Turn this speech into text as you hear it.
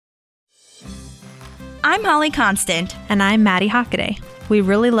I'm Holly Constant. And I'm Maddie Hockaday. We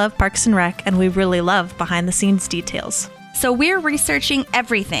really love Parks and Rec, and we really love behind-the-scenes details. So we're researching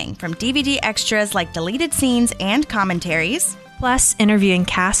everything from DVD extras like deleted scenes and commentaries, plus interviewing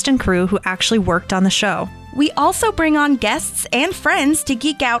cast and crew who actually worked on the show. We also bring on guests and friends to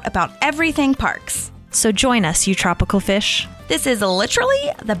geek out about everything parks. So join us, you tropical fish. This is literally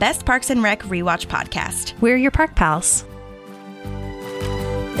the best Parks and Rec rewatch podcast. We're your park pals.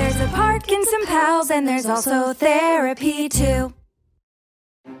 There's a park and some pals, and there's also therapy too.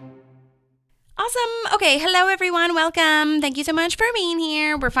 Awesome. Okay, hello everyone. Welcome. Thank you so much for being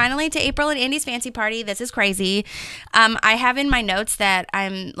here. We're finally to April and Andy's fancy party. This is crazy. I have in my notes that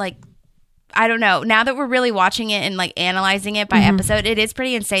I'm like, I don't know. Now that we're really watching it and like analyzing it by episode, it is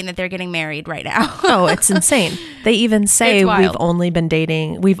pretty insane that they're getting married right now. Oh, it's insane. They even say we've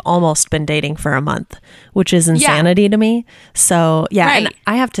almost been dating for a month, which is insanity to me. So yeah, right. And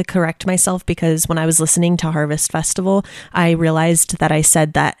I have to correct myself because when I was listening to Harvest Festival, I realized that I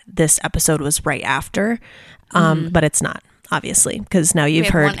said that this episode was right after, but it's not. Obviously, because now you've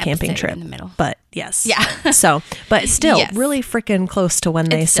heard Camping Trip. In the middle. But yes. Yeah. So, but still yes. Really freaking close to when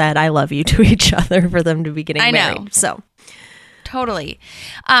they said I love you to each other for them to be getting married. Know. So. Totally.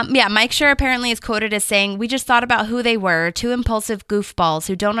 Mike Schur apparently is quoted as saying, "We just thought about who they were, two impulsive goofballs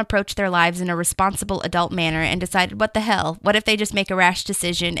who don't approach their lives in a responsible adult manner and decided, what the hell? What if they just make a rash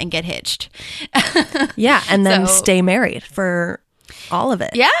decision and get hitched?" Yeah. And then stay married for all of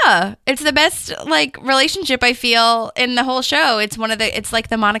it. Yeah. It's the best like relationship I feel in the whole show. It's it's like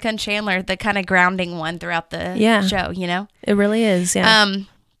the Monica and Chandler, the kind of grounding one throughout the show, you know? It really is. Yeah.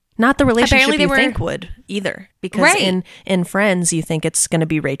 Not the relationship you think would either, because in Friends, you think it's going to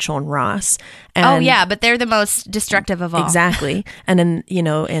be Rachel and Ross. And but they're the most destructive of all. Exactly. And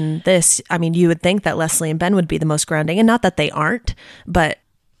in this, I mean, you would think that Leslie and Ben would be the most grounding, and not that they aren't, but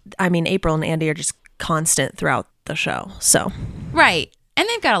I mean, April and Andy are just constant throughout the show. So right, and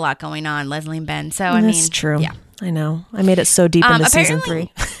they've got a lot going on, Leslie and Ben. So that's true. Yeah, I know. I made it so deep into season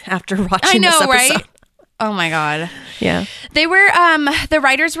 3 after watching this episode. Right? Oh my god. Yeah. They were the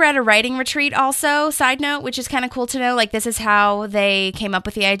writers were at a writing retreat also, side note, which is kind of cool to know. Like, this is how they came up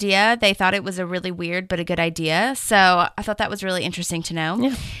with the idea. They thought it was a really weird but a good idea. So I thought that was really interesting to know.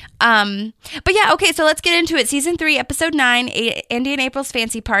 Yeah. But yeah, okay, so let's get into it. Season 3, episode 9, Andy and April's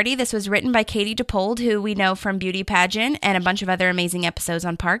Fancy Party. This was written by Katie DuPold, who we know from Beauty Pageant and a bunch of other amazing episodes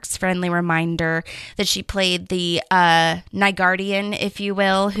on Parks. Friendly reminder that she played the night guardian, if you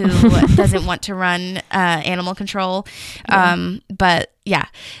will, who doesn't want to run animal control. But yeah,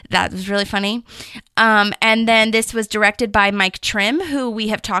 that was really funny. And then this was directed by Mike Trim, who we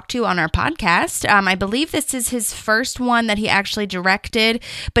have talked to on our podcast. I believe this is his first one that he actually directed,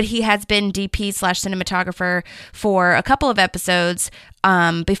 but he has been DP/cinematographer for a couple of episodes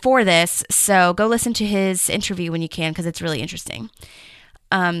before this. So go listen to his interview when you can, because it's really interesting.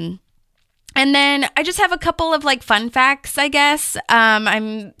 And then I just have a couple of like fun facts, I guess.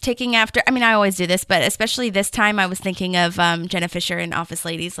 I'm taking after, I mean, I always do this, but especially this time I was thinking of Jenna Fisher in Office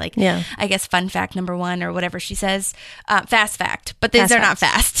Ladies. Like, I guess fun fact number 1 or whatever she says. Fast fact, but they're not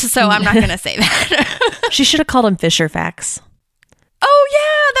fast. So I'm not going to say that. She should have called them Fisher facts. Oh,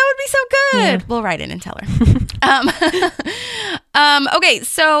 yeah, that would be so good. Yeah. We'll write in and tell her. Okay,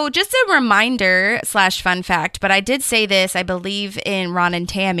 so just a reminder / fun fact, but I did say this, I believe, in Ron and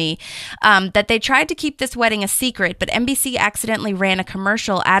Tammy, that they tried to keep this wedding a secret, but NBC accidentally ran a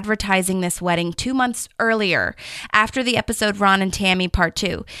commercial advertising this wedding 2 months earlier, after the episode Ron and Tammy Part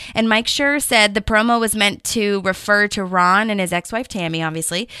 2. And Mike Schur said the promo was meant to refer to Ron and his ex-wife Tammy,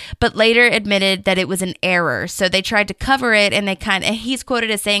 obviously, but later admitted that it was an error. So they tried to cover it, and he's quoted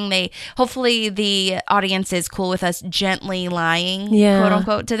as saying hopefully the audience is cool with us gently lying, quote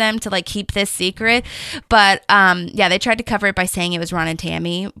unquote, to them to like keep this secret. But they tried to cover it by saying it was Ron and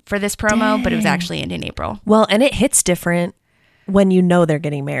Tammy for this promo, but it was actually Andy and April. Well, and it hits different when you know they're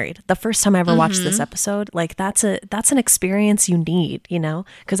getting married. The first time I ever watched this episode, like that's an experience you need, you know,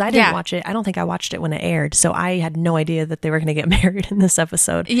 because I didn't watch it. I don't think I watched it when it aired, so I had no idea that they were going to get married in this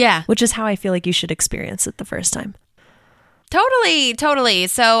episode. Yeah, which is how I feel like you should experience it the first time. Totally.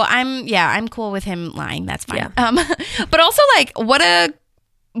 So I'm cool with him lying. That's fine. Yeah. But also, like, what a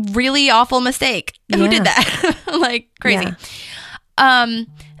really awful mistake. Who did that? Like, crazy. Yeah.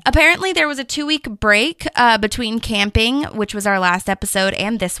 Apparently there was a 2-week break between camping, which was our last episode,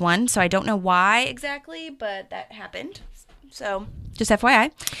 and this one. So I don't know why exactly, but that happened. So just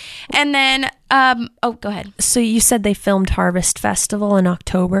FYI. And then, go ahead. So you said they filmed Harvest Festival in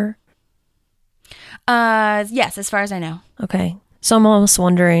October? Yes, as far as I know. Okay. So I'm almost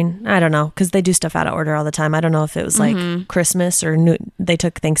wondering, I don't know, because they do stuff out of order all the time. I don't know if it was like Christmas or they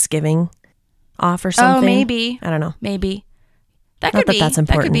took Thanksgiving off or something. Oh, maybe. I don't know. Maybe. That Not could be. That's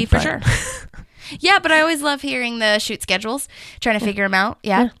important. That could be for sure. Yeah, but I always love hearing the shoot schedules, trying to figure them out.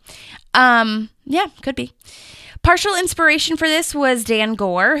 Yeah. Yeah, could be. Partial inspiration for this was Dan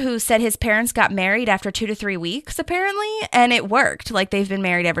Gore, who said his parents got married after 2 to 3 weeks, apparently, and it worked. Like, they've been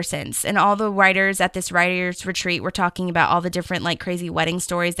married ever since. And all the writers at this writers' retreat were talking about all the different, like, crazy wedding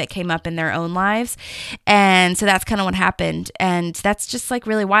stories that came up in their own lives. And so that's kind of what happened. And that's just, like,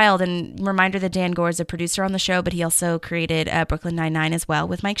 really wild. And reminder that Dan Gore is a producer on the show, but he also created Brooklyn Nine-Nine as well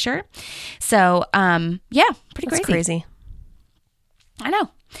with Mike Schur. So, yeah, pretty That's crazy. I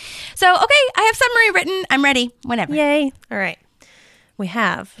know. So, okay, I have summary written. I'm ready whenever. Yay. All right. We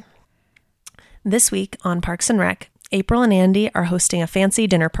have this week on Parks and Rec, April and Andy are hosting a fancy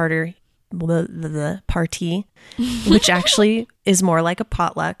dinner party, which actually is more like a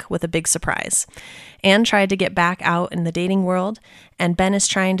potluck with a big surprise. Anne tried to get back out in the dating world, and Ben is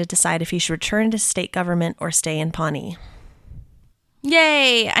trying to decide if he should return to state government or stay in Pawnee.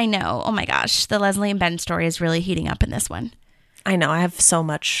 Yay. I know. Oh my gosh. The Leslie and Ben story is really heating up in this one. I know. I have so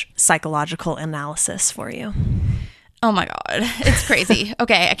much psychological analysis for you. Oh my God. It's crazy.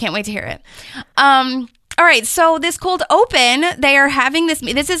 Okay. I can't wait to hear it. All right. So this cold open, they are having this.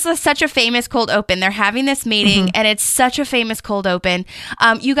 This is such a famous cold open. They're having this meeting and it's such a famous cold open.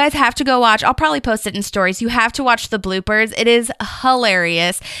 You guys have to go watch. I'll probably post it in stories. You have to watch the bloopers. It is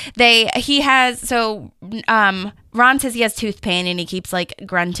hilarious. Ron says he has tooth pain and he keeps like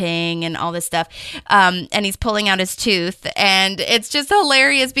grunting and all this stuff. And he's pulling out his tooth. And it's just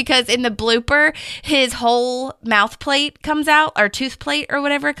hilarious because in the blooper, his whole mouth plate comes out, or tooth plate or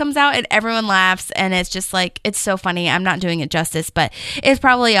whatever comes out, and everyone laughs. And it's just like, it's so funny. I'm not doing it justice, but it's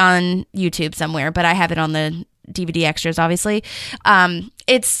probably on YouTube somewhere, but I have it on the DVD extras, obviously.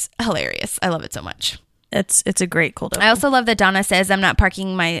 It's hilarious. I love it so much. It's a great cold open. I also love that Donna says, I'm not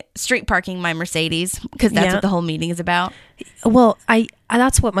street parking my Mercedes, because that's what the whole meeting is about. Well, I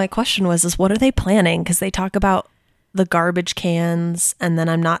that's what my question was, is what are they planning? Because they talk about the garbage cans, and then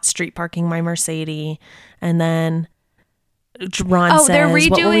I'm not street parking my Mercedes, and then Ron says,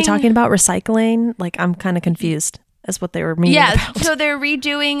 what were we talking about? Recycling? Like, I'm kind of confused as what they were meaning about. So they're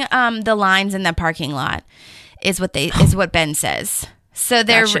redoing the lines in the parking lot is what Ben says. So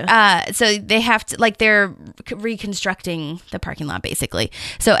they're so they have to, like, they're reconstructing the parking lot basically.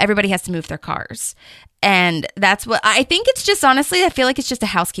 So everybody has to move their cars. And that's what I think. It's just, honestly, I feel like it's just a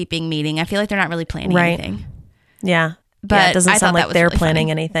housekeeping meeting. I feel like they're not really planning anything. Yeah. But it doesn't sound like they're really planning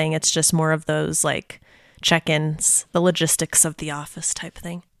funny. anything. It's just more of those like check-ins, the logistics of the office type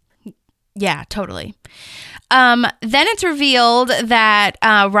thing. Yeah, totally. Then it's revealed that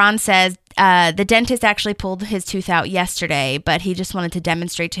Ron says the dentist actually pulled his tooth out yesterday, but he just wanted to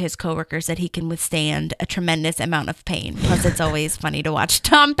demonstrate to his coworkers that he can withstand a tremendous amount of pain. Plus, it's always funny to watch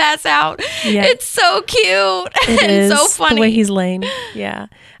Tom pass out. Yeah. It's so cute and so funny. The way he's laying. Yeah.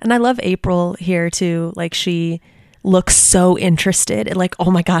 And I love April here too. Like, she looks so interested. Like,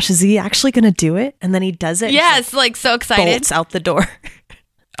 oh my gosh, is he actually going to do it? And then he does it. Yes, like so excited. Bolts out the door.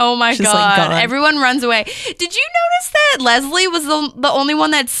 Oh my God. Like, everyone runs away. Did you notice that Leslie was the only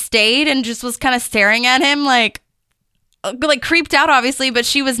one that stayed and just was kind of staring at him like creeped out, obviously, but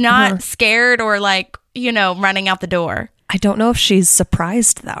she was not scared or like, running out the door. I don't know if she's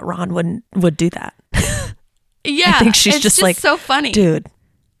surprised that Ron would do that. Yeah. I think she's just like, so funny. Dude,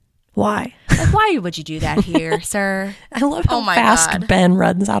 why? Like, why would you do that here, sir? I love how fast Ben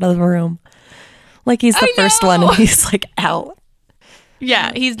runs out of the room. Like, he's the first one and he's like out.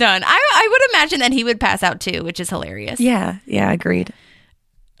 Yeah, he's done. I would imagine that he would pass out too, which is hilarious. Yeah, agreed.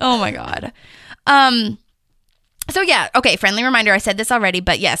 Oh my God. So yeah, okay, friendly reminder, I said this already,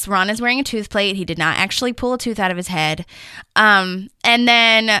 but yes, Ron is wearing a tooth plate. He did not actually pull a tooth out of his head. And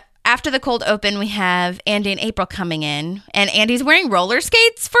then after the cold open, we have Andy and April coming in, and Andy's wearing roller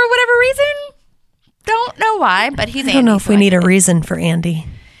skates for whatever reason. Don't know why, but he's Andy. I don't know if we need a reason for Andy.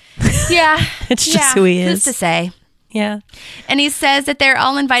 Yeah. It's just who he is. Who's to say? Yeah. And he says that they're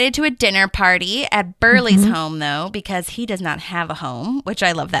all invited to a dinner party at Burley's home, though, because he does not have a home, which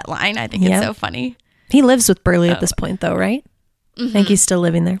I love that line. I think it's so funny. He lives with Burley at this point, though, right? I think he's still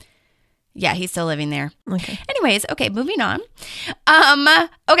living there. Yeah, he's still living there. Okay. Anyways, okay, moving on.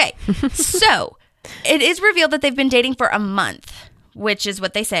 Okay, so it is revealed that they've been dating for a month, which is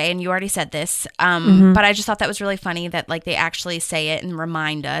what they say, and you already said this, but I just thought that was really funny that like they actually say it and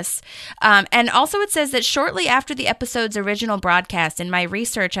remind us. And also it says that shortly after the episode's original broadcast, in my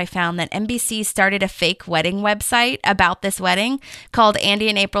research, I found that NBC started a fake wedding website about this wedding called Andy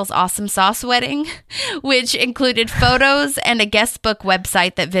and April's Awesome Sauce Wedding, which included photos and a guest book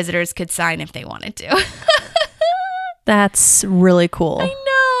website that visitors could sign if they wanted to. That's really cool. I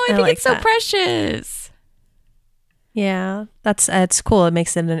know. I think it's so precious. Yeah, it's cool. It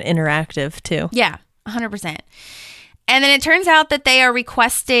makes it an interactive too. Yeah, 100%. And then it turns out that they are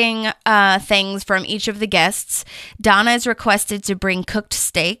requesting things from each of the guests. Donna is requested to bring cooked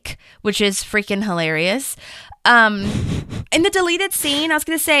steak, which is freaking hilarious. In the deleted scene, I was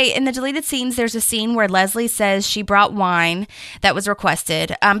going to say, in the deleted scenes, there's a scene where Leslie says she brought wine that was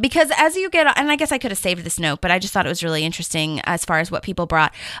requested. Because as you get, and I guess I could have saved this note, but I just thought it was really interesting as far as what people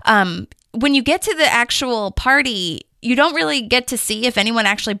brought. When you get to the actual party, you don't really get to see if anyone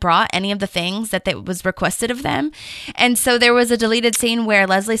actually brought any of the things that was requested of them. And so there was a deleted scene where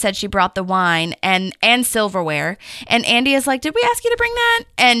Leslie said she brought the wine and silverware. And Andy is like, did we ask you to bring that?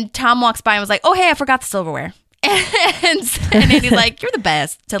 And Tom walks by and was like, oh, hey, I forgot the silverware. And Andy's like, you're the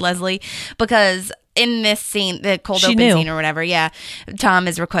best to Leslie, because in this scene, the cold open scene or whatever, Tom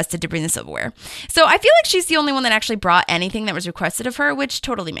is requested to bring the silverware. So I feel like she's the only one that actually brought anything that was requested of her, which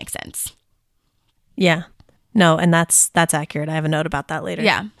totally makes sense. Yeah. No, and that's accurate. I have a note about that later.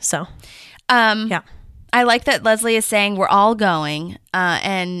 Yeah. So, yeah. I like that Leslie is saying we're all going,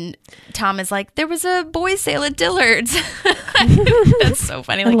 and Tom is like, there was a boys' sale at Dillard's. That's so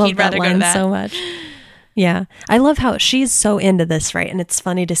funny. Like, he'd rather go to that so much. Yeah. I love how she's so into this, right? And it's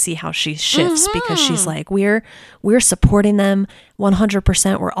funny to see how she shifts because she's like, we're supporting them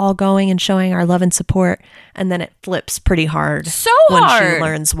 100%. We're all going and showing our love and support. And then it flips pretty hard. When she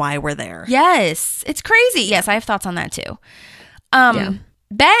learns why we're there. Yes. It's crazy. Yes, I have thoughts on that too.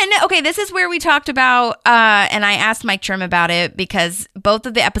 Ben, okay, this is where we talked about, and I asked Mike Trim about it because both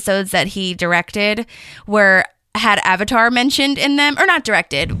of the episodes that he directed had Avatar mentioned in them, or not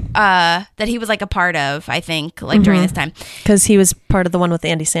directed, that he was like a part of, I think, like during this time. Because he was part of the one with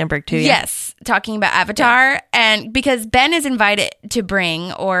Andy Samberg too. Yeah? Yes, talking about Avatar. Yeah. And because Ben is invited to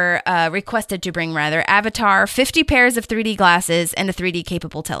bring, or requested to bring rather, Avatar, 50 pairs of 3D glasses and a 3D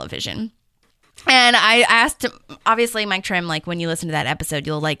capable television. And I asked, obviously, Mike Trim, like, when you listen to that episode,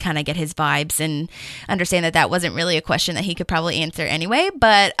 you'll, like, kind of get his vibes and understand that wasn't really a question that he could probably answer anyway.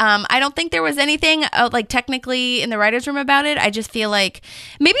 But I don't think there was anything, like, technically in the writer's room about it. I just feel like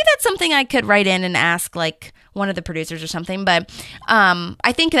maybe that's something I could write in and ask, like, one of the producers or something. But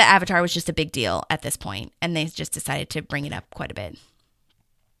I think that Avatar was just a big deal at this point, and they just decided to bring it up quite a bit.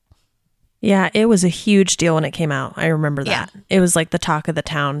 Yeah, it was a huge deal when it came out. I remember that. Yeah. It was like the talk of the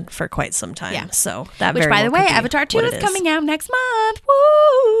town for quite some time. Yeah. So that Which, by the way, Avatar 2 is coming out next month. Woo!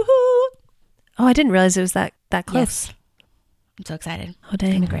 Oh, I didn't realize it was that close. Yes. I'm so excited. Oh, dang.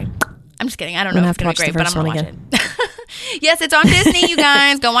 It's gonna be great. I'm just kidding. I don't know if it's going to be great, but I'm going to watch it. Yes, it's on Disney, you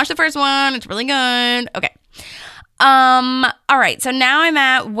guys. Go watch the first one. It's really good. Okay. All right. So now I'm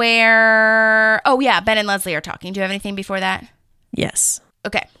at where... Oh, yeah. Ben and Leslie are talking. Do you have anything before that? Yes.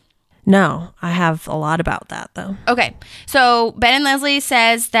 Okay. No, I have a lot about that, though. Okay. So Ben and Leslie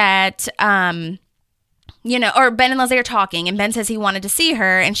says that, or Ben and Leslie are talking, and Ben says he wanted to see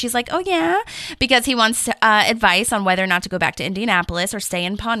her, and she's like, oh, yeah, because he wants advice on whether or not to go back to Indianapolis or stay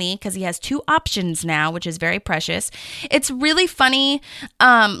in Pawnee, because he has two options now, which is very precious. It's really funny.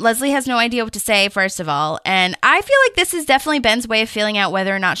 Leslie has no idea what to say, first of all, and I feel like this is definitely Ben's way of feeling out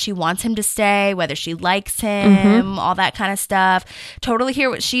whether or not she wants him to stay, whether she likes him, all that kind of stuff. Totally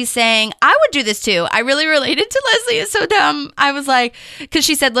hear what she's saying. I would do this, too. I really related to Leslie. It's so dumb. I was like, because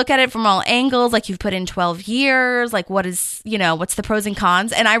she said, look at it from all angles, like you've put in 12 years, like what's the pros and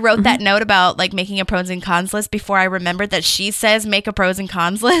cons, and I wrote that note about like making a pros and cons list before I remembered that she says make a pros and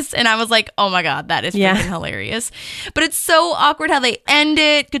cons list, and I was like, oh my god, that is freaking hilarious. But it's so awkward how they end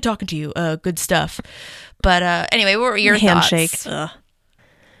it. Good talking to you, good stuff. But anyway, what were your handshake thoughts?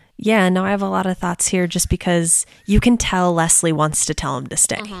 Yeah, no, I have a lot of thoughts here, just because you can tell Leslie wants to tell him to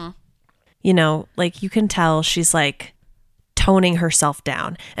stay. Like you can tell she's like toning herself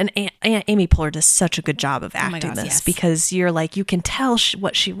down, and Amy Poehler does such a good job of acting because you're like, you can tell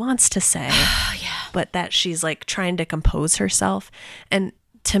what she wants to say, but that she's like trying to compose herself. And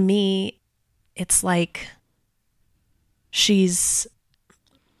to me, it's like she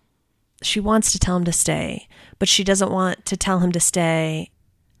wants to tell him to stay, but she doesn't want to tell him to stay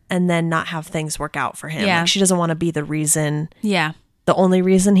and then not have things work out for him. Like, she doesn't want to be the reason. Yeah. The only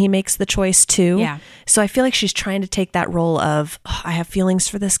reason he makes the choice too. Yeah. So I feel like she's trying to take that role of, I have feelings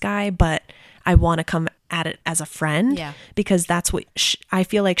for this guy, but I want to come at it as a friend. Yeah. Because that's what I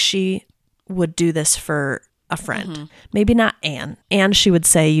feel like she would do this for a friend. Maybe not Anne. Anne, she would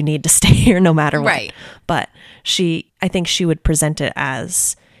say you need to stay here no matter what. Right. But I think she would present it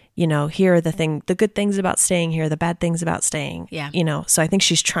as, here are the good things about staying here, the bad things about staying. Yeah. So I think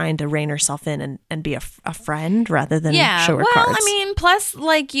she's trying to rein herself in and be a friend rather than show her cards. I mean, plus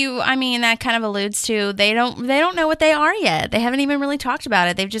that kind of alludes to they don't know what they are yet. They haven't even really talked about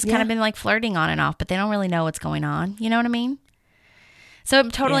it. They've just kind of been like flirting on and off, but they don't really know what's going on. You know what I mean? So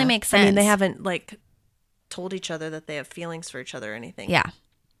it totally makes sense. I mean, they haven't like told each other that they have feelings for each other or anything. Yeah.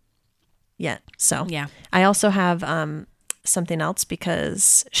 Yet. So yeah. I also have something else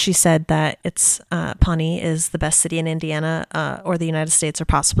because she said that it's Pawnee is the best city in Indiana or the United States or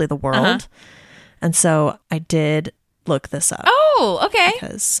possibly the world. And so I did look this up. Oh, okay.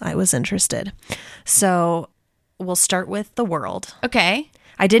 Because I was interested. So we'll start with the world. Okay.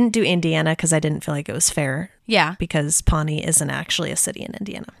 I didn't do Indiana because I didn't feel like it was fair. Yeah. Because Pawnee isn't actually a city in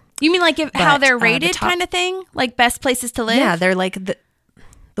Indiana. You mean like how they're rated kind of thing? Like best places to live? Yeah, they're like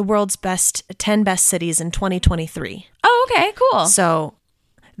the world's 10 best cities in 2023. Oh, okay, cool. So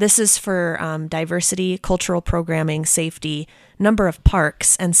this is for diversity, cultural programming, safety, number of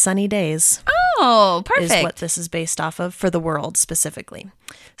parks, and sunny days. Oh, perfect. Is what this is based off of for the world specifically.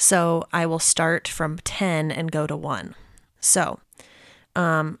 So I will start from 10 and go to 1. So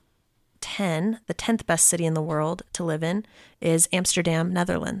 10, the 10th best city in the world to live in is Amsterdam,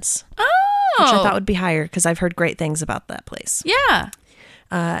 Netherlands. Oh. Which I thought would be higher because I've heard great things about that place. Yeah.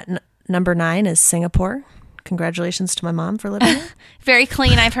 Number 9 is Singapore. Congratulations to my mom for living there. Very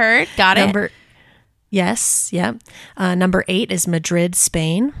clean, I've heard. Got it. Yes, yeah. Number 8 is Madrid,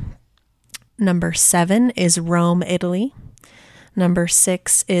 Spain. Number 7 is Rome, Italy. Number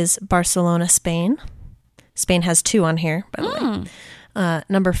 6 is Barcelona, Spain. Spain has 2 on here, by the way.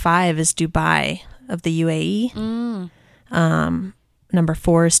 Number 5 is Dubai of the UAE. Number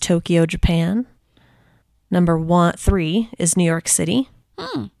 4 is Tokyo, Japan. Number 3 is New York City.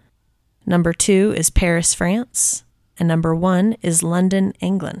 Number 2 is Paris, France. And number 1 is London,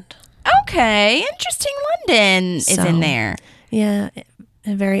 England. Okay, interesting. London is in there. Yeah,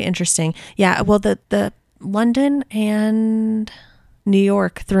 very interesting. Yeah, well, the London and New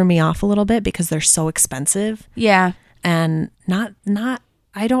York threw me off a little bit because they're so expensive. Yeah. And not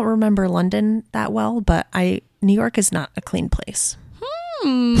I don't remember London that well, but New York is not a clean place. So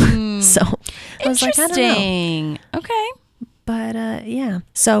I was like, I don't know. Okay. But yeah.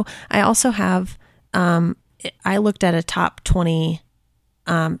 So I also have I looked at a top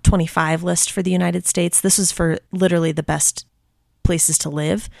 25 list for the United States. This is for literally the best places to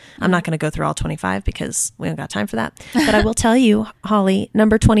live. I'm not going to go through all 25 because we don't got time for that. But I will tell you, Holly,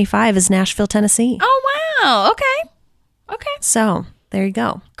 number 25 is Nashville, Tennessee. Oh, wow. Okay. So there you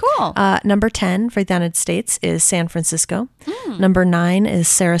go. Cool. Number 10 for the United States is San Francisco. Number 9 is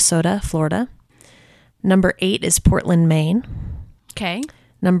Sarasota, Florida. Number 8 is Portland, Maine. Okay.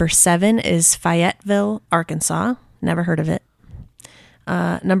 Number 7 is Fayetteville, Arkansas. Never heard of it.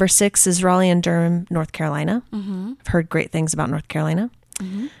 Number 6 is Raleigh and Durham, North Carolina. I've heard great things about North Carolina.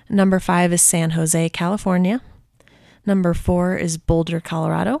 Number 5 is San Jose, California. Number 4 is Boulder,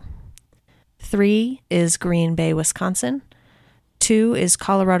 Colorado. 3 is Green Bay, Wisconsin. 2 is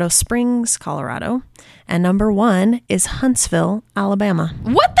Colorado Springs, Colorado. And number 1 is Huntsville, Alabama.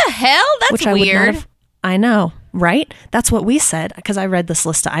 What the hell? That's weird. I know, right? That's what we said because I read this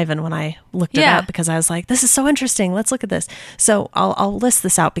list to Ivan when I looked it up because I was like, this is so interesting. Let's look at this. So I'll list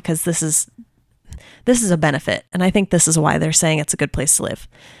this out because this is a benefit. And I think this is why they're saying it's a good place to live.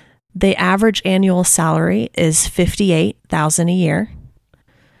 The average annual salary is $58,000 a year.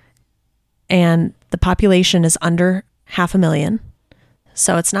 And the population is under 500,000.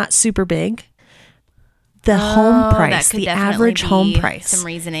 So it's not super big. The home price, the average home price is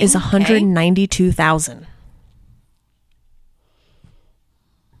 $192,000.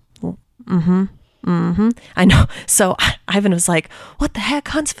 I know. So Ivan was like, "What the heck,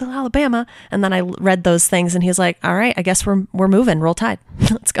 Huntsville, Alabama?" And then I read those things, and he was like, "All right, I guess we're moving. Roll Tide.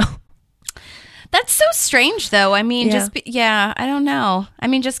 Let's go." That's so strange, though. I mean, I don't know. I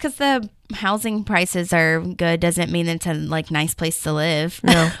mean, just because the housing prices are good doesn't mean it's a nice place to live.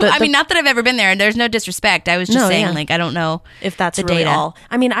 No, I mean, not that I've ever been there, and there's no disrespect. I was just saying, I don't know if that's the really data. all.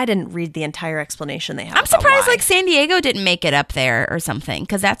 I mean, I didn't read the entire explanation they have. I'm surprised, San Diego didn't make it up there or something,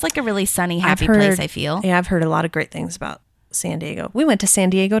 because that's a really sunny, happy place. I feel. Yeah, I've heard a lot of great things about San Diego. We went to San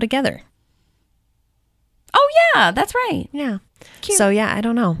Diego together. Oh yeah, that's right. Yeah. Cute. So yeah, I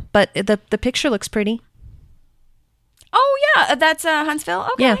don't know, but the picture looks pretty. Oh yeah, that's Huntsville.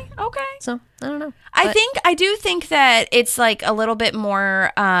 Okay, yeah. Okay. So I don't know. I do think that it's a little bit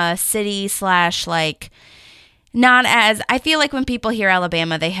more city / not as. I feel like when people hear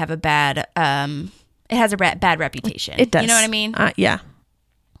Alabama, they have a bad. It has a bad reputation. It does. You know what I mean? Yeah.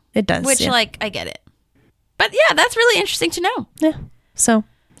 It does. Which I get it. But yeah, that's really interesting to know. Yeah. So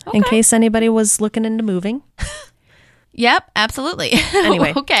in case anybody was looking into moving. Yep, absolutely.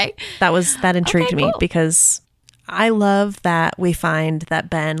 Anyway, okay. That intrigued me because I love that we find that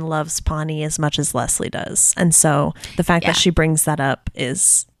Ben loves Pawnee as much as Leslie does. And so the fact that she brings that up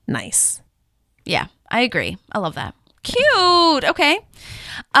is nice. Yeah, I agree. I love that. Cute. Okay.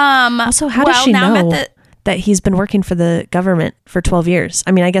 Also, how does she know that he's been working for the government for 12 years?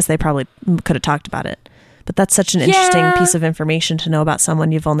 I mean, I guess they probably could have talked about it, but that's such an interesting piece of information to know about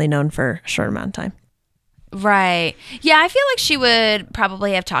someone you've only known for a short amount of time. Right. Yeah, I feel like she would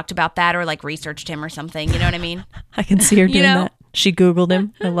probably have talked about that or like researched him or something. You know what I mean? I can see her doing that. She Googled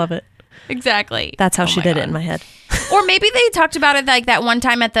him. I love it. Exactly. That's how she did it in my head. Or maybe they talked about it like that one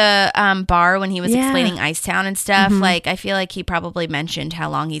time at the bar when he was explaining Icetown and stuff. Mm-hmm. Like, I feel like he probably mentioned how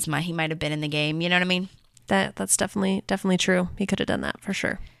long he might have been in the game. You know what I mean? That's definitely true. He could have done that for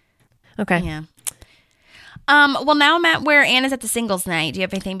sure. Okay. Yeah. Well, now I'm at where Anne is at the singles night. Do you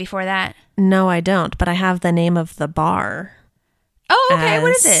have anything before that? No, I don't. But I have the name of the bar. Oh, okay.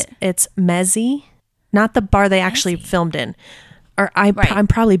 What is it? It's Mezzy. Not the bar they actually filmed in. Or I'm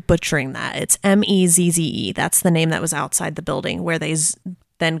probably butchering that. It's Mezze. That's the name that was outside the building where they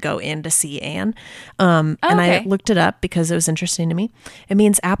then go in to see Anne. And I looked it up because it was interesting to me. It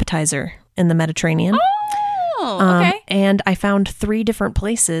means appetizer in the Mediterranean. Oh, okay. And I found 3 different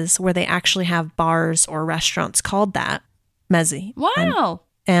places where they actually have bars or restaurants called that, Mezzy. Wow.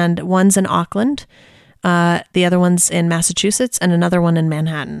 And one's in Auckland, the other one's in Massachusetts, and another one in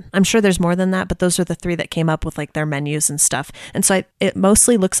Manhattan. I'm sure there's more than that, but those are the 3 that came up with like their menus and stuff. And so it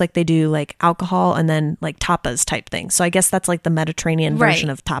mostly looks like they do like alcohol and then like tapas type thing. So I guess that's like the Mediterranean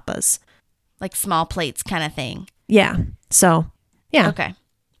version of tapas. Like small plates kind of thing. Yeah. So, yeah. Okay.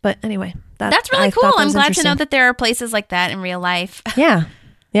 But anyway, that's really cool. I'm glad to know that there are places like that in real life. Yeah.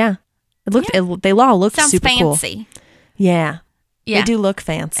 Yeah. They all look Sounds super fancy. Cool. Yeah. They do look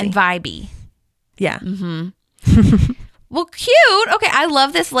fancy. And vibey. Yeah. Mm-hmm. Well, cute. Okay. I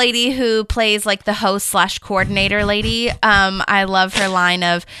love this lady who plays like the host/coordinator lady. I love her line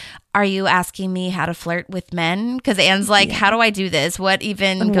of, "Are you asking me how to flirt with men?" Because Anne's like, how do I do this? What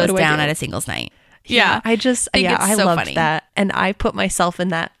even goes down at a singles night? Yeah, I loved that. And I put myself in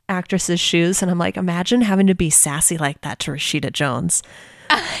that actress's shoes and I'm like, imagine having to be sassy like that to Rashida Jones.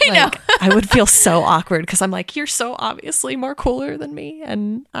 I know. I would feel so awkward because I'm like, you're so obviously more cooler than me.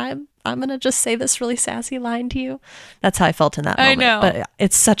 And I'm going to just say this really sassy line to you. That's how I felt in that moment. I know. But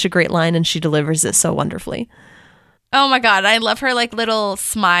it's such a great line and she delivers it so wonderfully. Oh my God. I love her like little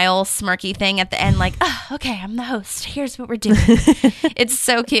smile smirky thing at the end. Like, oh, okay, I'm the host. Here's what we're doing. It's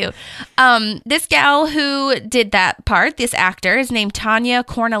so cute. This gal who did that part, this actor, is named Tanya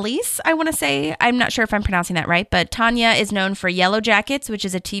Cornelise, I want to say. I'm not sure if I'm pronouncing that right, but Tanya is known for Yellow Jackets, which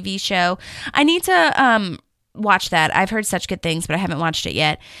is a TV show. I need to watch that. I've heard such good things, but I haven't watched it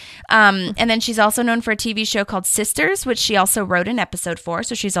yet. And then she's also known for a TV show called Sisters, which she also wrote an episode for.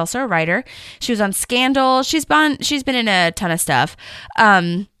 So she's also a writer. She was on Scandal. She's been in a ton of stuff.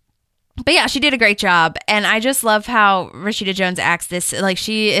 But yeah, she did a great job. And I just love how Rashida Jones acts this. Like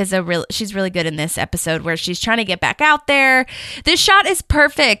she's really good in this episode where she's trying to get back out there. This shot is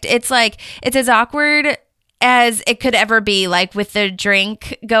perfect. It's as awkward as it could ever be, like with the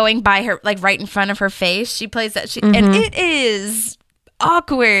drink going by her, like right in front of her face. She plays that, and it is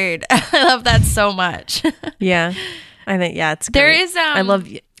awkward. I love that so much. Yeah, I think it's great. There is. I love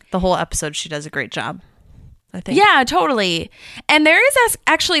the whole episode. She does a great job, I think. Yeah, totally. And there is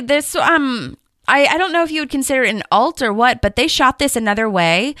actually this. I don't know if you would consider it an alt or what, but they shot this another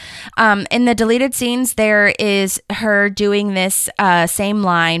way. In the deleted scenes, there is her doing this same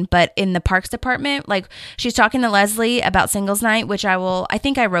line, but in the parks department. Like she's talking to Leslie about singles night, which I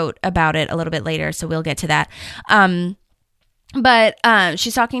think I wrote about it a little bit later, so we'll get to that. But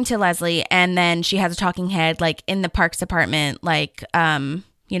she's talking to Leslie, and then she has a talking head, like in the parks department, like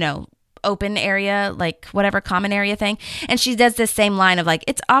open area, like whatever common area thing, and she does this same line of like,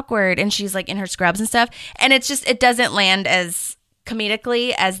 it's awkward, and she's like in her scrubs and stuff, and it's just, it doesn't land as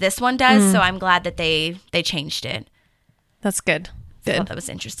comedically as this one does. So I'm glad that they changed it. That's good. I thought that was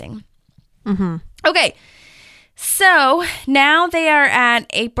interesting. Okay, so now they are at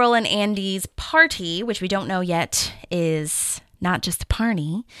April and Andy's party, which we don't know yet is not just a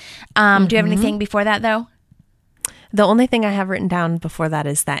party. Do you have anything before that though? The only thing I have written down before that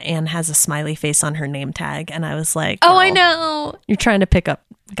is that Anne has a smiley face on her name tag. And I was like, oh, I know. You're trying to pick up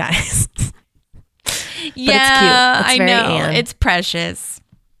guys. Yeah, it's cute. It's very I know. Anne. It's precious.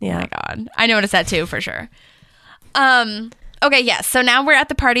 Yeah. Oh my God. I noticed that too, for sure. Okay, yes. So now we're at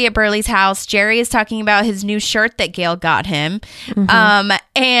the party at Burley's house. Jerry is talking about his new shirt that Gail got him.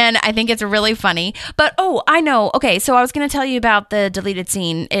 And I think it's really funny. But, I know. Okay, so I was going to tell you about the deleted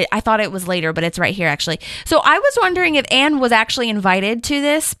scene. I thought it was later, but it's right here, actually. So I was wondering if Anne was actually invited to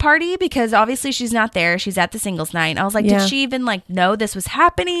this party, because obviously she's not there. She's at the singles night. I was like, did she even, like, know this was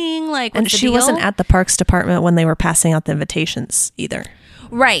happening? Like, what's the deal? And she wasn't at the parks department when they were passing out the invitations either.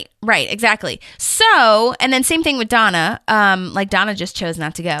 Right, exactly. So, and then same thing with Donna. Like Donna just chose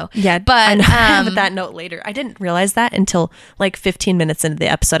not to go. Yeah, but I have that note later. I didn't realize that until like 15 minutes into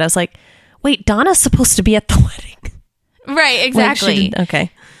the episode. I was like, wait, Donna's supposed to be at the wedding. Right, exactly.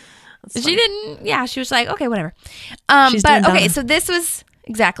 Okay. She didn't, she was like, okay, whatever. But okay, so this was...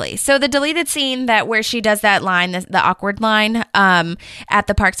 Exactly. So the deleted scene where she does that line, the awkward line at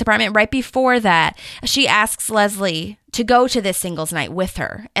the parks department, right before that, she asks Leslie to go to this singles night with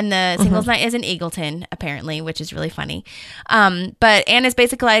her. And the singles night is in Eagleton, apparently, which is really funny. But Anne is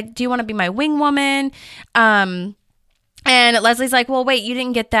basically like, do you want to be my wing woman? And Leslie's like, well, wait, you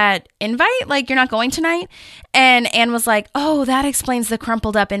didn't get that invite? Like, you're not going tonight? And Anne was like, oh, that explains the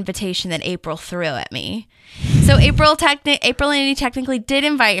crumpled up invitation that April threw at me. So April and Andy technically did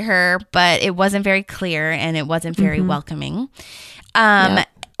invite her, but it wasn't very clear and it wasn't very welcoming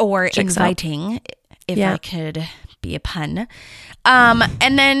or Checks inviting, out. if I could be a pun.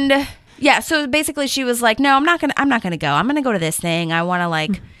 And then, so basically she was like, no, I'm not going to go. I'm going to go to this thing. I want to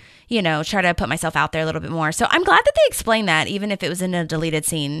like... try to put myself out there a little bit more. So I'm glad that they explained that, even if it was in a deleted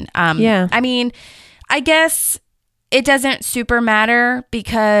scene. I mean, I guess it doesn't super matter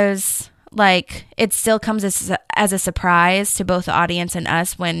because, like, it still comes as a surprise to both the audience and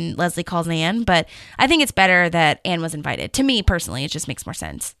us when Leslie calls Anne. But I think it's better that Anne was invited. To me, personally, it just makes more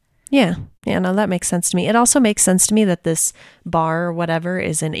sense. Yeah. Yeah, no, that makes sense to me. It also makes sense to me that this bar or whatever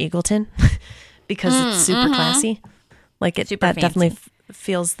is in Eagleton because it's super classy. Like, that definitely...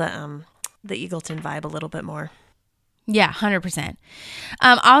 feels the Eagleton vibe a little bit more. Yeah, 100%.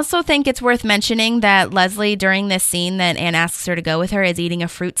 I also think it's worth mentioning that Leslie, during this scene that Anne asks her to go with her, is eating a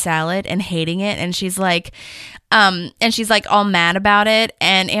fruit salad and hating it. And she's like all mad about it.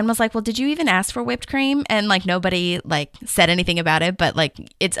 And Anne was like, well, did you even ask for whipped cream? And like nobody like said anything about it, but like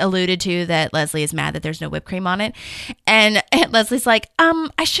it's alluded to that Leslie is mad that there's no whipped cream on it. And Leslie's like,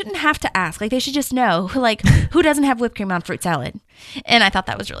 I shouldn't have to ask. Like they should just know who doesn't have whipped cream on fruit salad. And I thought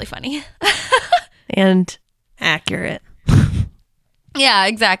that was really funny. And accurate. Yeah,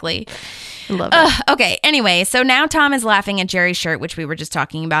 exactly. Love it. Okay, anyway, so now Tom is laughing at Jerry's shirt, which we were just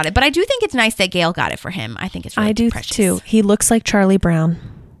talking about it. But I do think it's nice that Gail got it for him. I think it's really precious. I do too. He looks like Charlie Brown.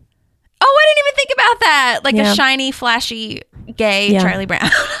 Oh, I didn't even think about that. Like a shiny, flashy, gay Charlie Brown.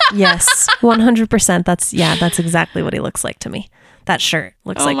 Yes, 100%. That's exactly what he looks like to me. That shirt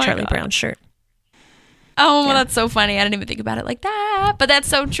looks like Charlie Brown's shirt. Oh, well, that's so funny. I didn't even think about it like that. But that's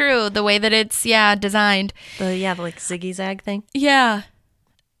so true. The way that it's, designed. The like ziggy zag thing. Yeah.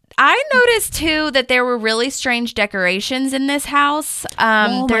 I noticed, too, that there were really strange decorations in this house.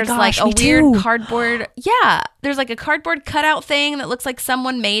 There's like a weird cardboard. Yeah. There's like a cardboard cutout thing that looks like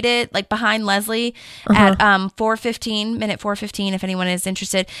someone made it, like behind Leslie at minute 4:15, if anyone is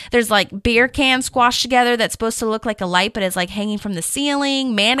interested. There's like beer cans squashed together that's supposed to look like a light, but is like hanging from the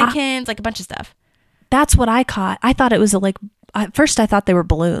ceiling, mannequins, like a bunch of stuff. That's what I caught. I thought it was at first I thought they were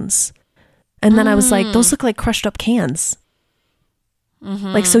balloons. And then I was like, those look like crushed up cans.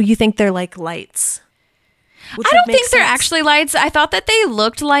 Like, so you think they're like lights? I don't think they're actually lights. I thought that they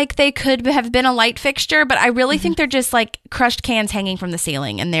looked like they could have been a light fixture, but I really think they're just like crushed cans hanging from the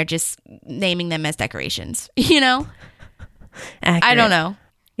ceiling and they're just naming them as decorations, Accurate. I don't know.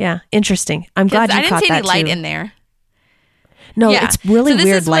 Yeah, interesting. I'm glad you caught that too. I didn't see any light in there. No, it's really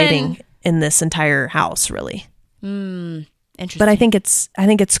weird lighting in this entire house, really. Interesting. But I think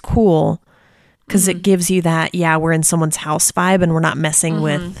it's cool because it gives you that we're in someone's house vibe and we're not messing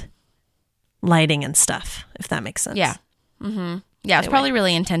with lighting and stuff, if that makes sense. Yeah. It's probably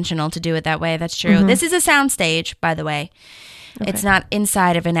really intentional to do it that way. That's true. This is a sound stage, by the way. Okay. It's not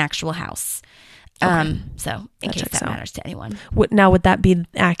inside of an actual house. So in case that matters to anyone. Now, would that be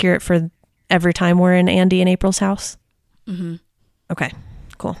accurate for every time we're in Andy and April's house? Okay,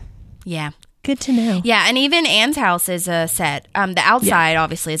 cool. Yeah. Good to know. Yeah, and even Anne's house is a set. The outside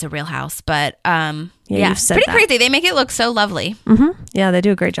obviously is a real house, but it's pretty crazy. They make it look so lovely. Yeah, they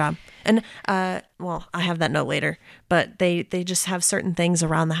do a great job. And I have that note later, but they just have certain things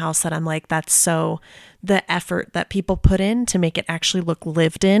around the house that I'm like, that's so the effort that people put in to make it actually look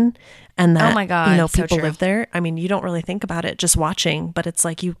lived in, and that people live there. I mean, you don't really think about it just watching, but it's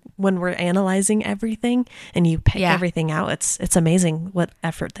like when we're analyzing everything and you pick everything out, it's amazing what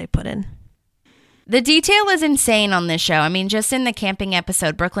effort they put in. The detail is insane on this show. I mean, just in the camping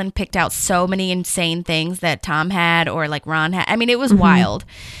episode, Brooklyn picked out so many insane things that Tom had or like Ron had. I mean, it was wild.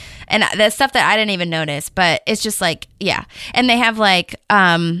 And that's stuff that I didn't even notice, but it's just like, yeah. And they have like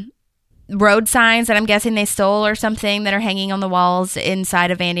road signs that I'm guessing they stole or something that are hanging on the walls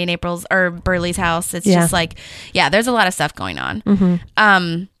inside of Andy and April's or Burley's house. It's just like, yeah, there's a lot of stuff going on.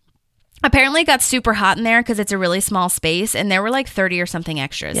 Apparently it got super hot in there because it's a really small space and there were like 30 or something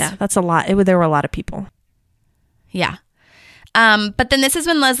extras. Yeah, that's a lot. There were a lot of people. Yeah. But then this is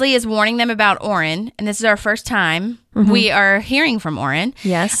when Leslie is warning them about Oren, and this is our first time we are hearing from Oren.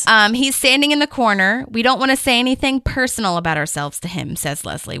 Yes. He's standing in the corner. We don't want to say anything personal about ourselves to him, says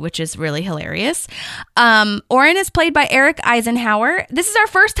Leslie, which is really hilarious. Oren is played by Eric Eisenhower. This is our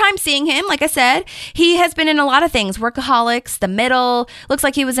first time seeing him. Like I said, he has been in a lot of things. Workaholics, The Middle. Looks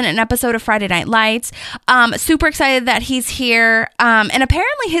like he was in an episode of Friday Night Lights. Super excited that he's here. And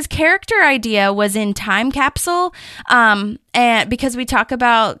apparently his character idea was in Time Capsule. And because we talk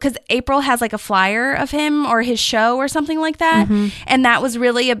about, because April has like a flyer of him or his show or something like that. And that was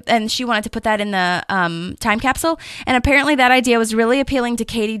really, and she wanted to put that in the Time Capsule. And apparently that idea was really appealing to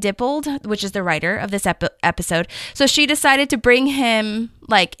Katie Dippold, which is the writer of this episode. So she decided to bring him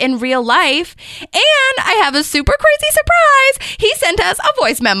like in real life. And I have a super crazy surprise. He sent us a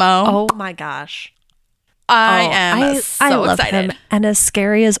voice memo. Oh my gosh. I am so love excited. Him. And as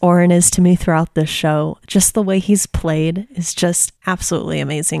scary as Oren is to me throughout this show, just the way he's played is just absolutely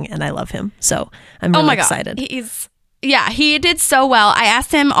amazing. And I love him. So I'm really excited. He did so well. I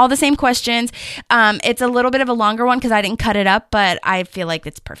asked him all the same questions. It's a little bit of a longer one because I didn't cut it up, but I feel like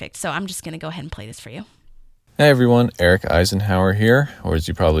it's perfect. So I'm just going to go ahead and play this for you. Hey everyone, Eric Eisenhower here, or as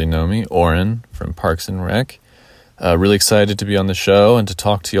you probably know me, Oren from Parks and Rec. Really excited to be on the show and to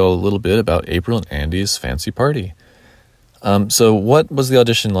talk to you all a little bit about April and Andy's fancy party. So what was the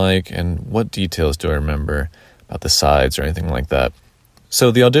audition like, and what details do I remember about the sides or anything like that?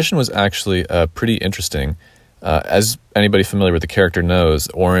 So the audition was actually pretty interesting. As anybody familiar with the character knows,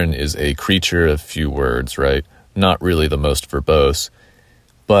 Oren is a creature of few words, right? Not really the most verbose.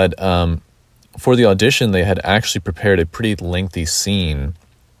 But for the audition, they had actually prepared a pretty lengthy scene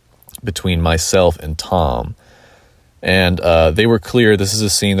between myself and Tom. And they were clear this is a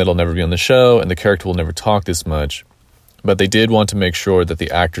scene that'll never be on the show and the character will never talk this much. But they did want to make sure that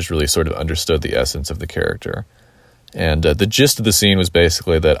the actors really sort of understood the essence of the character. And the gist of the scene was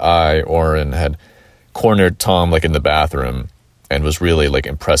basically that I, Oren, had cornered Tom like in the bathroom and was really like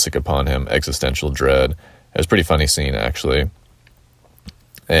impressing upon him existential dread. It was a pretty funny scene, actually.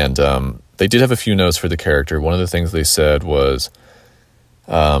 And they did have a few notes for the character. One of the things they said was...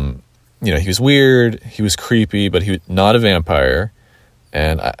 he was weird, he was creepy, but he was not a vampire.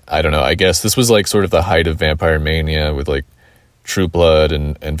 And I don't know, I guess this was like sort of the height of vampire mania with like True Blood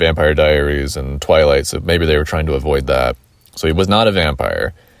and Vampire Diaries and Twilight, so maybe they were trying to avoid that. So he was not a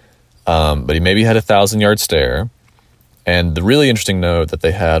vampire, but he maybe had a 1,000-yard stare. And the really interesting note that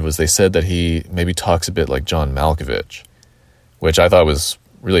they had was they said that he maybe talks a bit like John Malkovich, which I thought was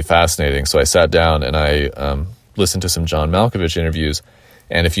really fascinating. So I sat down and I listened to some John Malkovich interviews.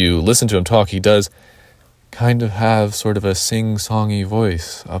 And if you listen to him talk, he does kind of have sort of a sing-songy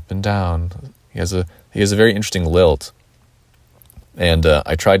voice up and down. He has a very interesting lilt. And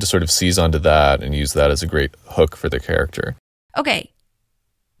I tried to sort of seize onto that and use that as a great hook for the character. Okay.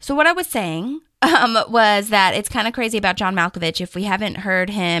 So what I was saying was that it's kind of crazy about John Malkovich. If we haven't heard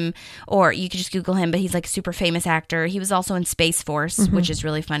him, or you could just Google him, but he's like a super famous actor. He was also in Space Force, which is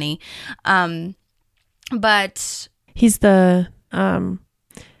really funny. But... He's the...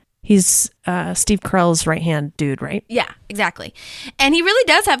 He's Steve Carell's right-hand dude, right? Yeah, exactly. And he really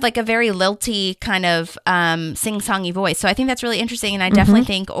does have like a very lilty kind of sing-songy voice. So I think that's really interesting. And I definitely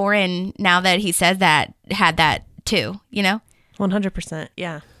think Oren, now that he says that, had that too, 100%,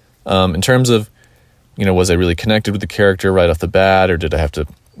 yeah. In terms of, was I really connected with the character right off the bat, or did I have to,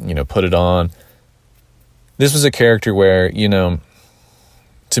 put it on? This was a character where,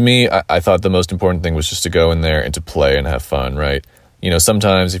 to me, I thought the most important thing was just to go in there and to play and have fun, right?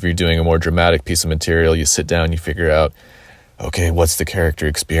 Sometimes if you're doing a more dramatic piece of material, you sit down, you figure out, okay, what's the character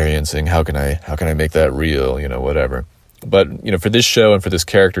experiencing? How can I make that real? Whatever. But, for this show and for this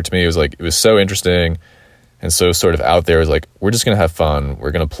character, to me, it was so interesting and so sort of out there. It was like, we're just going to have fun.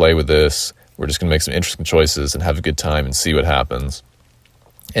 We're going to play with this. We're just going to make some interesting choices and have a good time and see what happens.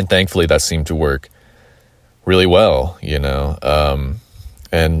 And thankfully that seemed to work really well,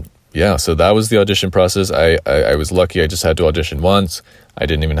 and yeah, so that was the audition process. I was lucky. I just had to audition once. I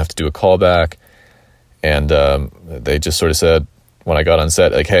didn't even have to do a callback. And they just sort of said, when I got on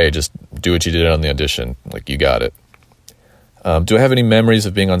set, like, hey, just do what you did on the audition. Like, you got it. Do I have any memories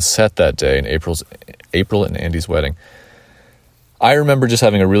of being on set that day in April and Andy's wedding? I remember just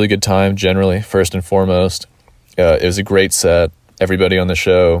having a really good time, generally, first and foremost. It was a great set. Everybody on the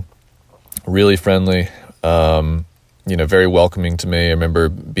show, really friendly, very welcoming to me. I remember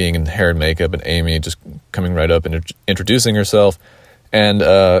being in hair and makeup and Amy just coming right up and introducing herself. And,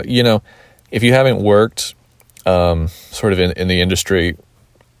 if you haven't worked sort of in the industry,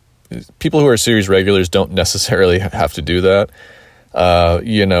 people who are series regulars don't necessarily have to do that.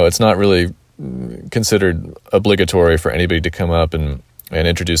 It's not really considered obligatory for anybody to come up and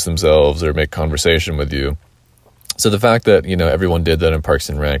introduce themselves or make conversation with you. So the fact that, everyone did that in Parks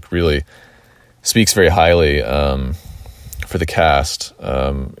and Rec really speaks very highly for the cast.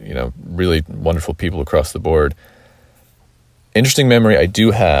 Really wonderful people across the board. Interesting memory I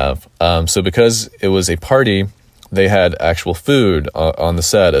do have. So because it was a party, they had actual food on the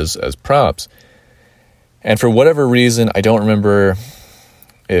set as props. And for whatever reason, I don't remember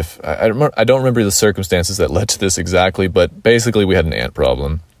I don't remember the circumstances that led to this exactly, but basically we had an ant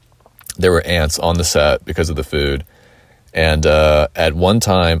problem. There were ants on the set because of the food. And at one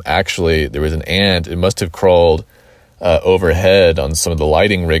time, actually, there was an ant. It must have crawled overhead on some of the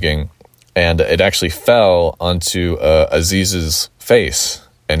lighting rigging, and it actually fell onto Aziz's face.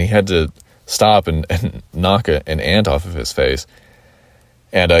 And he had to stop and knock an ant off of his face.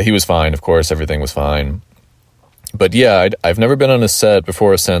 And he was fine, of course. Everything was fine. But yeah, I've never been on a set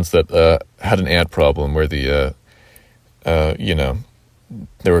before or since that had an ant problem where there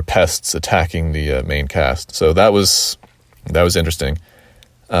were pests attacking the main cast. So that was interesting.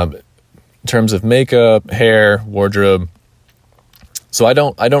 In terms of makeup, hair, wardrobe. So I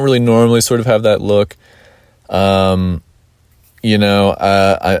don't really normally sort of have that look. I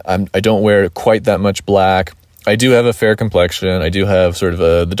don't wear quite that much black. I do have a fair complexion. I do have sort of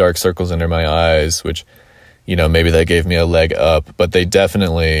the dark circles under my eyes, which, maybe that gave me a leg up. But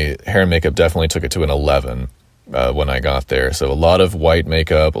hair and makeup definitely took it to an 11 when I got there. So a lot of white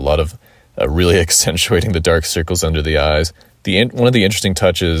makeup, a lot of really accentuating the dark circles under the eyes. One of the interesting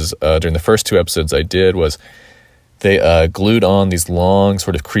touches during the first 2 episodes I did was they glued on these long,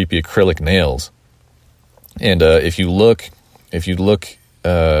 sort of creepy acrylic nails. And if you look in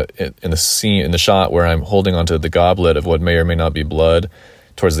the shot where I'm holding onto the goblet of what may or may not be blood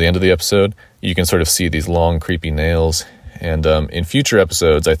towards the end of the episode, you can sort of see these long, creepy nails. And in future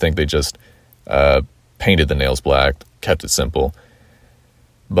episodes, I think they just painted the nails black, kept it simple.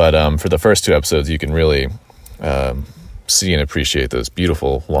 But for the first 2 episodes, you can really see and appreciate those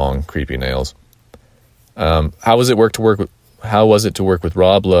beautiful, long, creepy nails. How was it to work with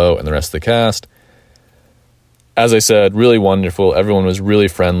Rob Lowe and the rest of the cast? As I said, really wonderful. Everyone was really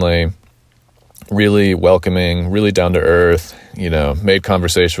friendly, really welcoming, really down to earth. Made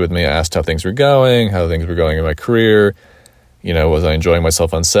conversation with me. I asked how things were going in my career. Was I enjoying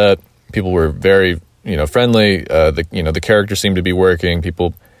myself on set? People were very, friendly. The character seemed to be working.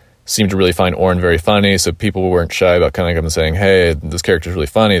 People seemed to really find Oren very funny, so people weren't shy about coming up and saying, "Hey, this character's really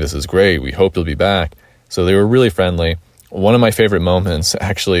funny. This is great. We hope you'll be back." So they were really friendly. One of my favorite moments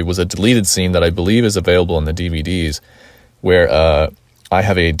actually was a deleted scene that I believe is available in the DVDs, where I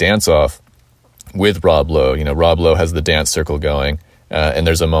have a dance-off with Rob Lowe. Rob Lowe has the dance circle going, and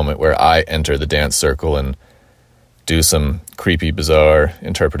there's a moment where I enter the dance circle and do some creepy, bizarre,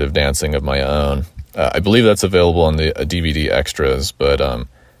 interpretive dancing of my own. I believe that's available on the DVD extras, but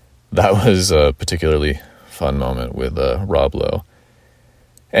that was a particularly fun moment with Rob Lowe.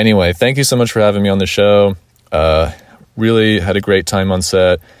 Anyway, thank you so much for having me on the show. Really had a great time on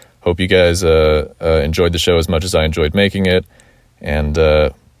set. Hope you guys enjoyed the show as much as I enjoyed making it. And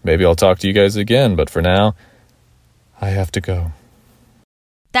maybe I'll talk to you guys again. But for now, I have to go.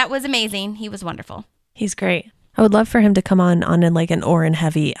 That was amazing. He was wonderful. He's great. I would love for him to come on in like an Oren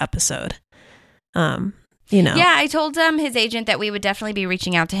heavy episode. Yeah, I told his agent that we would definitely be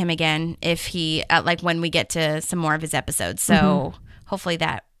reaching out to him again if he, when we get to some more of his episodes. So hopefully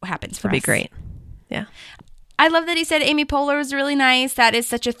that happens for us. That'd be great. Yeah. I love that he said Amy Poehler was really nice. That is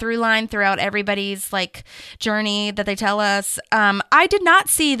such a through line throughout everybody's journey that they tell us. I did not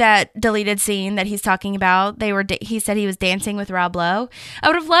see that deleted scene that he's talking about. He said he was dancing with Rob Lowe. I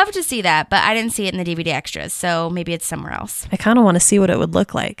would have loved to see that, but I didn't see it in the DVD extras. So maybe it's somewhere else. I kind of want to see what it would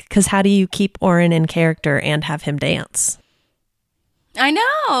look like, because how do you keep Oren in character and have him dance? I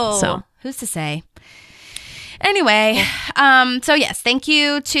know. So who's to say? Anyway, so yes, thank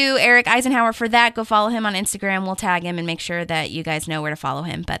you to Eric Eisenhower for that. Go follow him on Instagram. We'll tag him and make sure that you guys know where to follow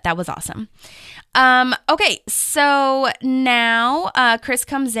him. But that was awesome. Okay, so now Chris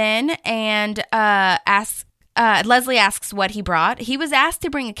comes in and Leslie asks what he brought. He was asked to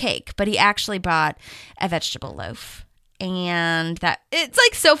bring a cake, but he actually brought a vegetable loaf. and that it's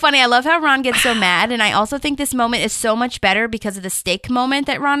like so funny. I love how Ron gets so mad, and I also think this moment is so much better because of the steak moment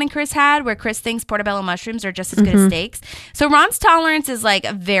that Ron and Chris had, where Chris thinks portobello mushrooms are just as good as steaks. So Ron's tolerance is like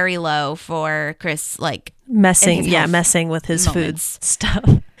very low for Chris, like messing with his food stuff.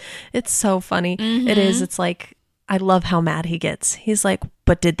 It's so funny. It is. It's like, I love how mad he gets. He's like,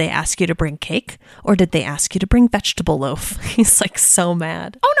 but did they ask you to bring cake, or did they ask you to bring vegetable loaf? He's like so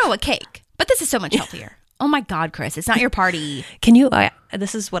mad. Oh no, a cake. But this is so much healthier. Oh my God, Chris, it's not your party. Can you,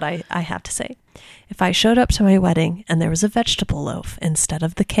 this is what I have to say. If I showed up to my wedding and there was a vegetable loaf instead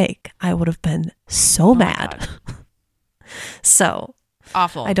of the cake, I would have been so mad. So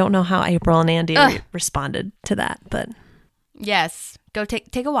awful. I don't know how April and Andy responded to that, but. Yes. Go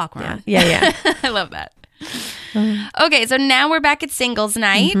take a walk, Ron. Yeah. I love that. Okay, so now we're back at singles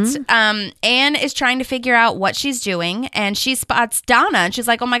night. Anne is trying to figure out what she's doing, and she spots Donna, and she's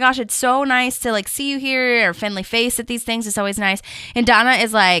like, oh my gosh, it's so nice to like see you here, or friendly face at these things. It's always nice. And Donna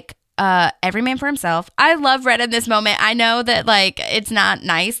is like, every man for himself. I love Red in this moment. I know that like it's not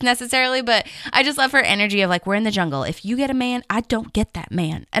nice necessarily, but I just love her energy of like, we're in the jungle. If you get a man, I don't get that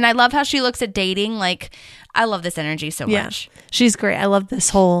man. And I love how she looks at dating. Like, I love this energy so much. She's great. I love this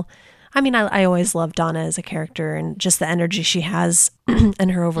whole, I always love Donna as a character, and just the energy she has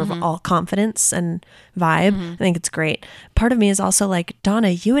and her overall confidence and vibe. I think it's great. Part of me is also like, Donna,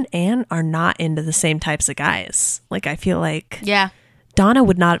 you and Anne are not into the same types of guys. Like, I feel like Donna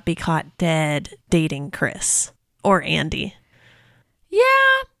would not be caught dead dating Chris or Andy. Yeah.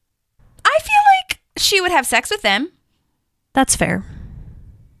 I feel like she would have sex with them. That's fair.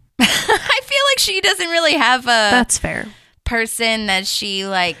 I feel like she doesn't really have a That's fair. person that she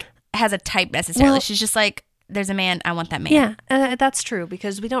like has a type necessarily. Well, she's just like, there's a man, I want that man. Yeah, that's true,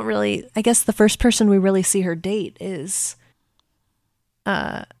 because we don't really, I guess the first person we really see her date is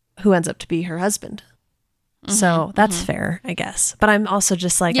who ends up to be her husband. So that's fair, I guess. But I'm also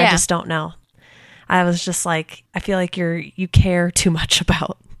just like, I just don't know. I was just like, I feel like you care too much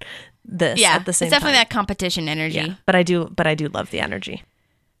about this at the same time. It's definitely that competition energy. Yeah, but I do love the energy.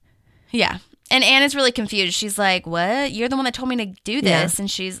 Yeah. And Anna's really confused. She's like, what? You're the one that told me to do this. And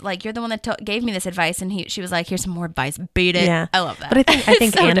she's like, you're the one that gave me this advice. And she was like, here's some more advice. Beat it. Yeah. I love that. But I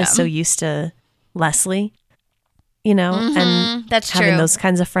think so Anna's so used to Leslie, and that's having true. those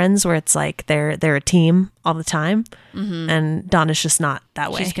kinds of friends where it's like they're a team all the time. And Donna's just not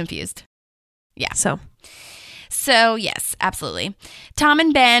that way. She's confused. Yeah. So yes, absolutely. Tom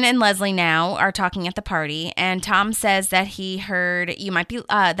and Ben and Leslie now are talking at the party, and Tom says that he heard you might be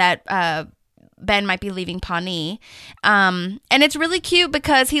that Ben might be leaving Pawnee. And it's really cute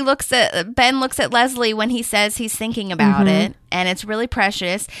because Ben looks at Leslie when he says he's thinking about it, and it's really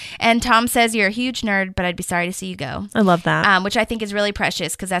precious. And Tom says, you're a huge nerd, but I'd be sorry to see you go. I love that. Which I think is really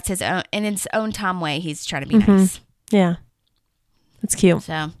precious because that's his own, in his own Tom way, he's trying to be nice. Yeah. It's cute.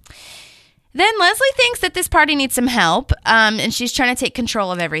 So then Leslie thinks that this party needs some help, and she's trying to take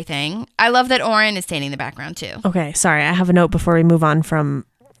control of everything. I love that Oren is standing in the background too. Okay, sorry. I have a note before we move on from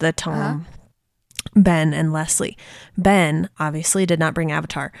the Tom, Ben, and Leslie. Ben obviously did not bring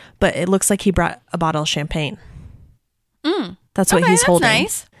Avatar, but it looks like he brought a bottle of champagne. That's what he's holding.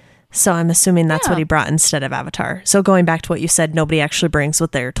 Nice. So I'm assuming that's what he brought instead of Avatar. So going back to what you said, nobody actually brings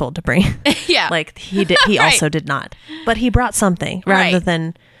what they're told to bring. Yeah. Like he did. He also did not. But he brought something rather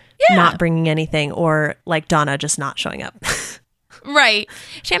than not bringing anything, or like Donna just not showing up. Right.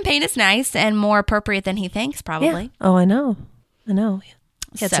 Champagne is nice and more appropriate than he thinks, probably. Yeah. Oh, I know. He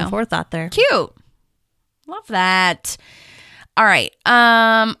had some forethought there. Cute. Love that. All right.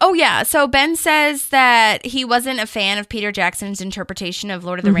 So Ben says that he wasn't a fan of Peter Jackson's interpretation of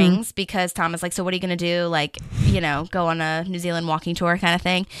Lord of the Rings because Tom is like, so what are you going to do? Like, go on a New Zealand walking tour kind of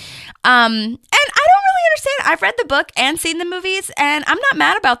thing. And I don't really understand. I've read the book and seen the movies, and I'm not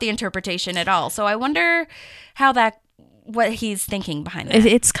mad about the interpretation at all. So I wonder what he's thinking behind that.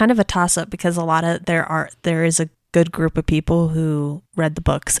 It's kind of a toss-up because there is a good group of people who read the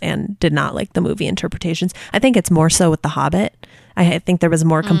books and did not like the movie interpretations. I think it's more so with The Hobbit. I think there was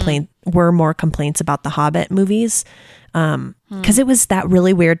more complaints about the Hobbit movies because it was that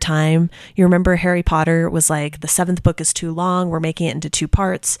really weird time. You remember Harry Potter was like, the 7th book is too long, we're making it into 2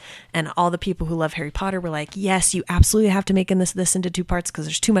 parts, and all the people who love Harry Potter were like, yes, you absolutely have to make this into 2 parts because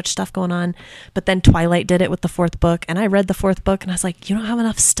there's too much stuff going on. But then Twilight did it with the 4th book, and I read the 4th book and I was like, you don't have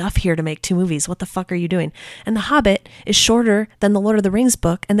enough stuff here to make 2 movies. What the fuck are you doing? And The Hobbit is shorter than the Lord of the Rings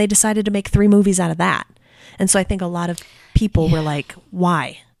book, and they decided to make 3 movies out of that. And so I think a lot of people were like,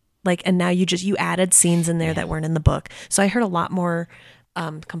 why? Like, and now you added scenes in there that weren't in the book. So I heard a lot more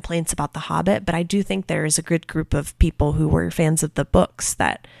complaints about The Hobbit, but I do think there is a good group of people who were fans of the books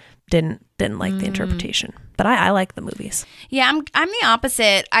that didn't like the interpretation. But I like the movies. Yeah, I'm the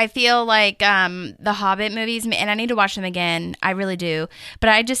opposite. I feel like the Hobbit movies, and I need to watch them again. I really do. But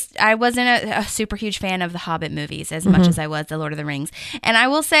I wasn't a super huge fan of the Hobbit movies as much as I was the Lord of the Rings. And I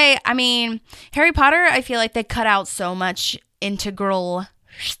will say, I mean, Harry Potter, I feel like they cut out so much integral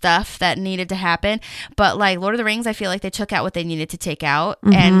stuff that needed to happen, but like Lord of the Rings, I feel like they took out what they needed to take out,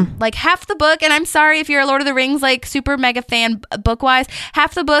 and like half the book, and I'm sorry if you're a Lord of the Rings like super mega fan book wise,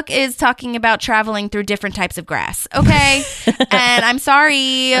 half the book is talking about traveling through different types of grass, okay? And I'm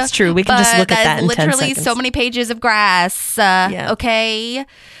sorry, that's true, we can just look at that in literally 10 seconds. So many pages of grass, okay?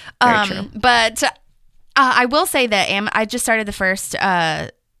 Very true. But I will say that I just started the first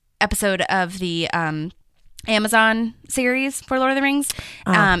episode of the Amazon series for Lord of the Rings.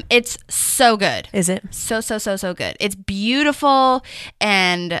 It's so good. Is it? So good. It's beautiful,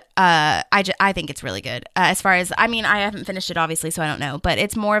 and I think it's really good. As far as, I mean, I haven't finished it obviously, so I don't know, but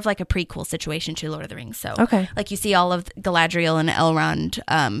it's more of like a prequel situation to Lord of the Rings. So like you see all of Galadriel and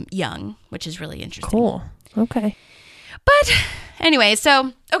Elrond young, which is really interesting. Cool. Okay. But anyway,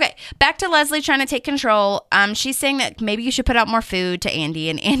 so, okay, back to Leslie trying to take control. She's saying that maybe you should put out more food to Andy,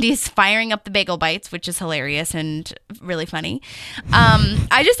 and Andy's firing up the bagel bites, which is hilarious and really funny.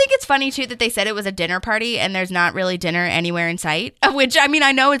 I just think it's funny, too, that they said it was a dinner party, and there's not really dinner anywhere in sight, which, I mean,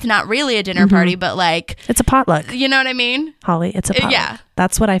 I know it's not really a dinner party, but, like... It's a potluck. You know what I mean? Holly, it's a potluck. Yeah.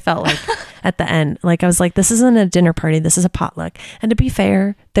 That's what I felt like at the end. Like, I was like, this isn't a dinner party, this is a potluck. And to be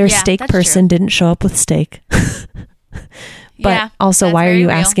fair, their steak person true. Didn't show up with steak. But also, why are you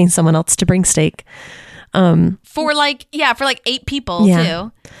asking someone else to bring steak? For like 8 people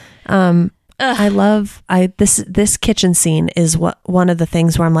too. I love this kitchen scene is one of the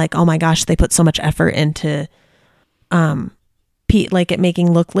things where I'm like, oh my gosh, they put so much effort into like it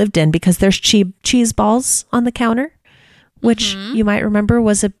making look lived in, because there's cheese balls on the counter, which you might remember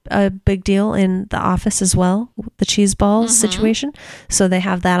was a big deal in The Office as well, the cheese balls situation. So they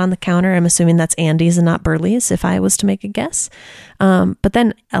have that on the counter. I'm assuming that's Andy's and not Burley's, if I was to make a guess. But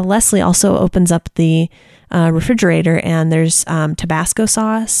then Leslie also opens up the refrigerator, and there's Tabasco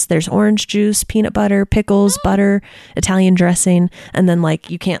sauce, there's orange juice, peanut butter, pickles, butter, Italian dressing, and then like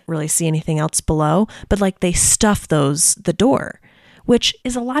you can't really see anything else below, but like they stuff the door, which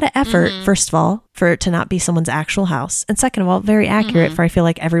is a lot of effort, first of all, for it to not be someone's actual house. And second of all, very accurate for, I feel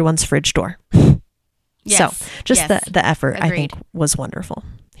like, everyone's fridge door. Yes. So just the effort, Agreed. I think, was wonderful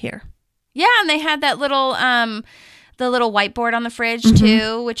here. Yeah, and they had that little the little whiteboard on the fridge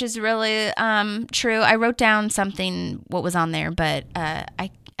too, which is really true. I wrote down what was on there, but I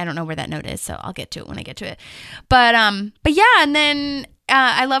don't know where that note is, so I'll get to it when I get to it. But yeah, and then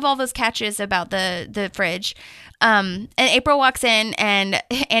I love all those catches about the fridge. And April walks in, and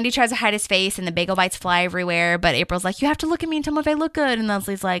Andy tries to hide his face, and the bagel bites fly everywhere. But April's like, you have to look at me and tell me if I look good. And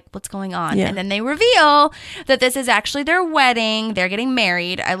Leslie's like, what's going on? Yeah. And then they reveal that this is actually their wedding. They're getting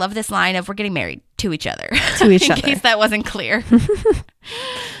married. I love this line of, we're getting married to each other. In case that wasn't clear.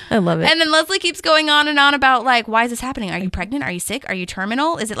 I love it. And then Leslie keeps going on and on about, like, why is this happening? Are you pregnant? Are you sick? Are you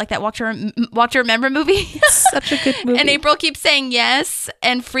terminal? Is it like that Walk to Remember movie? Such a good movie. And April keeps saying yes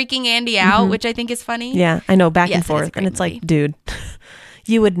and freaking Andy out, which I think is funny. Yeah, I know, back and forth. And it's movie. Like, dude,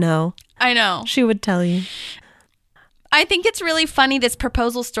 you would know. I know. She would tell you. I think it's really funny, this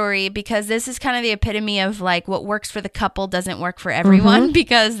proposal story, because this is kind of the epitome of like what works for the couple doesn't work for everyone,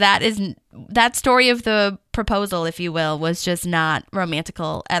 because that story of the proposal, if you will, was just not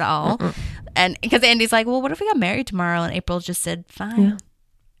romantical at all. And because Andy's like, well, what if we got married tomorrow? And April just said, fine. Yeah.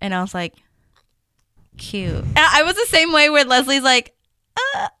 And I was like, cute. I was the same way where Leslie's like,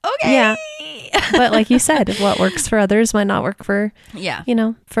 okay. Yeah. But like you said, what works for others might not work for,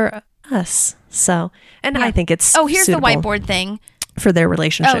 for us. So, and I think it's here's the whiteboard thing for their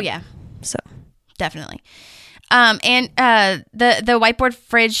relationship. Oh yeah, so definitely. And the whiteboard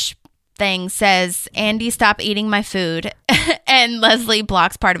fridge thing says, Andy, stop eating my food, and Leslie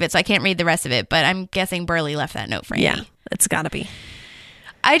blocks part of it, so I can't read the rest of it. But I'm guessing Burley left that note for Andy. Yeah, it's got to be.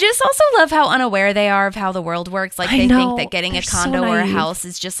 I just also love how unaware they are of how the world works. Like they think that getting a condo or a house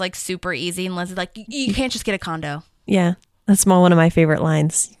is just like super easy, and Leslie's like, you can't just get a condo. Yeah. That's one of my favorite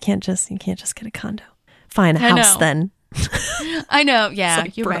lines. You can't just get a condo. Fine, a house then. I know. Yeah,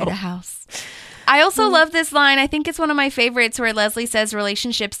 like, you're right. A house. I also love this line. I think it's one of my favorites, where Leslie says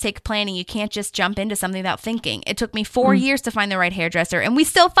relationships take planning. You can't just jump into something without thinking. It took me 4 years to find the right hairdresser, and we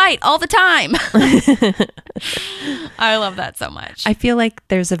still fight all the time. I love that so much. I feel like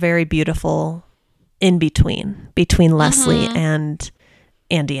there's a very beautiful in between Leslie and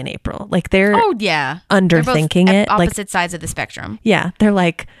Andy and April. Like they're underthinking they're both it. Opposite sides of the spectrum. Yeah. They're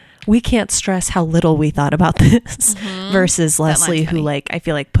like, we can't stress how little we thought about this versus Leslie, who like I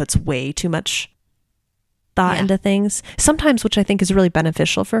feel like puts way too much thought into things sometimes, which I think is really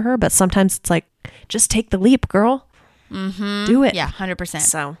beneficial for her, but sometimes it's like, just take the leap, girl. Do it. 100%.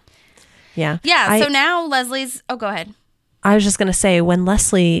 So yeah. So now Leslie's go ahead. I was just gonna say, when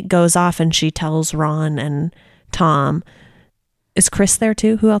Leslie goes off and she tells Ron and Tom, is Chris there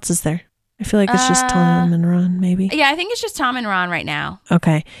too? Who else is there? I feel like it's just Tom and Ron, maybe. Yeah, I think it's just Tom and Ron right now.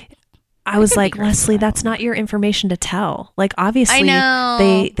 Okay. I was like, Leslie, that's not your information to tell. Like, obviously,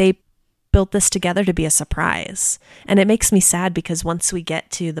 they built this together to be a surprise. And it makes me sad because once we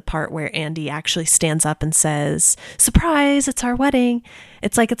get to the part where Andy actually stands up and says, surprise, it's our wedding.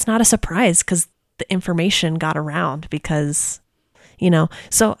 It's like, it's not a surprise because the information got around because,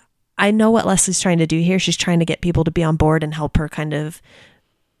 so I know what Leslie's trying to do here. She's trying to get people to be on board and help her kind of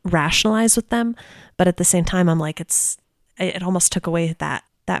rationalize with them, but at the same time I'm like, it almost took away that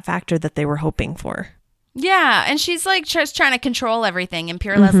factor that they were hoping for. Yeah, and she's like just trying to control everything in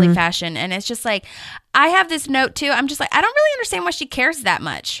pure Leslie fashion, and it's just like, I have this note too, I'm just like, I don't really understand why she cares that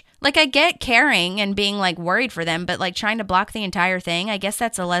much. Like, I get caring and being like worried for them, but like trying to block the entire thing, I guess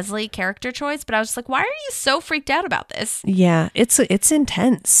that's a Leslie character choice, but I was just like, why are you so freaked out about this? Yeah, it's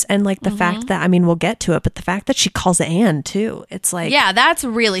intense. And like the fact that, I mean, we'll get to it, but the fact that she calls Anne too, it's like, yeah, that's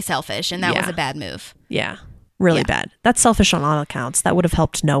really selfish, and that was a bad move. Yeah, really bad. That's selfish on all accounts. That would have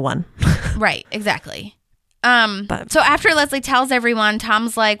helped no one. Right, exactly. So after Leslie tells everyone,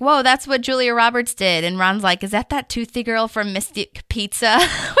 Tom's like, whoa, that's what Julia Roberts did. And Ron's like, is that toothy girl from Mystic Pizza?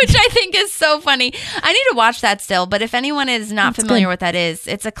 Which I think is so funny. I need to watch that still. But if anyone is not familiar with that is,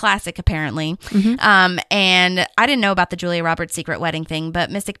 it's a classic apparently. And I didn't know about the Julia Roberts secret wedding thing,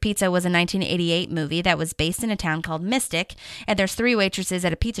 but Mystic Pizza was a 1988 movie that was based in a town called Mystic. And there's 3 waitresses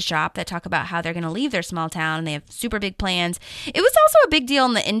at a pizza shop that talk about how they're going to leave their small town and they have super big plans. It was also a big deal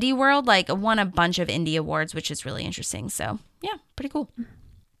in the indie world, like won a bunch of indie awards, which is really interesting. So yeah, pretty cool.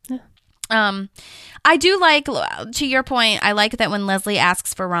 Yeah. I do like, to your point, I like that when Leslie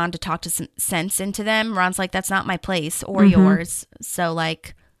asks for Ron to talk to some sense into them, Ron's like, that's not my place or yours. So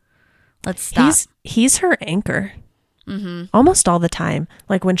like, let's stop. He's her anchor almost all the time.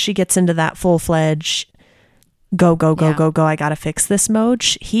 Like when she gets into that full-fledged go, I gotta fix this mode,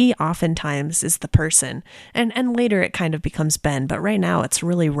 he oftentimes is the person. And later it kind of becomes Ben, but right now it's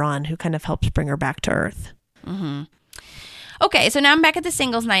really Ron who kind of helps bring her back to earth. Okay, so now I'm back at the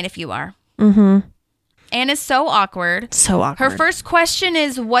singles night if you are. Anne is so awkward. Her first question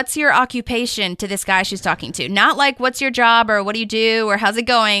is, what's your occupation, to this guy she's talking to? Not like, what's your job or what do you do or how's it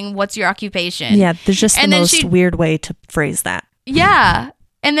going? What's your occupation? Yeah, there's just the most weird way to phrase that. Yeah.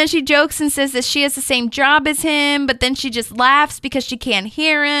 And then she jokes and says that she has the same job as him, but then she just laughs because she can't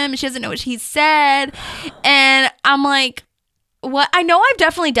hear him. She doesn't know what he said. And I'm like, what? I know I've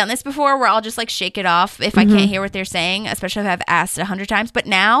definitely done this before where I'll just like shake it off if I can't hear what they're saying, especially if I've asked 100 times. But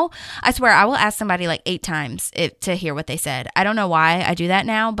now I swear I will ask somebody like 8 times to hear what they said. I don't know why I do that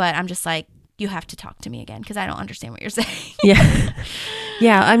now, but I'm just like, you have to talk to me again because I don't understand what you're saying.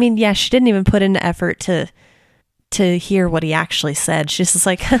 Yeah. I mean, yeah, she didn't even put in effort to hear what he actually said. She's just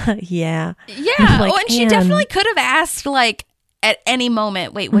like, yeah. Yeah. Like, and she definitely could have asked like at any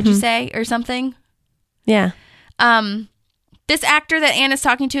moment, wait, what'd you say? Or something. Yeah. This actor that Anne is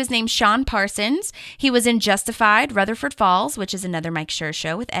talking to is named Sean Parsons. He was in Justified, Rutherford Falls, which is another Mike Schur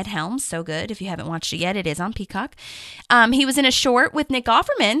show with Ed Helms. So good. If you haven't watched it yet, it is on Peacock. He was in a short with Nick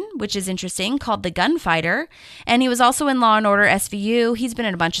Offerman, which is interesting, called The Gunfighter. And he was also in Law & Order SVU. He's been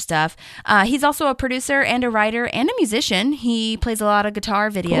in a bunch of stuff. He's also a producer and a writer and a musician. He plays a lot of guitar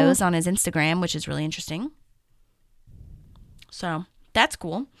videos on his Instagram, which is really interesting. So that's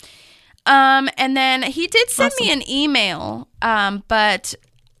cool. And then he did send me an email, but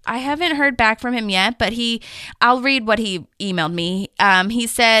I haven't heard back from him yet, but I'll read what he emailed me. He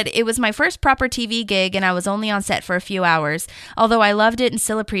said, it was my first proper TV gig and I was only on set for a few hours, although I loved it and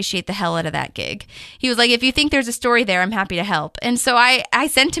still appreciate the hell out of that gig. He was like, if you think there's a story there, I'm happy to help. And so I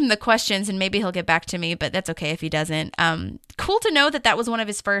sent him the questions and maybe he'll get back to me, but that's okay if he doesn't. Cool to know that was one of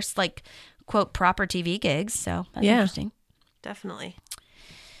his first, like, quote, proper TV gigs. So that's interesting. Definitely.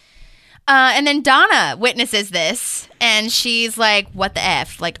 And then Donna witnesses this, and she's like, what the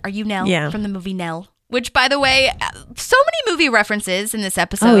F? Like, are you Nell from the movie Nell? Which, by the way, so many movie references in this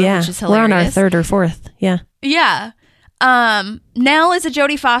episode, which is hilarious. We're on our 3rd or 4th. Yeah. Yeah. Nell is a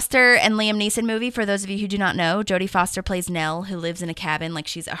Jodie Foster and Liam Neeson movie. For those of you who do not know, Jodie Foster plays Nell, who lives in a cabin. Like,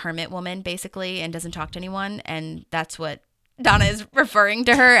 she's a hermit woman, basically, and doesn't talk to anyone. And that's what Donna is referring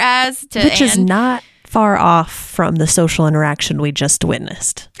to her as. Which is not far off from the social interaction we just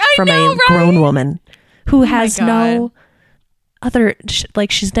witnessed from a grown woman who has no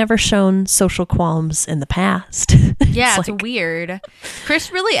she's never shown social qualms in the past. Yeah, it's weird.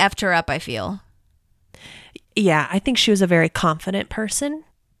 Chris really effed her up, I feel. Yeah, I think she was a very confident person.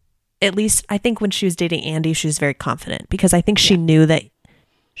 At least I think when she was dating Andy, she was very confident because I think she knew that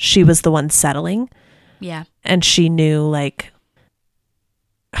she was the one settling. Yeah. And she knew, like,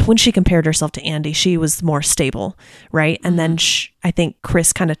 when she compared herself to Andy, she was more stable, right? And then I think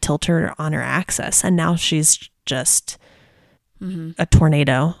Chris kind of tilted her on her axis, and now she's just a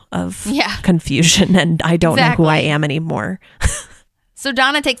tornado of confusion, and I don't know who I am anymore. So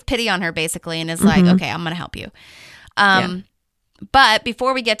Donna takes pity on her, basically, and is like, okay, I'm going to help you. But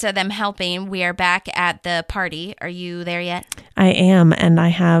before we get to them helping, we are back at the party. Are you there yet? I am, and I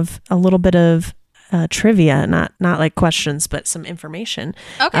have a little bit of trivia, not like questions, but some information.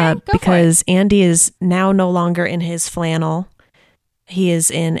 Okay, go because for it. Andy is now no longer in his flannel. He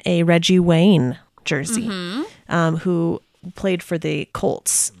is in a Reggie Wayne jersey, who played for the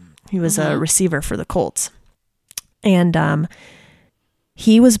Colts. He was a receiver for the Colts. And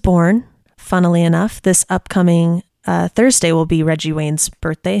he was born, funnily enough, this upcoming Thursday will be Reggie Wayne's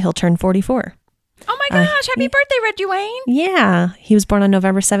birthday. He'll turn 44. Oh my gosh, happy birthday, Reggie Wayne. Yeah, he was born on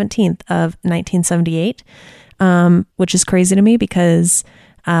November 17th of 1978, which is crazy to me because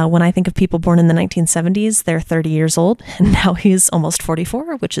when I think of people born in the 1970s, they're 30 years old, and now he's almost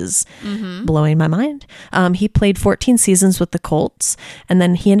 44, which is blowing my mind. He played 14 seasons with the Colts, and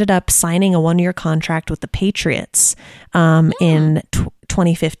then he ended up signing a 1-year contract with the Patriots in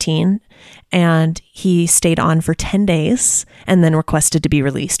 2015. And he stayed on for 10 days and then requested to be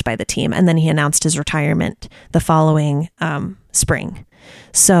released by the team. And then he announced his retirement the following spring.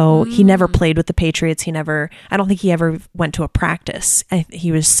 So he never played with the Patriots. I don't think he ever went to a practice.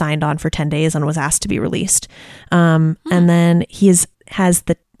 He was signed on for 10 days and was asked to be released. And then he's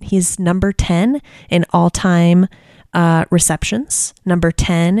number 10 in all-time receptions, number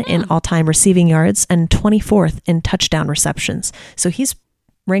 10 in all-time receiving yards, and 24th in touchdown receptions. So he's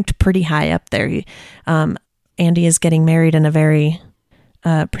ranked pretty high up there. Andy is getting married in a very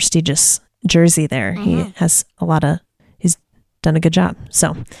prestigious jersey there. He has he's done a good job.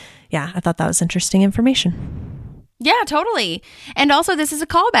 So yeah, I thought that was interesting information. Yeah, totally. And also this is a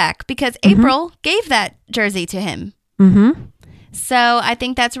callback because April gave that jersey to him. So I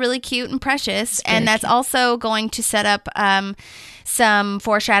think that's really cute and precious. And that's also going to set up some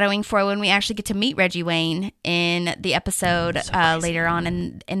foreshadowing for when we actually get to meet Reggie Wayne in the episode later on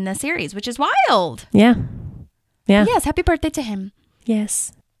in the series, which is wild. Yeah. Yeah. Yes. Happy birthday to him.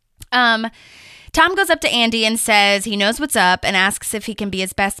 Yes. Tom goes up to Andy and says he knows what's up and asks if he can be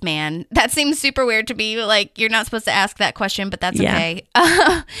his best man. That seems super weird to me. Like, you're not supposed to ask that question, but that's okay.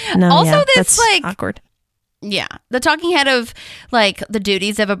 That's like awkward. Yeah. The talking head of like the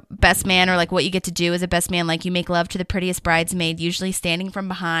duties of a best man, or like what you get to do as a best man, like you make love to the prettiest bridesmaid, usually standing from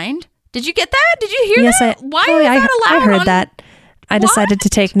behind. Did you get that? Did you hear that? Why is that allowed? I heard that. I decided to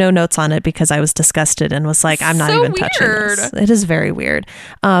take no notes on it because I was disgusted and was like, I'm not even touching this. It is very weird.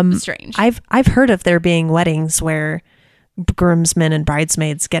 Strange. I've heard of there being weddings where groomsmen and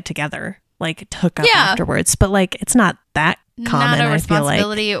bridesmaids get together, like to hook up afterwards, but like it's not that common. Not a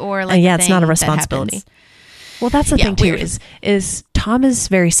responsibility, or like it's not a responsibility. Well, that's the thing too, is Tom is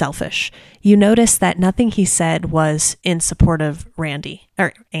very selfish. You notice that nothing he said was in support of Andy.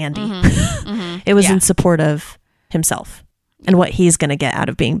 It was in support of himself and what he's going to get out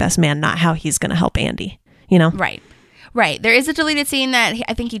of being best man, not how he's going to help Andy, you know? Right. There is a deleted scene that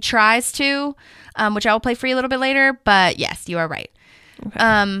I think he tries to, which I will play for you a little bit later, but yes, you are right.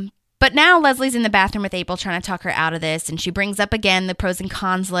 Okay. But now Leslie's in the bathroom with April trying to talk her out of this, and she brings up again the pros and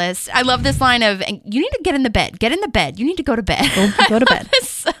cons list. I love this line of, you need to get in the bed. Get in the bed. You need to go to bed. Go to bed. This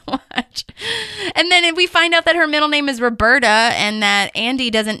so much. And then we find out that her middle name is Roberta, and that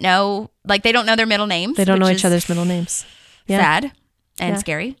Andy doesn't know, like they don't know their middle names. They don't know each other's middle names. Yeah. Sad and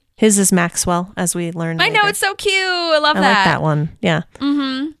scary. His is Maxwell, as we learned later. I know, it's so cute. I love that. I like that one. Yeah.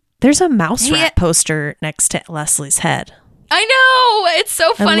 There's a mouse rat poster next to Leslie's head. I know. It's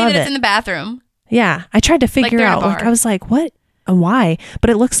so funny that it's in the bathroom. Yeah. I tried to figure out, I was like, what and why? But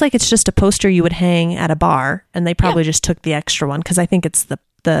it looks like it's just a poster you would hang at a bar, and they probably just took the extra one because I think it's the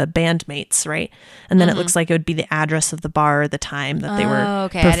bandmates, right? And then it looks like it would be the address of the bar or the time that they were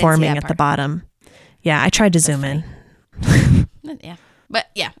performing at the bottom. Yeah. I tried to zoom in. Yeah. But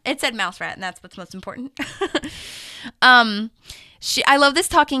yeah, it said mouse rat, and that's what's most important. I love this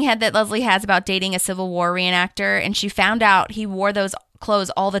talking head that Leslie has about dating a Civil War reenactor, and she found out he wore those clothes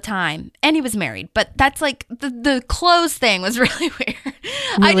all the time, and he was married. But that's like the clothes thing was really weird.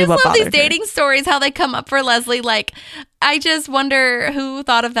 I just love these dating stories, how they come up for Leslie. Like, I just wonder who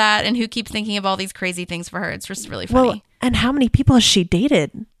thought of that and who keeps thinking of all these crazy things for her. It's just really funny. And how many people has she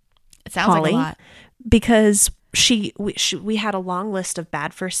dated? It sounds like a lot. Because we had a long list of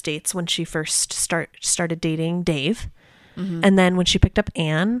bad first dates when she first started dating Dave. And then when she picked up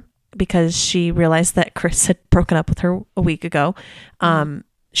Anne, because she realized that Chris had broken up with her a week ago,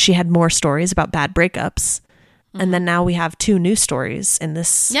 she had more stories about bad breakups. And then now we have 2 new stories in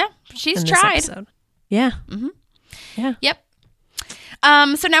this. Yeah, she's tried. Episode. Yeah. Yeah. Yep.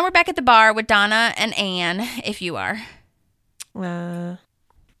 So now we're back at the bar with Donna and Anne, if you are.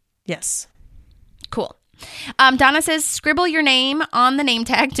 Yes. Cool. Donna says, scribble your name on the name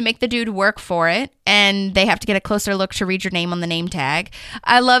tag to make the dude work for it. And they have to get a closer look to read your name on the name tag.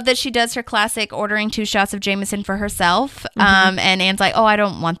 I love that she does her classic ordering 2 shots of Jameson for herself. And Anne's like, oh, I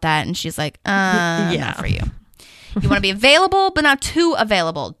don't want that. And she's like, not for you. You want to be available, but not too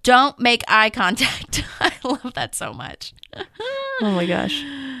available. Don't make eye contact. I love that so much. Oh my gosh.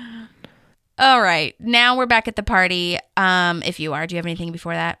 All right. Now we're back at the party. If you are, do you have anything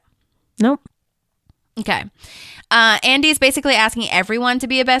before that? Nope. Okay. Andy is basically asking everyone to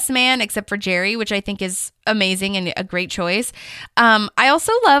be a best man except for Jerry, which I think is amazing and a great choice. I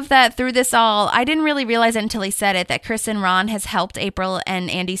also love that through this all, I didn't really realize it until he said it, that Chris and Ron has helped April and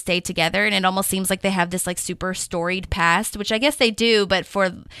Andy stay together. And it almost seems like they have this like super storied past, which I guess they do. But for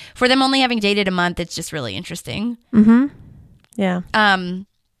them only having dated a month, it's just really interesting. Yeah. And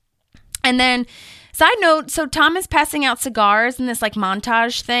then side note, so Tom is passing out cigars in this like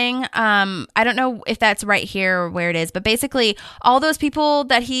montage thing. I don't know if that's right here or where it is, but basically all those people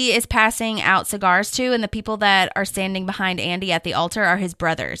that he is passing out cigars to and the people that are standing behind Andy at the altar are his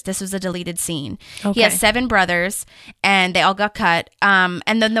brothers. This was a deleted scene. Okay. He has 7 brothers and they all got cut. And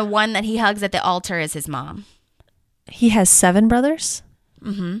then the one that he hugs at the altar is his mom. He has 7 brothers?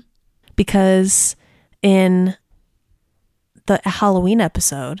 Because in the Halloween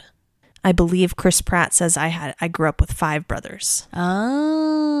episode, I believe Chris Pratt says I grew up with 5 brothers.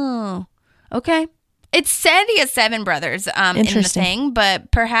 Oh, okay. It said he has 7 brothers in the thing,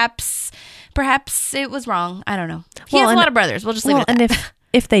 but perhaps it was wrong. I don't know. He has a lot of brothers. We'll just leave it at that. And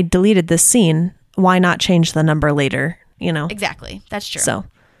if they deleted this scene, why not change the number later? You know, exactly. That's true. So,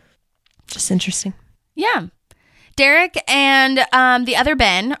 just interesting. Yeah. Derek and the other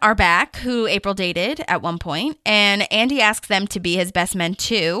Ben are back, who April dated at one point, and Andy asks them to be his best men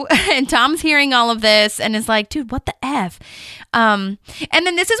too. And Tom's hearing all of this and is like, dude, what the F? And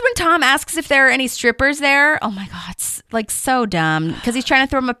then this is when Tom asks if there are any strippers there. Oh my God, it's like so dumb because he's trying to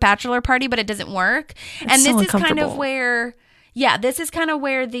throw him a bachelor party, but it doesn't work. And this is kind of where,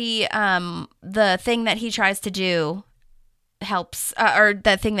 the thing that he tries to do helps, or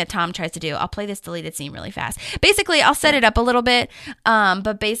the thing that Tom tries to do. I'll play this deleted scene really fast. Basically, I'll set it up a little bit,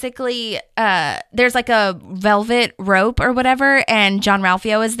 but basically there's like a velvet rope or whatever, and John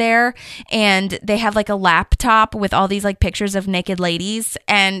Ralphio is there, and they have like a laptop with all these like pictures of naked ladies,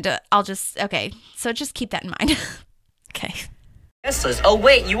 and so just keep that in mind. Okay. Oh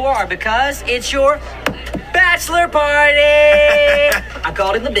wait, you are, because it's your bachelor party. I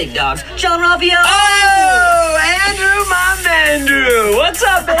called in the big dogs. John Ralphio. Oh, Andrew, my Andrew. What's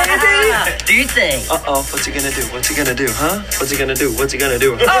up, baby? Do you think? Uh-oh, what's he gonna do? What's he gonna do, huh? What's he gonna do? What's he gonna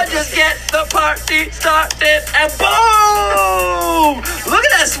do? I'll just get the party started and boom! Look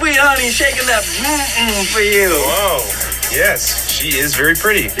at that sweet honey shaking that for you. Whoa. Yes, she is very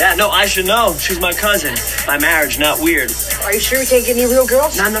pretty. Yeah, no, I should know. She's my cousin. By marriage, not weird. Are you sure we can't get any real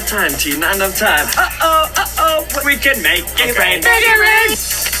girls? Not enough time, T. Not enough time. We can make it rain. Make it rain!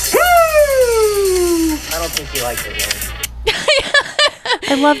 Woo! I don't think you like it,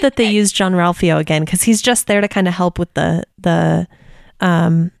 I love that they use John Ralphio again because he's just there to kind of help with the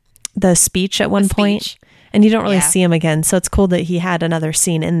speech at one point, and you don't really see him again. So it's cool that he had another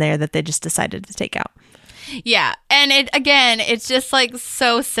scene in there that they just decided to take out. Yeah, and it's just like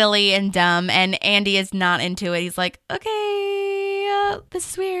so silly and dumb, and Andy is not into it. He's like, okay,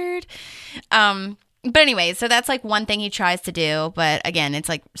 this is weird. But anyway, so that's like one thing he tries to do, but again, it's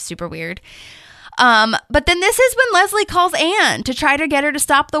like super weird. But then this is when Leslie calls Anne to try to get her to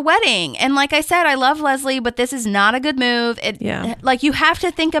stop the wedding. And like I said, I love Leslie, but this is not a good move. Like you have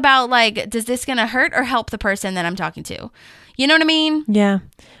to think about like, does this going to hurt or help the person that I'm talking to? You know what I mean? Yeah.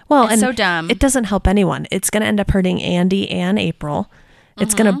 Well, it's so dumb. It doesn't help anyone. It's going to end up hurting Andy and April.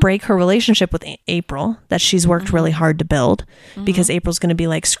 It's going to break her relationship with April that she's worked really hard to build because April's going to be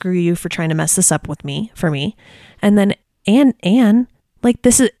like, screw you for trying to mess this up for me. And then Anne, like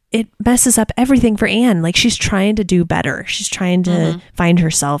it messes up everything for Anne. Like she's trying to do better. She's trying to find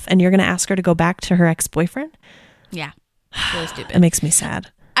herself, and you're going to ask her to go back to her ex-boyfriend? Yeah. Really stupid. It makes me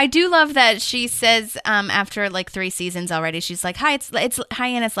sad. I do love that she says after like 3 seasons already, she's like, hi, hi,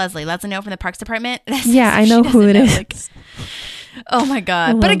 Ann, it's Leslie. Leslie know from the Parks Department. Yeah, I know who it is. Like, oh my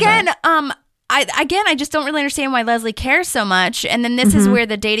God. But again, I just don't really understand why Leslie cares so much. And then this is where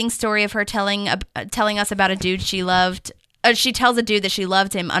the dating story of her telling us about a dude she loved. She tells a dude that she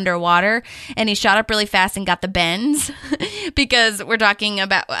loved him underwater, and he shot up really fast and got the bends because we're just talking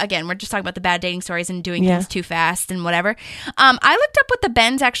about the bad dating stories and doing things too fast and whatever. I looked up what the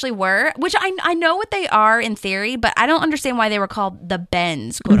bends actually were, which I know what they are in theory, but I don't understand why they were called the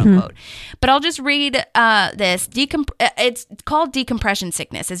bends, quote unquote. But I'll just read this. It's called decompression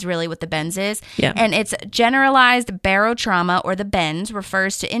sickness is really what the bends is. Yeah. And it's generalized barotrauma, or the bends,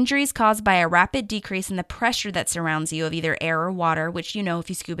 refers to injuries caused by a rapid decrease in the pressure that surrounds you of either air or water, which, if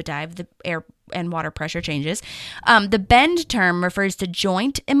you scuba dive, the air and water pressure changes. The bend term refers to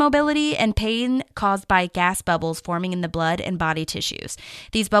joint immobility and pain caused by gas bubbles forming in the blood and body tissues.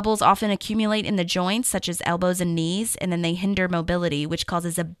 These bubbles often accumulate in the joints, such as elbows and knees, and then they hinder mobility, which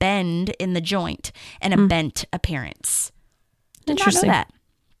causes a bend in the joint and a bent appearance. Did not know that.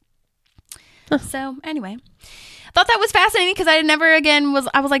 So anyway, thought that was fascinating because I never again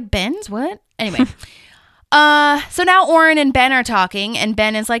I was like, bends? What? Anyway. So now Oren and Ben are talking, and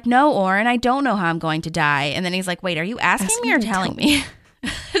Ben is like, no, Oren, I don't know how I'm going to die. And then he's like, wait, are you asking me or telling me?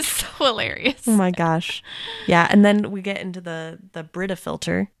 It's so hilarious. Oh my gosh. Yeah. And then we get into the Brita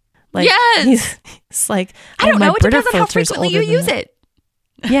filter. Like, yes. He's like, I don't know. It depends on how frequently you use it.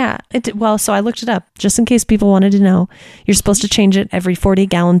 Yeah. So I looked it up just in case people wanted to know. You're supposed to change it every 40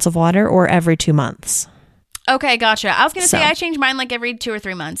 gallons of water or every 2 months. Okay, gotcha. I was going to say I change mine like every 2 or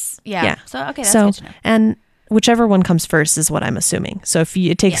 3 months. Yeah. So, okay, that's good to know. And whichever one comes first is what I'm assuming. So if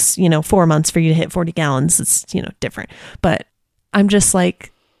it takes, 4 months for you to hit 40 gallons, it's, different. But I'm just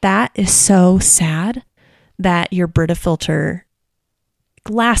like, that is so sad that your Brita filter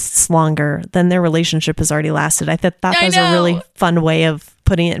lasts longer than their relationship has already lasted. I thought that was a really fun way of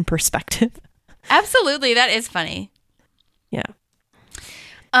putting it in perspective. Absolutely. That is funny. Yeah.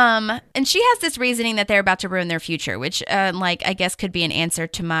 And she has this reasoning that they're about to ruin their future, which, I guess could be an answer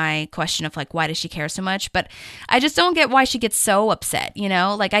to my question of why does she care so much? But I just don't get why she gets so upset,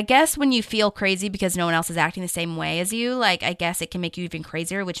 I guess when you feel crazy because no one else is acting the same way as you, I guess it can make you even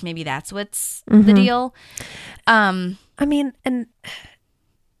crazier, which maybe that's what's the deal. I mean, and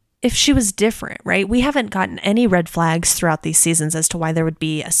if she was different, right? We haven't gotten any red flags throughout these seasons as to why there would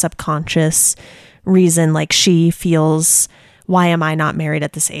be a subconscious reason, she feels, why am I not married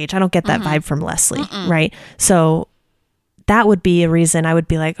at this age? I don't get that vibe from Leslie, right? So that would be a reason I would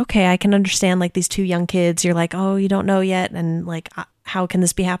be like, okay, I can understand these 2 young kids. You're like, oh, you don't know yet. And how can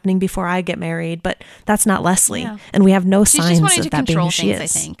this be happening before I get married? But that's not Leslie. Yeah. And we have no signs of that being who she is. I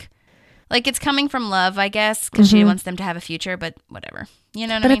think. It's coming from love, I guess, because she wants them to have a future, but whatever. You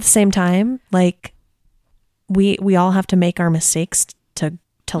know what I mean? But at the same time, we all have to make our mistakes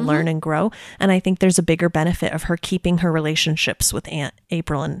to learn and grow. And I think there's a bigger benefit of her keeping her relationships with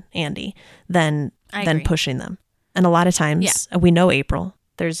April and Andy than pushing them. And a lot of times, we know April.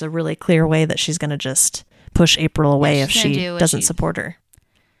 There's a really clear way that she's going to just push April away if she doesn't support her.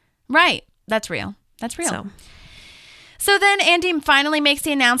 Right. That's real. So then Andy finally makes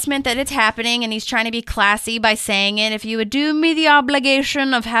the announcement that it's happening, and he's trying to be classy by saying it. If you would do me the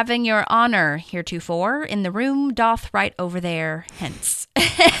obligation of having your honor heretofore in the room doth right over there hence.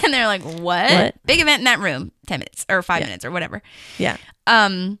 And they're like, what? Big event in that room, 10 minutes or 5 minutes or whatever. Yeah.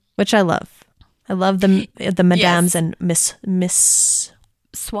 Which I love. I love the madames and Miss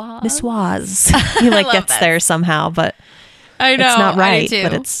Swaz. Miss Swaz. He gets there somehow, but I know, it's not right,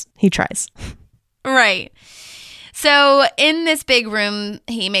 but he tries. Right. So in this big room,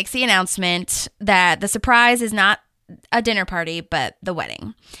 he makes the announcement that the surprise is not a dinner party, but the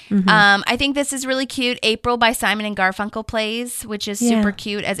wedding. I think this is really cute. April by Simon and Garfunkel plays, which is super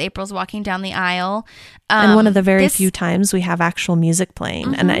cute as April's walking down the aisle. And one of the very few times we have actual music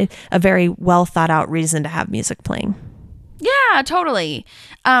playing, and a very well thought out reason to have music playing. Yeah, totally.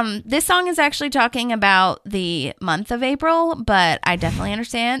 This song is actually talking about the month of April, but I definitely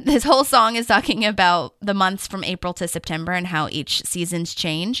understand. This whole song is talking about the months from April to September and how each seasons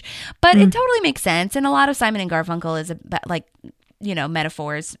change. But it totally makes sense. And a lot of Simon and Garfunkel is about,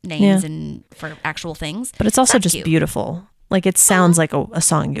 metaphors, names, and for actual things. But it's also just cute. Beautiful. It sounds like a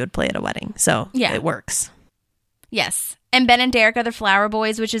song you would play at a wedding. So it works. Yes. And Ben and Derek are the flower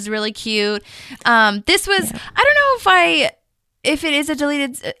boys, which is really cute. This was, I don't know if if it is a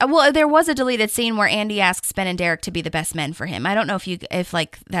deleted, well, there was a deleted scene where Andy asks Ben and Derek to be the best men for him. I don't know if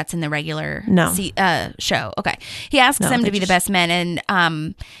like that's in the regular show. Okay, he asks them to be the best men, and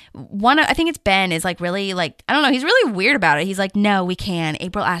I think it's Ben is like really like, I don't know, he's really weird about it. He's like, no, we can.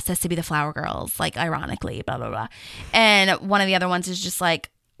 April asked us to be the flower girls, like ironically, blah blah blah. And one of the other ones is just like,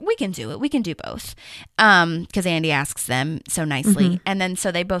 we can do it. We can do both. Because Andy asks them so nicely, and then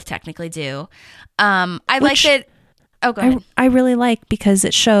so they both technically do. Like that. Oh, go ahead. I really like, because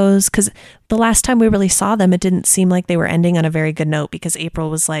it shows, because the last time we really saw them, it didn't seem like they were ending on a very good note, because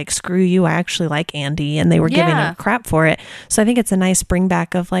April was like, screw you, I actually like Andy, and they were giving him crap for it. So I think it's a nice bring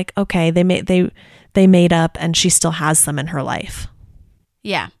back of like, okay, they made up, and she still has them in her life.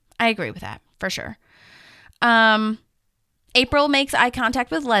 Yeah, I agree with that for sure. April makes eye contact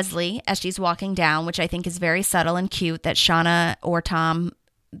with Leslie as she's walking down, which I think is very subtle and cute, that Shauna or Tom,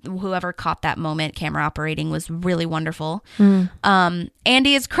 whoever caught that moment, camera operating, was really wonderful.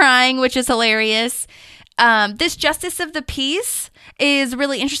 Andy is crying, which is hilarious. This Justice of the Peace is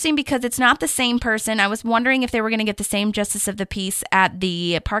really interesting because it's not the same person. I was wondering if they were going to get the same Justice of the Peace at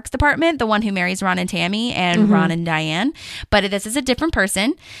the Parks Department, the one who marries Ron and Tammy and Ron and Diane, but this is a different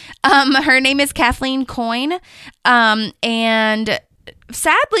person. Her name is Kathleen Coyne, and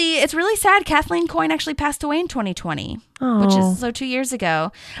sadly, it's really sad. Kathleen Coyne actually passed away in 2020, which is 2 years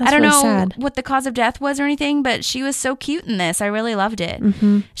ago. I don't know what the cause of death was or anything, but she was so cute in this. I really loved it.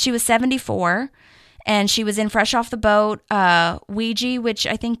 She was 74, and she was in Fresh Off the Boat, Ouija, which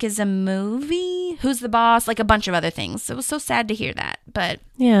I think is a movie, Who's the Boss, like a bunch of other things. It was so sad to hear that, but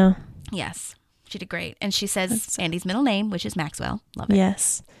yeah, yes, she did great. And she says Andy's middle name, which is Maxwell. Love it.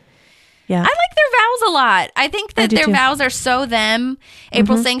 Yes. Yeah. I like their vows a lot. I think that their vows are so them.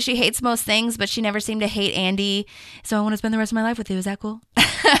 April saying she hates most things, but she never seemed to hate Andy. So I want to spend the rest of my life with you. Is that cool?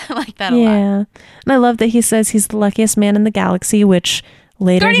 I like that a lot. Yeah. And I love that he says he's the luckiest man in the galaxy, which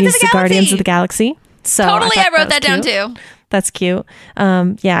later he's the Guardians of the Galaxy. So totally, I wrote that down too. That's cute.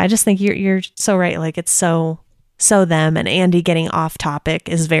 Yeah, I just think you're so right. Like, it's so them, and Andy getting off topic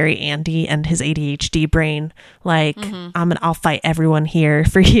is very Andy and his ADHD brain. Like, I'll fight everyone here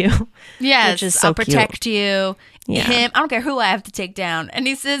for you. Yes, which is so I'll protect cute. You. Yeah. Him. I don't care who I have to take down. And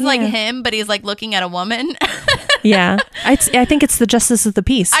he says like him, but he's like looking at a woman. Yeah, I think it's the Justice of the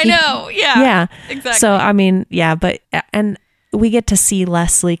Peace. I know. Yeah. Exactly. So I mean, yeah, and we get to see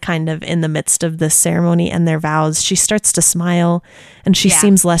Leslie kind of in the midst of this ceremony and their vows. She starts to smile, and she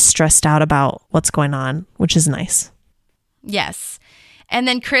seems less stressed out about what's going on, which is nice. Yes. And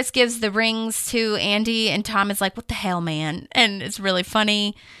then Chris gives the rings to Andy, and Tom is like, what the hell, man? And it's really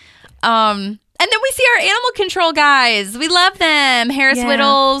funny. And then we see our animal control guys. We love them. Harris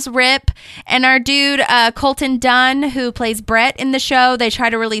Whittles, Rip, and our dude, Colton Dunn, who plays Brett in the show. They try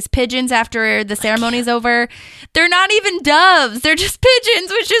to release pigeons after the ceremony's over. They're not even doves. They're just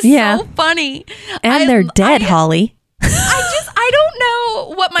pigeons, which is so funny. And they're dead, Holly. I don't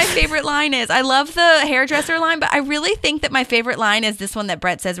know what my favorite line is. I love the hairdresser line, but I really think that my favorite line is this one that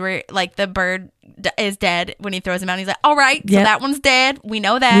Brett says where like the bird is dead when he throws him out. And he's like, all right, so that one's dead. We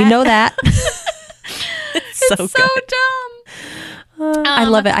know that. It's so dumb. I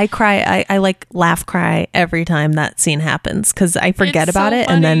love it. I cry. I like laugh cry every time that scene happens because I forget about it.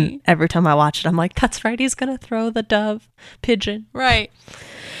 Funny. And then every time I watch it, I'm like, that's right. He's going to throw the dove pigeon. Right.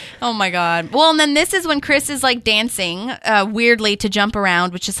 Oh my God. Well, and then this is when Chris is like dancing weirdly to jump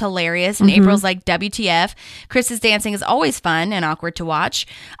around, which is hilarious. And April's like, WTF. Chris's dancing is always fun and awkward to watch.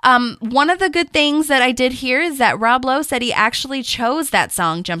 One of the good things that I did hear is that Rob Lowe said he actually chose that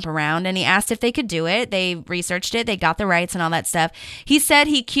song, Jump Around, and he asked if they could do it. They researched it. They got the rights and all that stuff. He said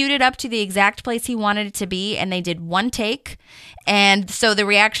he queued it up to the exact place he wanted it to be, and they did one take. And so the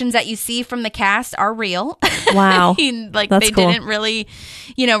reactions that you see from the cast are real. Wow. That's cool. Didn't really,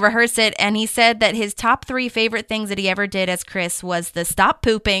 rehearse it. And he said that his top 3 favorite things that he ever did as Chris was the stop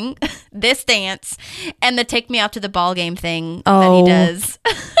pooping, this dance, and the take me out to the ball game thing that he does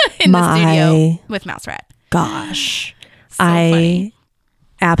in the studio with Mouse Rat. Gosh. So I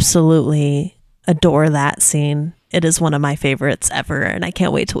absolutely adore that scene. It is one of my favorites ever, and I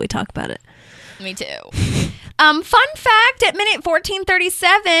can't wait till we talk about it. Me too. Fun fact, at minute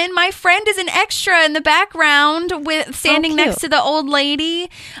 14:37, my friend is an extra in the background standing next to the old lady.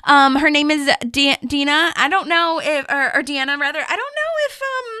 Her name is Dina. I don't know if, or Deanna rather. I don't know if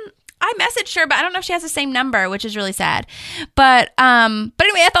I messaged her, but I don't know if she has the same number, which is really sad. But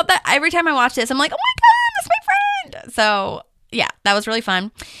anyway, I thought that every time I watch this, I'm like, oh my God, that's my friend. So yeah, that was really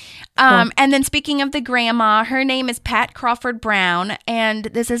fun. And then speaking of the grandma, her name is Pat Crawford Brown, and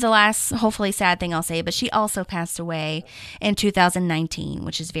this is the last, hopefully sad thing I'll say, but she also passed away in 2019,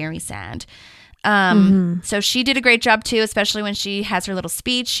 which is very sad. So she did a great job too, especially when she has her little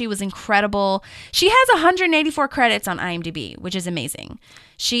speech. She was incredible. She has 184 credits on IMDb, which is amazing.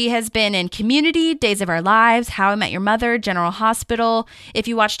 She has been in Community, Days of Our Lives, How I Met Your Mother, General Hospital. If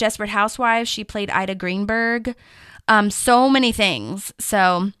you watch Desperate Housewives, she played Ida Greenberg. So many things.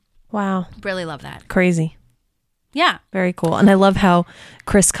 So wow, really love that. Crazy. Yeah. Very cool. And I love how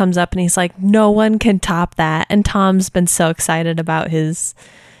Chris comes up and he's like, no one can top that. And Tom's been so excited about his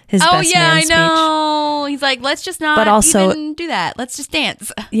best man speech. I know. He's like, let's just not even do that. Let's just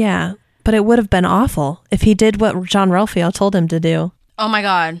dance. Yeah. But it would have been awful if he did what John Ralphio told him to do. Oh my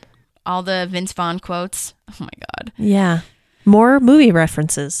God. All the Vince Vaughn quotes. Oh my God. Yeah. More movie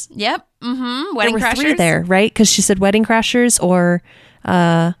references. Yep. Mm-hmm. Wedding there were Crashers. 3 there, right? Because she said Wedding Crashers or...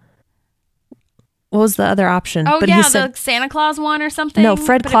 what was the other option? Oh, but yeah, he said, the Santa Claus one or something? No,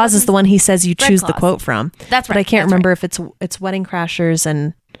 Fred Claus is the one he says you choose the quote from. That's right. But I can't remember if it's Wedding Crashers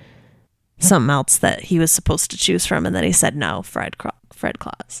and something else that he was supposed to choose from, and then he said no, Fred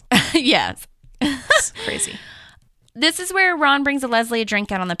Claus. Yes. It's crazy. This is where Ron brings Leslie a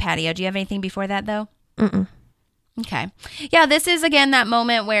drink out on the patio. Do you have anything before that, though? Mm-mm. Okay. Yeah, this is, again, that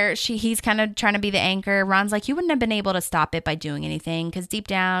moment where he's kind of trying to be the anchor. Ron's like, you wouldn't have been able to stop it by doing anything because deep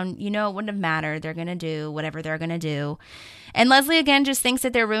down, it wouldn't have mattered. They're going to do whatever they're going to do. And Leslie, again, just thinks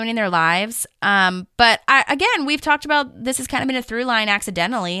that they're ruining their lives. But again, we've talked about this has kind of been a through line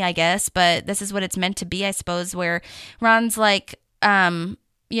accidentally, I guess, but this is what it's meant to be, I suppose, where Ron's like,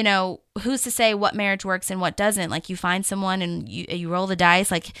 who's to say what marriage works and what doesn't? Like, you find someone and you roll the dice.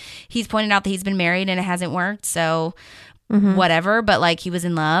 Like, he's pointed out that he's been married and it hasn't worked. So whatever, but like, he was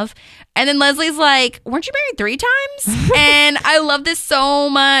in love. And then Leslie's like, weren't you married 3 times? And I love this so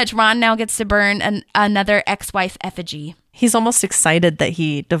much. Ron now gets to burn another ex-wife effigy. He's almost excited that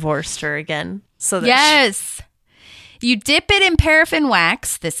he divorced her again. So that yes. You dip it in paraffin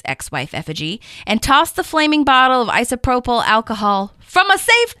wax, this ex-wife effigy, and toss the flaming bottle of isopropyl alcohol from a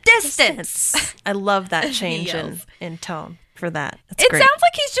safe distance. I love that change in tone for that. It sounds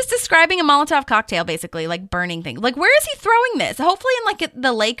like he's just describing a Molotov cocktail, basically, like burning things. Like, where is he throwing this? Hopefully in like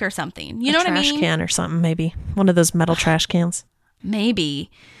the lake or something. You know what I mean? Trash can or something, maybe. One of those metal trash cans. Maybe.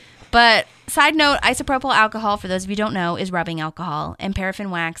 But side note, isopropyl alcohol, for those of you who don't know, is rubbing alcohol. And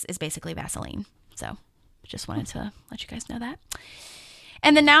paraffin wax is basically Vaseline. So just wanted to let you guys know that.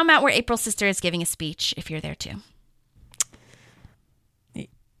 And then now I'm at where April's sister is giving a speech, if you're there too.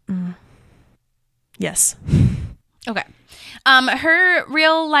 Yes. Okay. Her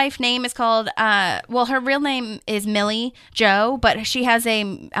real life name is called, her real name is Millie Jo, but she has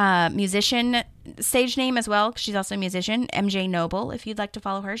a musician stage name as well. She's also a musician, MJ Noble, if you'd like to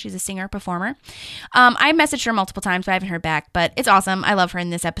follow her. She's a singer, performer. I messaged her multiple times, but I haven't heard back, but it's awesome. I love her in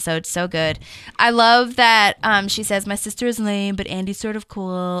this episode. So good. I love that she says, my sister is lame, but Andy's sort of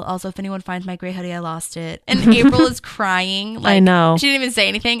cool. Also, if anyone finds my gray hoodie, I lost it. And April is crying. Like, I know. She didn't even say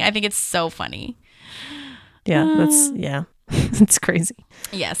anything. I think it's so funny. Yeah, it's crazy.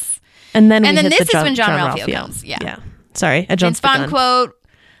 Yes. And then this is when John Ralphio comes. Yeah. Sorry, I jumped the gun. Vince Vaughn quote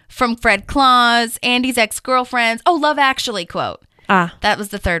from Fred Claus, Andy's ex-girlfriends. Oh, Love Actually quote. That was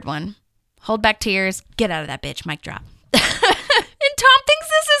the third one. Hold back tears. Get out of that bitch. Mic drop. And Tom thinks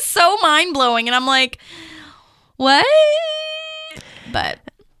this is so mind-blowing. And I'm like, what? But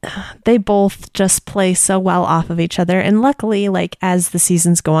they both just play so well off of each other. And luckily, like, as the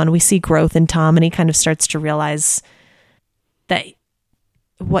seasons go on, we see growth in Tom, and he kind of starts to realize that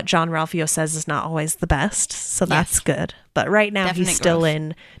what John Ralphio says is not always the best. So that's good. But right now, he's still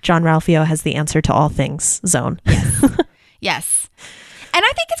in John Ralphio has the answer to all things zone. Yes. Yes. And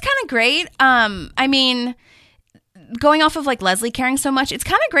I think it's kind of great. I mean, going off of like Leslie caring so much, it's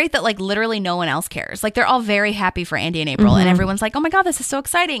kind of great that like literally no one else cares. Like, they're all very happy for Andy and April, and everyone's like, oh my God, this is so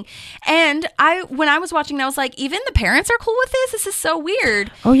exciting. And when I was watching, I was like, even the parents are cool with this. This is so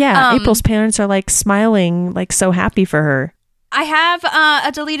weird. Oh yeah. April's parents are like smiling, like so happy for her. I have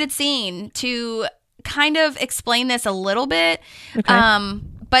a deleted scene to kind of explain this a little bit. Okay.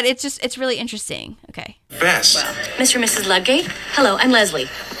 But it's really interesting. Okay. Bess. Well, Mr. and Mrs. Ludgate. Hello, I'm Leslie.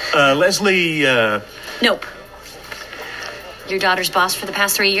 Leslie, Nope. Your daughter's boss for the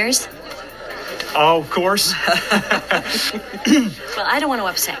past 3 years? Oh, of course. Well, I don't want to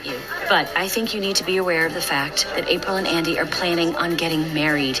upset you, but I think you need to be aware of the fact that April and Andy are planning on getting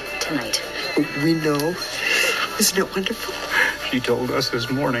married tonight. We know. Isn't it wonderful? He told us this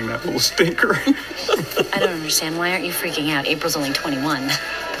morning, that little stinker. I don't understand. Why aren't you freaking out? April's only 21.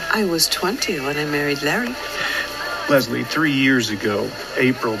 I was 20 when I married Larry. Leslie, 3 years ago,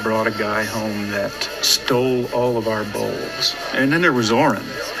 April brought a guy home that stole all of our bowls. And then there was Orrin.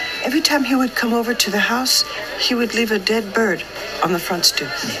 Every time he would come over to the house, he would leave a dead bird on the front stoop.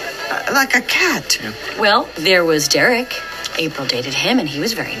 Like a cat. Yeah. Well, there was Derek. April dated him, and he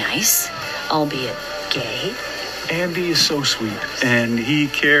was very nice, albeit gay. Andy is so sweet, and he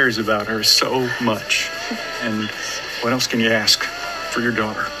cares about her so much. And what else can you ask for your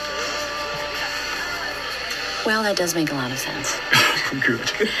daughter? Well, that does make a lot of sense.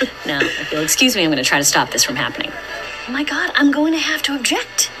 Good. Now, if you'll excuse me, I'm going to try to stop this from happening. Oh my God, I'm going to have to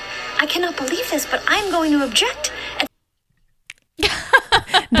object. I cannot believe this, but I'm going to object.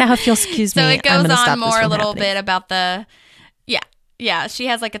 Now, if you'll excuse me, so it goes on more a little bit about the, yeah. She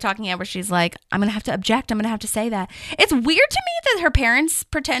has like a talking head where she's like, I'm going to have to object. I'm going to have to say that. It's weird to me that her parents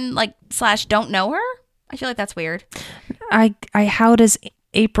pretend like / don't know her. I feel like that's weird. How does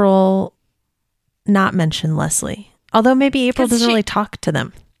April not mention Leslie? Although maybe April doesn't really talk to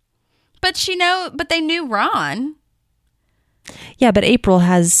them. But they knew Ron. Yeah, but April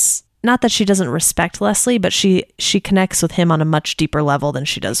has, not that she doesn't respect Leslie, but she connects with him on a much deeper level than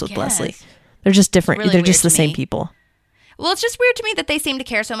she does with Leslie. They're just different. Really They're just the weird to same me. people. Well, it's just weird to me that they seem to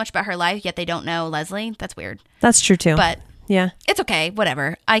care so much about her life, yet they don't know Leslie. That's weird. That's true too. But yeah, it's okay.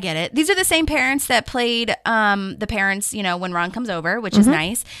 Whatever. I get it. These are the same parents that played the parents, when Ron comes over, which is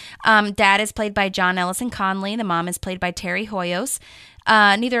nice. Dad is played by John Ellison Conley. The mom is played by Terry Hoyos.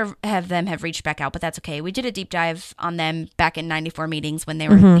 Neither of them have reached back out, but that's okay. We did a deep dive on them back in 94 meetings when they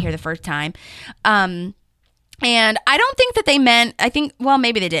were here the first time. And I don't think that they meant,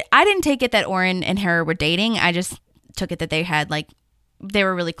 maybe they did. I didn't take it that Oren and her were dating. I just took it that they had they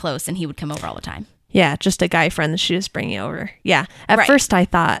were really close and he would come over all the time. Yeah, just a guy friend that she was bringing over. Yeah. At first I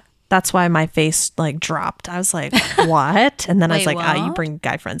thought, that's why my face dropped. I was like, what? And then I was like, you bring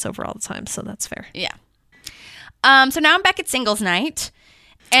guy friends over all the time. So that's fair. Yeah. So now I'm back at singles night,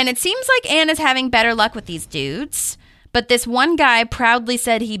 and it seems like Anne is having better luck with these dudes. But this one guy proudly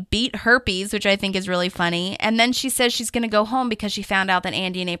said he beat herpes, which I think is really funny. And then she says she's going to go home because she found out that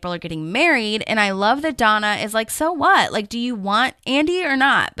Andy and April are getting married. And I love that Donna is like, so what? Do you want Andy or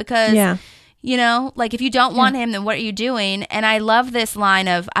not? Because, if you don't want him, then what are you doing? And I love this line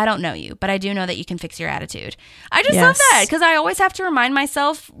of, I don't know you, but I do know that you can fix your attitude. I just love that because I always have to remind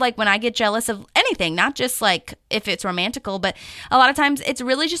myself, when I get jealous of anything, not just if it's romantical, but a lot of times it's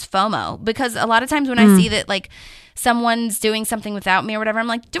really just FOMO. Because a lot of times when I see that someone's doing something without me or whatever, I'm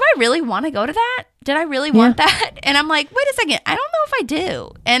like, do I really want to go to that? Did I really want that? And I'm like, wait a second, I don't know if I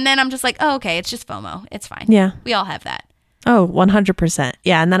do. And then I'm just like, oh, okay, it's just FOMO. It's fine. Yeah. We all have that. Oh, 100%.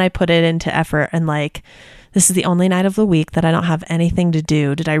 Yeah. And then I put it into effort and this is the only night of the week that I don't have anything to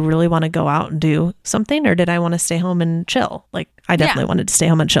do. Did I really want to go out and do something, or did I want to stay home and chill? I definitely wanted to stay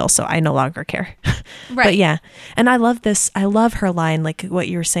home and chill, so I no longer care. Right. But yeah. And I love this. I love her line, what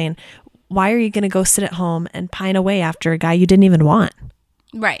you were saying. Why are you going to go sit at home and pine away after a guy you didn't even want?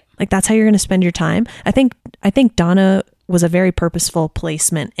 Right. That's how you're going to spend your time. I think Donna was a very purposeful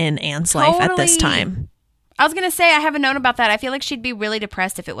placement in Anne's life at this time. I was going to say, I have a note about that. I feel like she'd be really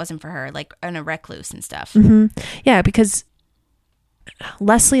depressed if it wasn't for her, in a recluse and stuff. Mm-hmm. Yeah, because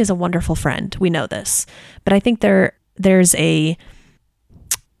Leslie is a wonderful friend. We know this. But I think there's a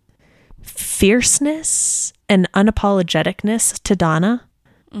fierceness and unapologeticness to Donna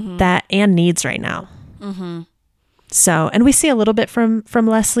that Anne needs right now. Mm-hmm. So, and we see a little bit from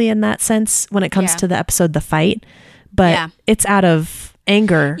Leslie in that sense when it comes to the episode, The Fight, but it's out of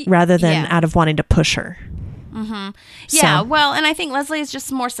anger rather than out of wanting to push her. Mm-hmm. Yeah, well, and I think Leslie is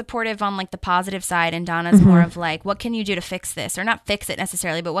just more supportive on the positive side, and Donna's more of what can you do to fix this, or not fix it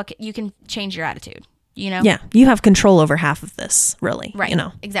necessarily, but you can change your attitude. Yeah, you have control over half of this, really. Right.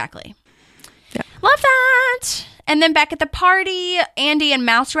 Exactly. Yeah. Love that. And then back at the party, Andy and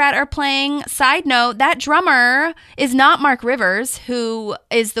Mouse Rat are playing. Side note, that drummer is not Mark Rivers, who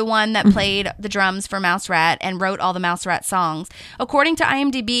is the one that played the drums for Mouse Rat and wrote all the Mouse Rat songs. According to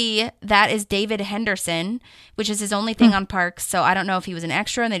IMDb, that is David Henderson, which is his only thing on Parks. So I don't know if he was an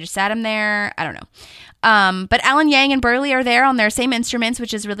extra and they just sat him there. I don't know. But Alan Yang and Burley are there on their same instruments,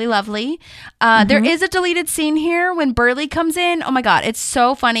 which is really lovely. There is a deleted scene here when Burley comes in. Oh my God, it's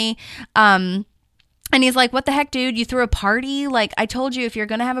so funny. And he's like, what the heck, dude? You threw a party? I told you if you're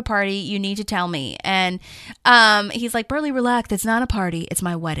going to have a party, you need to tell me. And he's like, Burley, relax. It's not a party. It's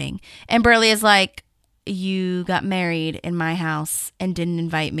my wedding. And Burley is like, you got married in my house and didn't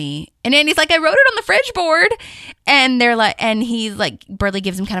invite me. And Andy's like, I wrote it on the fridge board. And they're like, and he's like, Burley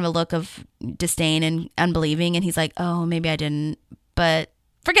gives him kind of a look of disdain and unbelieving. And he's like, oh, maybe I didn't, but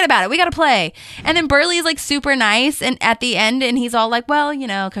forget about it. We got to play. And then Burley is super nice. And at the end, and he's all like, well,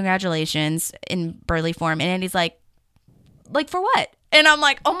 congratulations in Burley form. And Andy's like for what? And I'm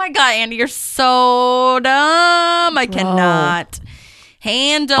like, oh my God, Andy, you're so dumb. I cannot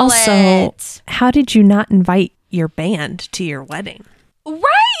handle it. Also, how did you not invite your band to your wedding? Right.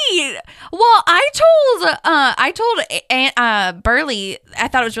 Right. Well, I told Burley, I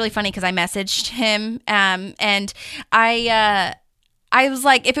thought it was really funny because I messaged him, and I was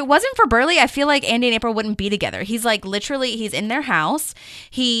like, if it wasn't for Burley, I feel like Andy and April wouldn't be together. He's like, literally, he's in their house.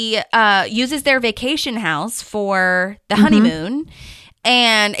 He uses their vacation house for the honeymoon.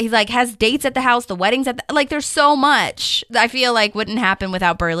 And he like has dates at the house, the weddings like there's so much that I feel like wouldn't happen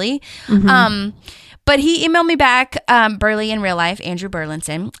without Burley. But he emailed me back, Burley in real life, Andrew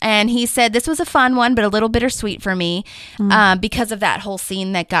Burlinson, and he said this was a fun one, but a little bittersweet for me because of that whole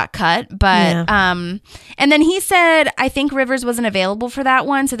scene that got cut. But and then he said, I think Rivers wasn't available for that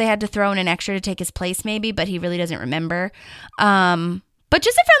one, so they had to throw in an extra to take his place maybe, but he really doesn't remember. But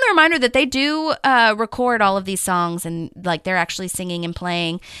just a friendly reminder that they do record all of these songs and like they're actually singing and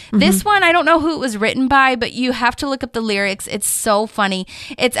playing. This one, I don't know who it was written by, but you have to look up the lyrics. It's so funny.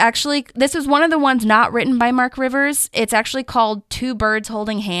 It's actually, this is one of the ones not written by Mark Rivers. It's actually called Two Birds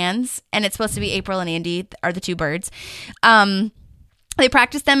Holding Hands, and it's supposed to be April and Andy are the two birds. They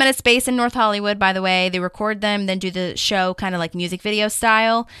practice them at a space in North Hollywood, by the way. They record them, then do the show kind of like music video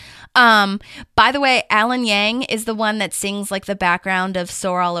style. By the way, Alan Yang is the one that sings like the background of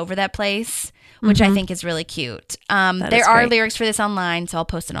Soar All Over That Place, which I think is really cute. There are lyrics for this online, so I'll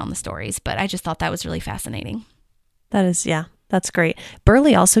post it on the stories, but I just thought that was really fascinating. That is, yeah, that's great.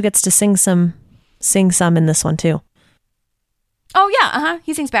 Burley also gets to sing some in this one too. Oh yeah,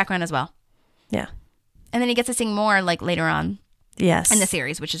 he sings background as well. Yeah. And then he gets to sing more like later on. Yes. In the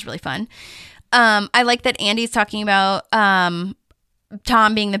series, which is really fun. I like that Andy's talking about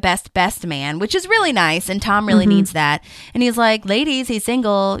Tom being the best man, which is really nice. And Tom really needs that. And he's like, ladies, he's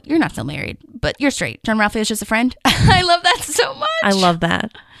single. You're not still married, but you're straight. John Ralphio's just a friend. I love that so much. I love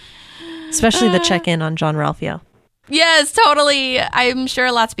that. Especially the check-in on John Ralphio. Yes, totally. I'm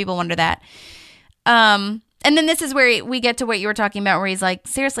sure lots of people wonder that. And then this is where we get to what you were talking about, where he's like,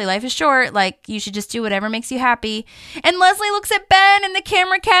 seriously, life is short. Like, you should just do whatever makes you happy. And Leslie looks at Ben and the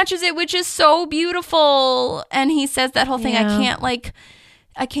camera catches it, which is so beautiful. And he says that whole thing, I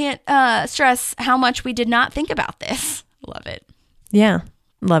can't stress how much we did not think about this. Love it. Yeah,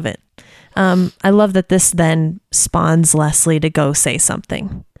 love it. I love that this then spawns Leslie to go say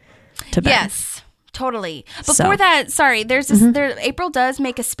something to Ben. Yes. Totally. Before that, sorry, there's this, April does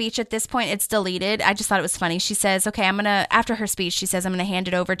make a speech at this point. It's deleted. I just thought it was funny. She says, okay, after her speech, she says, I'm going to hand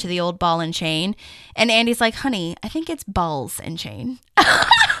it over to the old ball and chain. And Andy's like, honey, I think it's balls and chain. Oh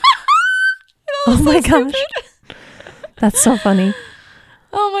my gosh. That's so funny.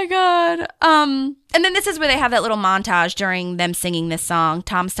 Oh my God. And then this is where they have that little montage during them singing this song.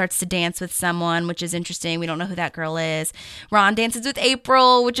 Tom starts to dance with someone, which is interesting. We don't know who that girl is. Ron dances with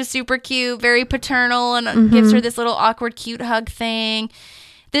April, which is super cute, very paternal, and gives her this little awkward, cute hug thing.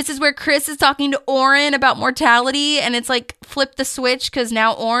 This is where Chris is talking to Oren about mortality, and it's like flip the switch because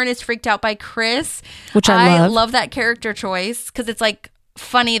now Oren is freaked out by Chris. Which I love that character choice because it's like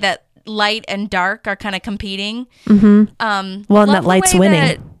funny that light and dark are kind of competing. Well, and that light's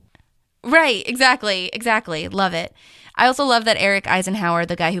winning. Right, exactly. Love it. I also love that Eric Eisenhower,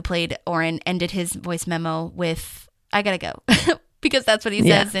 the guy who played Oren, ended his voice memo with, I gotta go. Because that's what he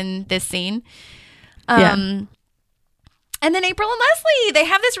says in this scene. And then April and Leslie, they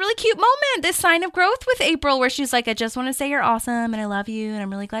have this really cute moment, this sign of growth with April, where she's like, I just want to say you're awesome and I love you and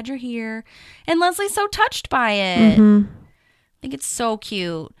I'm really glad you're here. And Leslie's so touched by it. I think it's so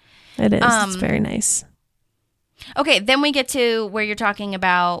cute. It is. It's very nice. Okay, then we get to where you're talking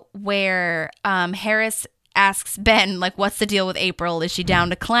about where Harris asks Ben, like, what's the deal with April? Is she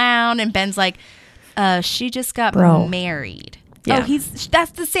down to clown? And Ben's like, she just got married. Yeah. Oh,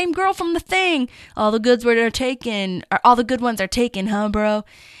 that's the same girl from The Thing. All the good ones are taken, huh, bro?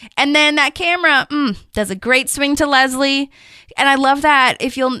 And then that camera does a great swing to Leslie. And I love that.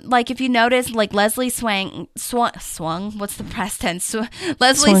 If you notice, like Leslie swung. What's the past tense?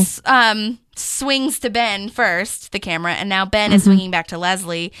 Leslie swings to Ben first, the camera, and now Ben is swinging back to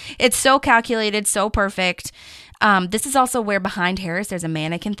Leslie. It's so calculated, so perfect. This is also where behind Harris there's a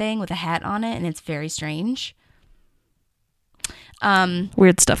mannequin thing with a hat on it, and it's very strange.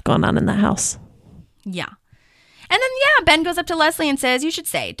 Weird stuff going on in the house. Yeah. And then, Ben goes up to Leslie and says, you should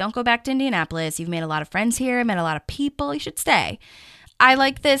stay. Don't go back to Indianapolis. You've made a lot of friends here, met a lot of people. You should stay. I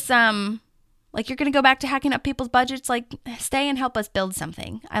like this, like you're going to go back to hacking up people's budgets. Like, stay and help us build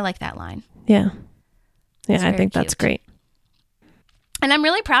something. I like that line. Yeah. Yeah, I think that's great. And I'm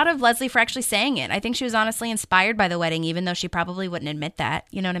really proud of Leslie for actually saying it. I think she was honestly inspired by the wedding, even though she probably wouldn't admit that.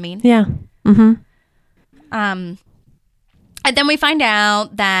 You know what I mean? Yeah. And then we find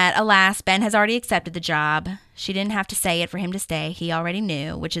out that, alas, Ben has already accepted the job. She didn't have to say it for him to stay. He already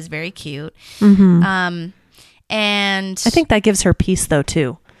knew, which is very cute. And I think that gives her peace, though,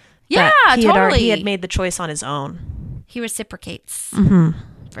 too. Yeah, totally. He had made the choice on his own. He reciprocates. Mm-hmm.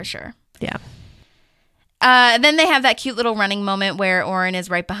 For sure. Yeah. Then they have that cute little running moment where Oren is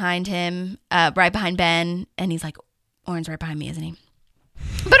right behind him, right behind Ben, and he's like, Oren's right behind me, isn't he?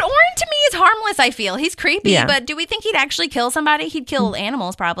 But Oren to me is harmless, I feel. He's creepy, but do we think he'd actually kill somebody? He'd kill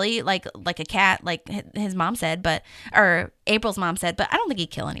animals probably, like a cat, like his mom said, or April's mom said, but I don't think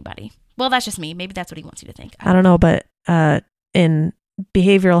he'd kill anybody. Well, that's just me. Maybe that's what he wants you to think. I don't know, but in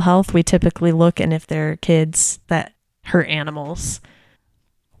behavioral health, we typically look, and if there are kids that hurt animals,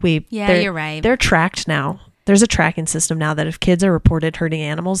 you're right. They're tracked now. There's a tracking system now that if kids are reported hurting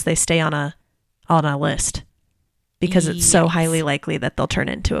animals, they stay on a list because it's so highly likely that they'll turn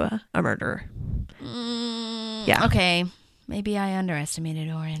into a murderer. Yeah. Okay. Maybe I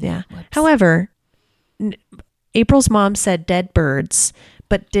underestimated Oren. Yeah. Whoops. However, April's mom said dead birds,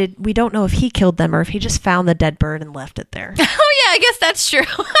 but we don't know if he killed them or if he just found the dead bird and left it there. Oh yeah, I guess that's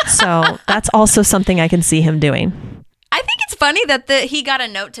true. So that's also something I can see him doing. I think it's funny that he got a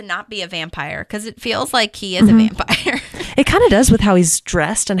note to not be a vampire because it feels like he is a vampire. It kind of does with how he's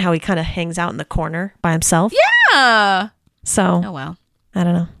dressed and how he kind of hangs out in the corner by himself. Yeah. So, oh well. I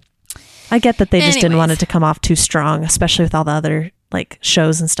don't know. I get that they just didn't want it to come off too strong, especially with all the other like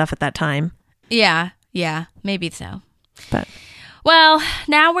shows and stuff at that time. Yeah. Yeah. Maybe so. But. Well,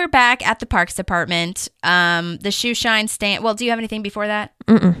 now we're back at the Parks Department. The shoe shine stand. Well, do you have anything before that?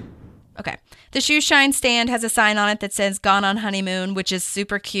 Mm-mm. Okay. The shoe shine stand has a sign on it that says "Gone on Honeymoon," which is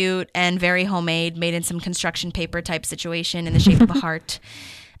super cute and very homemade, made in some construction paper type situation in the shape of a heart.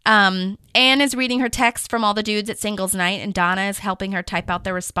 Anne is reading her text from all the dudes at singles night, and Donna is helping her type out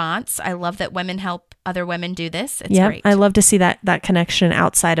their response. I love that women help other women do this. It's great. I love to see that connection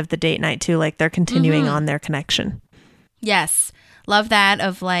outside of the date night too. Like they're continuing on their connection. Yes. Love that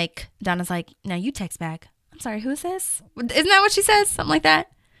of like, Donna's like, now you text back. I'm sorry, who is this? Isn't that what she says? Something like that.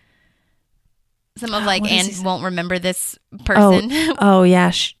 Some of like, Anne won't remember this person. Oh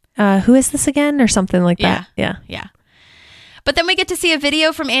yeah. Who is this again? Or something like that. Yeah. Yeah. But then we get to see a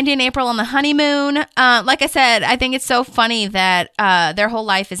video from Andy and April on the honeymoon. Like I said, I think it's so funny that their whole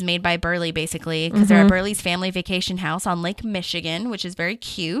life is made by Burley, basically, because they're at Burley's family vacation house on Lake Michigan, which is very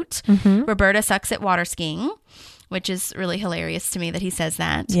cute. Roberta sucks at water skiing, which is really hilarious to me that he says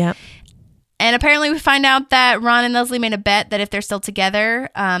that. Yep. And apparently we find out that Ron and Leslie made a bet that if they're still together,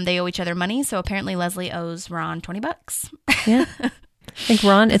 they owe each other money. So apparently Leslie owes Ron $20. Yeah. I think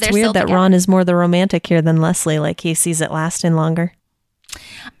Ron, it's weird that Ron is more the romantic here than Leslie. Like he sees it lasting longer.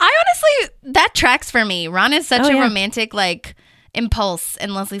 I honestly, that tracks for me. Ron is such a romantic, like, impulse.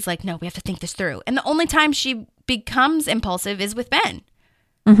 And Leslie's like, no, we have to think this through. And the only time she becomes impulsive is with Ben.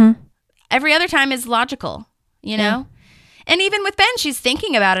 Every other time is logical, you know? And even with Ben, she's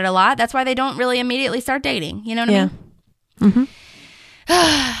thinking about it a lot. That's why they don't really immediately start dating. You know what I mean?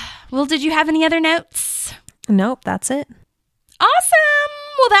 Well, did you have any other notes? Nope, that's it. Awesome.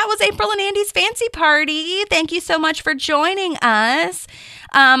 Well, that was April and Andy's fancy party. Thank you so much for joining us.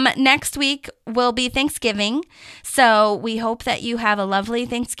 Next week will be Thanksgiving. So we hope that you have a lovely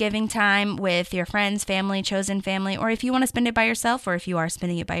Thanksgiving time with your friends, family, chosen family, or if you want to spend it by yourself, or if you are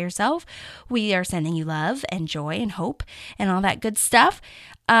spending it by yourself, we are sending you love and joy and hope and all that good stuff.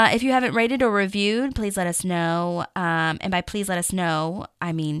 If you haven't rated or reviewed, please let us know. And by please let us know,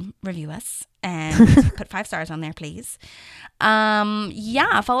 I mean review us and put 5 stars on there, please.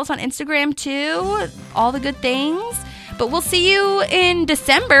 Follow us on Instagram too. All the good things. But we'll see you in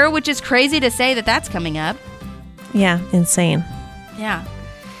December, which is crazy to say that that's coming up. Yeah, insane. Yeah.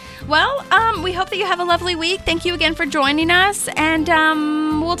 Well, we hope that you have a lovely week. Thank you again for joining us, and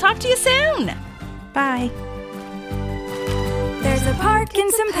we'll talk to you soon. Bye. There's a park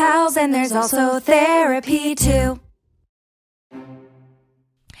and some pals, and there's also therapy too.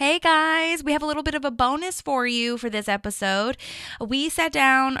 Hey guys, we have a little bit of a bonus for you for this episode. I sat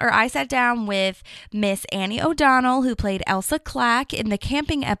down with Miss Annie O'Donnell, who played Elsa Clack in the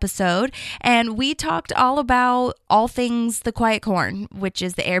camping episode, and we talked all about all things The Quiet Corn, which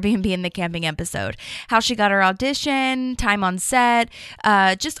is the Airbnb in the camping episode. How she got her audition, time on set,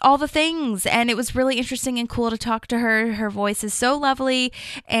 just all the things, and it was really interesting and cool to talk to her. Her voice is so lovely,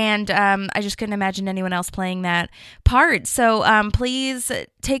 and I just couldn't imagine anyone else playing that part. So please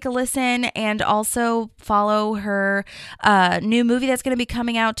take a listen and also follow her new movie that's going to be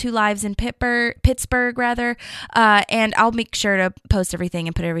coming out, Two Lives in Pittsburgh, and I'll make sure to post everything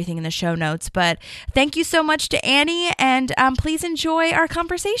and put everything in the show notes. But thank you so much to Annie, and please enjoy our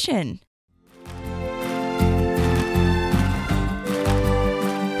conversation.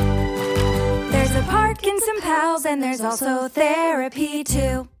 There's a park and some pals, and there's also therapy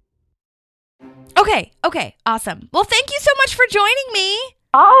too. Okay, awesome. Well, thank you so much for joining me.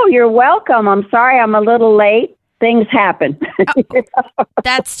 Oh, you're welcome. I'm sorry I'm a little late. Things happen.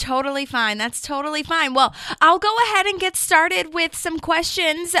 That's totally fine. Well, I'll go ahead and get started with some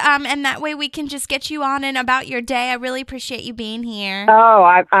questions, and that way we can just get you on and about your day. I really appreciate you being here.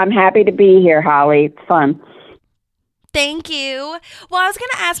 Oh, I'm happy to be here, Holly. It's fun. Thank you. Well, I was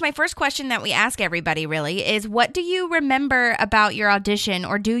going to ask, my first question that we ask everybody really is, what do you remember about your audition,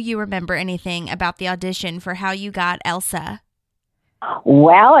 or do you remember anything about the audition for how you got Elsa?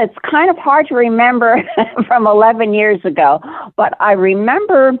 Well, it's kind of hard to remember from 11 years ago, but I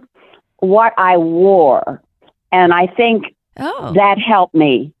remember what I wore, and I think that helped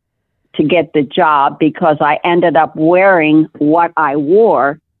me to get the job because I ended up wearing what I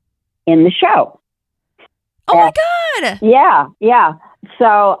wore in the show. Oh, my God. Yeah.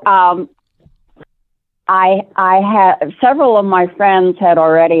 So I had several of my friends had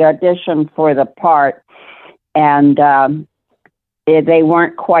already auditioned for the part, and they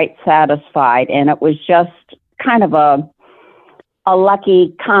weren't quite satisfied, and it was just kind of a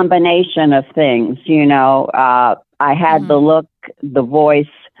lucky combination of things. I had the look, the voice,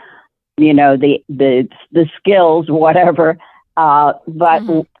 the skills, whatever. But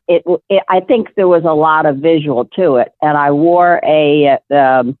I think there was a lot of visual to it, and I wore it's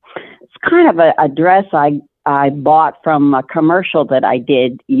kind of a dress I bought from a commercial that I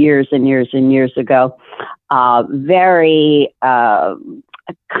did years and years and years ago. Very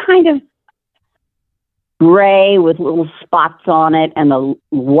kind of gray with little spots on it and a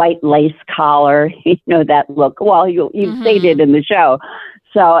white lace collar, that look. Well, you've seen it in the show.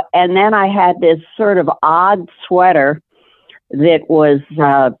 So, and then I had this sort of odd sweater that was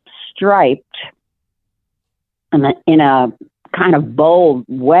striped in a kind of bold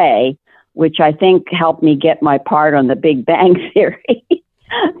way, which I think helped me get my part on The Big Bang Theory.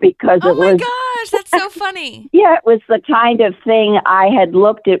 Because it was, oh my gosh, that's so funny. Yeah, it was the kind of thing I had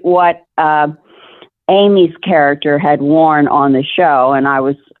looked at what Amy's character had worn on the show, and I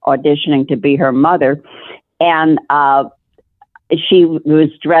was auditioning to be her mother, and she was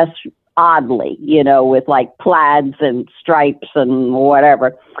dressed oddly, with like plaids and stripes and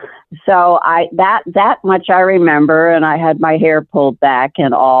whatever. So that much I remember, and I had my hair pulled back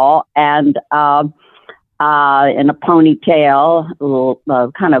and all, and in a ponytail, a little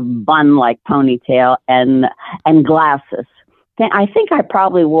kind of bun-like ponytail, and glasses. I think I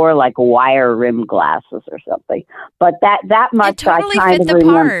probably wore like wire rim glasses or something. But that much totally I kind fit of the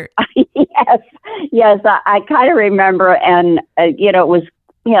remember. Part. Yes, I kind of remember, and it was,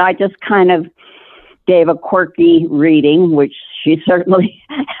 I just kind of gave a quirky reading, which she certainly,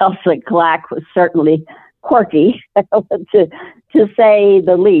 Elsa Clack was certainly quirky, to say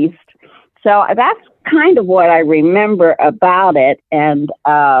the least. So that's kind of what I remember about it. And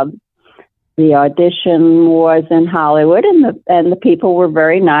the audition was in Hollywood, and the people were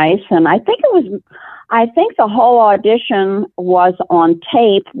very nice. And I think the whole audition was on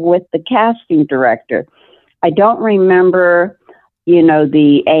tape with the casting director. I don't remember,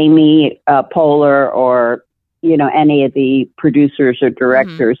 the Amy Poehler or, any of the producers or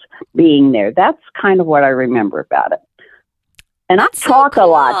directors being there. That's kind of what I remember about it. And that's I talk a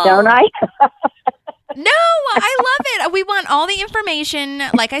lot, don't I? No, I love it. We want all the information.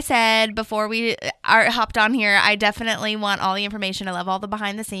 Like I said before we hopped on here, I definitely want all the information. I love all the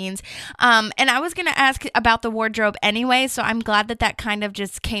behind the scenes. And I was going to ask about the wardrobe anyway, so I'm glad that kind of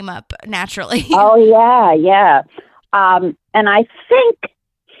just came up naturally. Oh, yeah. And I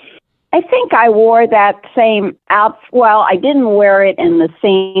think I wore that same outfit. Well, I didn't wear it in the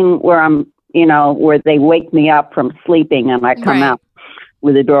scene where I'm, where they wake me up from sleeping and I come out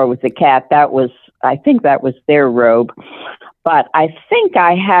with the door with the cat. I think that was their robe. But I think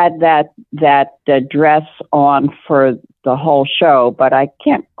I had that dress on for the whole show, but I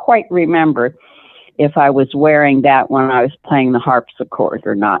can't quite remember if I was wearing that when I was playing the harpsichord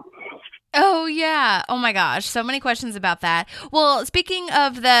or not. Oh, yeah. Oh, my gosh. So many questions about that. Well, speaking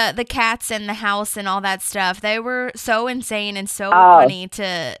of the cats and the house and all that stuff, they were so insane and so funny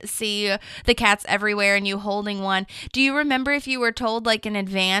to see the cats everywhere and you holding one. Do you remember if you were told like in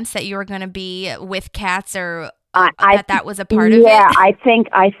advance that you were going to be with cats or that was a part of it? Yeah, I think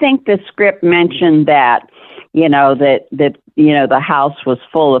the script mentioned that, that the house was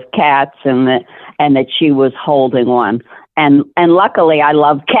full of cats and that she was holding one. And luckily, I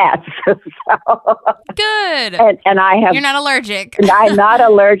love cats. So. Good. And I have. You're not allergic. I'm not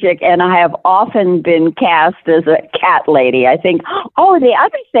allergic, and I have often been cast as a cat lady. I think. Oh, the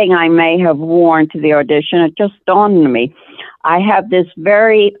other thing I may have worn to the audition, it just dawned on me. I have this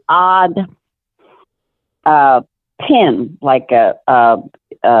very odd pin, like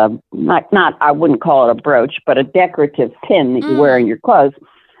not I wouldn't call it a brooch, but a decorative pin that you wear in your clothes.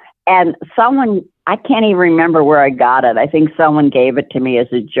 And someone, I can't even remember where I got it. I think someone gave it to me as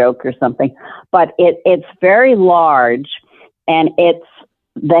a joke or something. But it's very large, and it's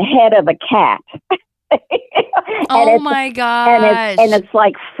the head of a cat. Oh my gosh! And it's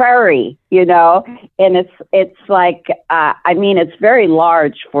like furry, and it's like it's very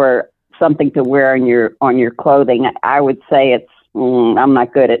large for something to wear on your clothing. I would say it's I'm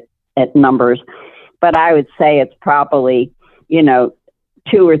not good at numbers, but I would say it's probably 2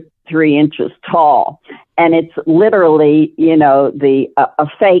 or 3 inches tall, and it's literally a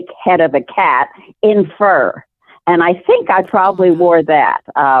fake head of a cat in fur. And I think I probably wore that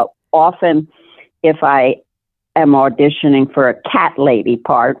often if I am auditioning for a cat lady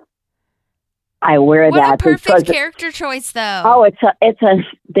part. I wear that. What a perfect character choice, though. Oh, it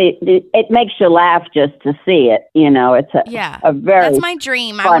makes you laugh just to see it. It's a very. That's my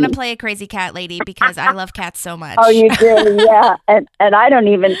dream. I want to play a crazy cat lady because I love cats so much. Oh, you do, yeah. And I don't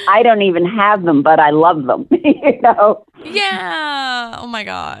even have them, but I love them. Yeah. Oh my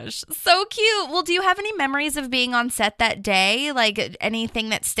gosh, so cute. Well, do you have any memories of being on set that day? Like anything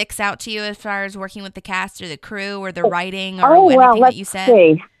that sticks out to you as far as working with the cast or the crew or the writing or anything that you said?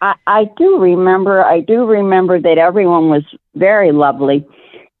 See. I do remember that everyone was very lovely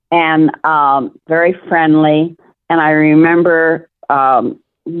and very friendly. And I remember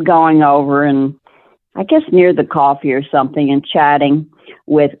going over and I guess near the coffee or something and chatting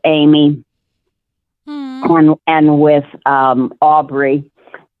with Amy and with Aubrey.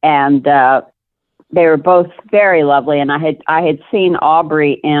 And they were both very lovely. And I had seen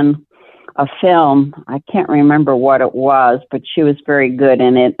Aubrey in a film. I can't remember what it was, but she was very good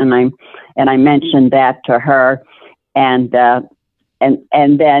in it, and I mentioned that to her, and then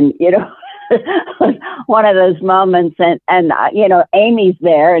one of those moments, and Amy's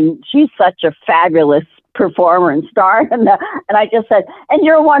there, and she's such a fabulous performer and star, and I just said, and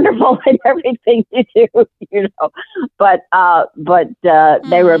you're wonderful in everything you do, but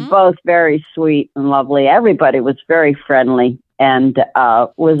they were both very sweet and lovely. Everybody was very friendly. And it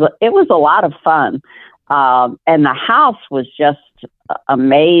was a lot of fun, and the house was just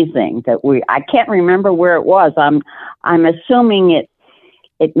amazing. I can't remember where it was. I'm assuming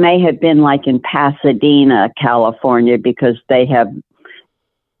it may have been like in Pasadena, California, because they have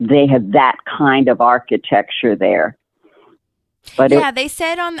that kind of architecture there. But they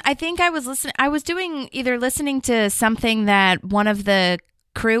said I think I was listening. I was listening to something that one of the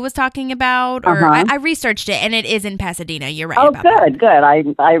crew was talking about, or I researched it, and it is in Pasadena. You're right. Oh, good. I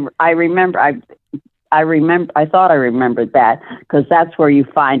remember. I thought I remembered that because that's where you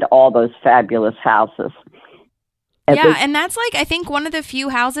find all those fabulous houses. And that's I think one of the few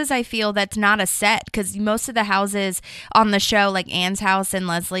houses I feel that's not a set, because most of the houses on the show, like Anne's house and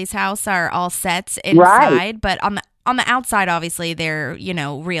Leslie's house, are all sets inside, right. But on the outside, obviously, they're,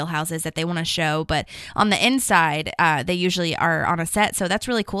 real houses that they want to show. But on the inside, they usually are on a set. So that's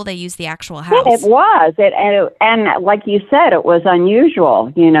really cool. They use the actual house. It was. And like you said, it was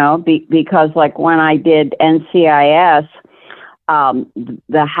unusual, because like when I did NCIS,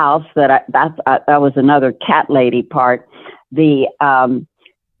 the house that was another cat lady part. The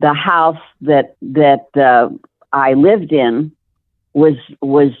house that I lived in was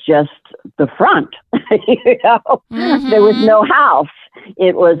just the front. There was no house.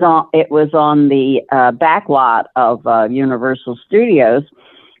 It was on the back lot of Universal Studios,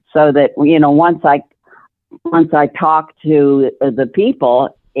 so that once I talked to the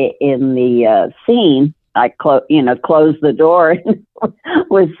people in the scene, I closed the door and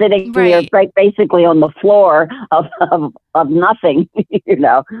was sitting there basically on the floor of nothing,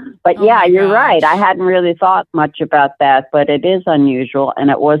 But you're right. I hadn't really thought much about that, but it is unusual, and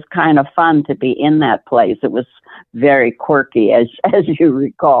it was kind of fun to be in that place. It was very quirky, as you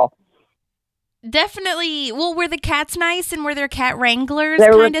recall. Definitely. Well, were the cats nice, and were there cat wranglers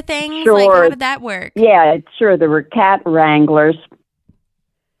kind of things? Sure. How did that work? Yeah, sure. There were cat wranglers.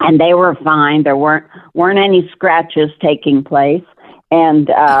 And they were fine. There weren't any scratches taking place, and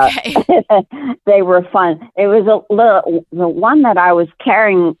they were fun. It was the one that I was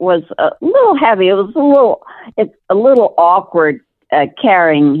carrying was a little heavy. It was a little awkward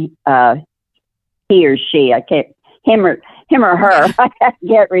carrying he or she. I can't him or her. I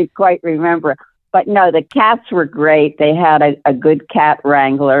can't quite remember. But no, the cats were great. They had a good cat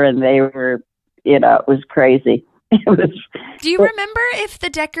wrangler, and they were, it was crazy. It was. Do you remember if the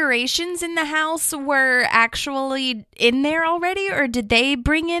decorations in the house were actually in there already, or did they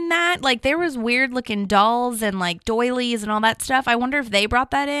bring in that? Like, there was weird looking dolls and like doilies and all that stuff. I wonder if they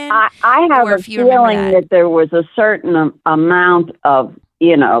brought that in. I have a feeling that there was a certain amount of,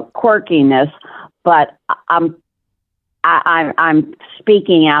 quirkiness, but I'm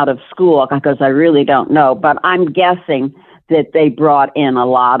speaking out of school because I really don't know, but I'm guessing that they brought in a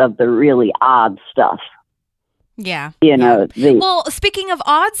lot of the really odd stuff. Yeah. Well, speaking of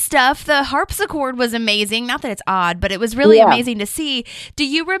odd stuff, the harpsichord was amazing. Not that it's odd, but it was really amazing to see. Do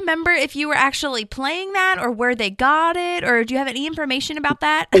you remember if you were actually playing that or where they got it, or do you have any information about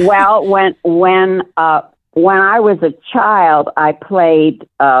that? Well, when I was a child, I played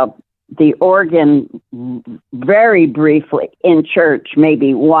the organ very briefly in church,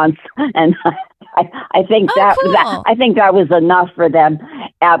 maybe once, and I think I think that was enough for them.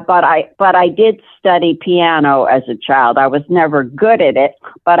 But I did study piano as a child. I was never good at it,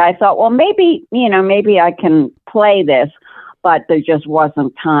 but I thought, well, maybe I can play this, but there just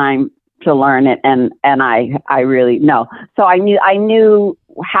wasn't time to learn it, and I really no. So I knew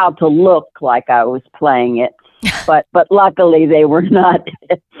how to look like I was playing it, but luckily they were not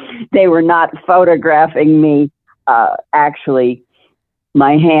photographing me actually.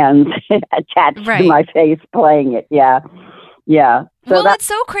 My hands attached to my face playing it. Yeah. So it's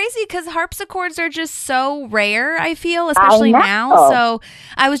so crazy because harpsichords are just so rare, I feel, especially now. So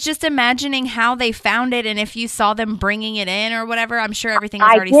I was just imagining how they found it and if you saw them bringing it in or whatever. I'm sure everything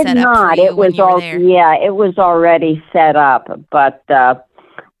was already set up for you when you were there. Yeah, it was already set up. But,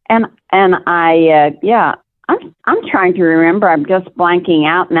 I'm trying to remember. I'm just blanking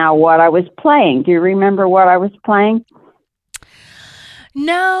out now what I was playing. Do you remember what I was playing?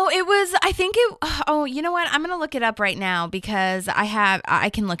 No, you know what? I'm going to look it up right now because I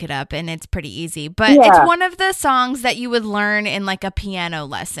can look it up and it's pretty easy. But it's one of the songs that you would learn in like a piano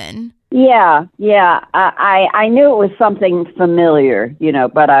lesson. Yeah. I knew it was something familiar,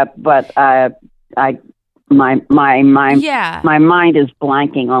 but my mind is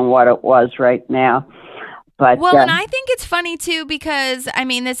blanking on what it was right now. But, and I think it's funny too because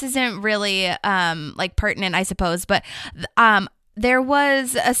this isn't really like pertinent, I suppose, but there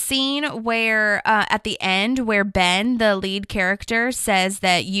was a scene where at the end where Ben, the lead character, says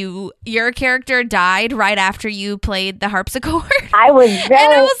that your character died right after you played the harpsichord. And I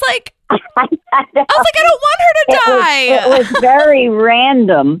was like, I don't want her to die. It was very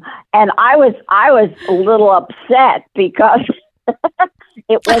random, and I was a little upset because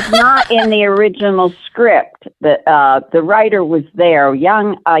it was not in the original script. The writer was there, a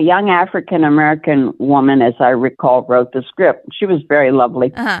young African American woman, as I recall, wrote the script. She was very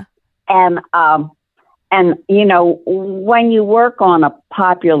lovely, and when you work on a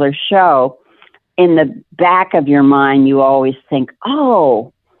popular show, in the back of your mind, you always think,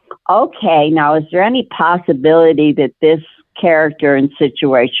 oh, okay, now is there any possibility that this character and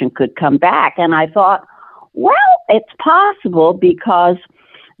situation could come back? And I thought, well, it's possible because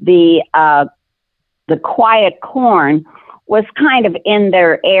the quiet corn was kind of in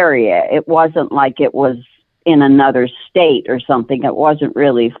their area. It wasn't like it was in another state or something. It wasn't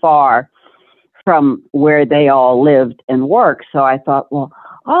really far from where they all lived and worked. So I thought, well,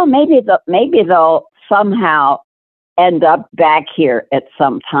 maybe they'll somehow end up back here at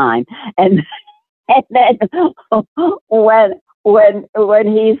some time. And then when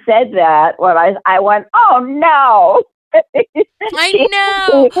he said that, I went, oh no. I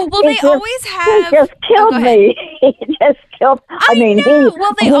know. Well, they always have. He just killed me. He just killed. I know.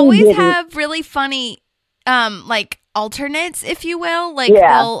 Well, they always have really funny, like alternates, if you will. Like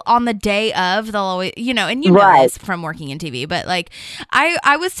they'll on the day of, they'll always, and you know this from working in TV. But like,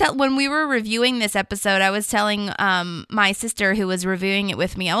 I was when we were reviewing this episode, I was telling my sister who was reviewing it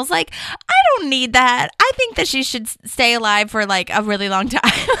with me, I was like, I don't need that. I think that she should stay alive for like a really long time.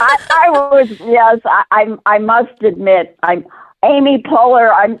 I must admit, I'm Amy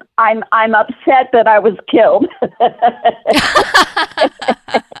Poehler. I'm upset that I was killed.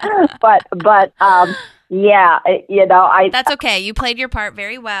 but yeah, that's okay. You played your part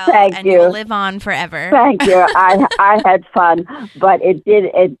very well. Thank you. You'll live on forever. Thank you. I had fun, but it did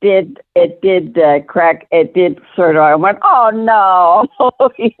crack. It did sort of. I went, oh no.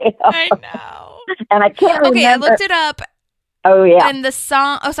 I know. And I can't remember. Okay, I looked it up. Oh yeah. And the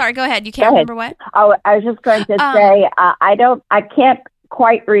song. Oh, sorry. Go ahead. You can't remember what? Oh, I was just going to say I can't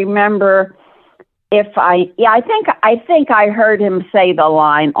quite remember. I think I heard him say the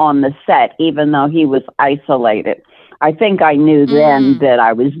line on the set, even though he was isolated. I think I knew then that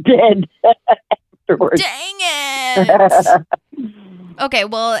I was dead afterwards. Dang it! Okay,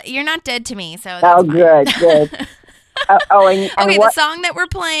 well, you're not dead to me, so that's fine. Good. Okay, the song that we're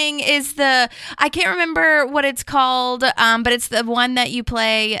playing is I can't remember what it's called, but it's the one that you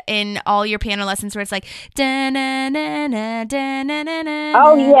play in all your piano lessons where it's like, oh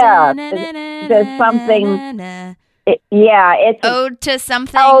yeah, there's something. It's Ode to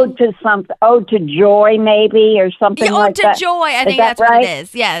something. Ode to something. Ode to joy, maybe, or something like that. Ode to joy. I think that's right? What it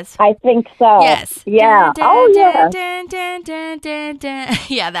is. Yes. I think so. Yes. Yeah. Yeah.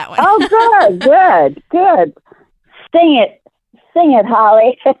 Yeah, that one. Oh, good. Sing it,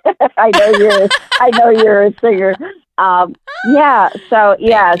 Holly. I know you're a singer. Yeah. So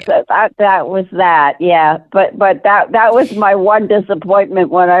that was that. Yeah. But that was my one disappointment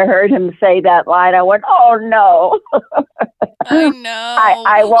when I heard him say that line. I went, oh no. I know.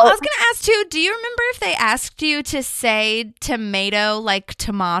 I was going to ask too, do you remember if they asked you to say tomato like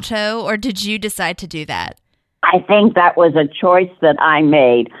tomato, or did you decide to do that? I think that was a choice that I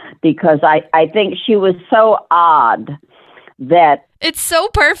made because I think she was so odd that it's so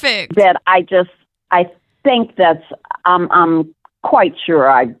perfect that I think that's I'm quite sure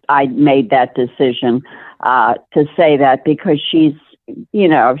I made that decision to say that because she's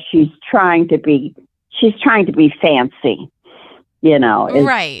trying to be fancy,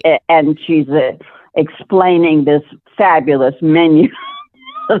 right, and she's explaining this fabulous menu.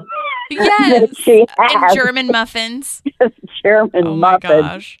 Yes, she has. And German muffins. German muffins. My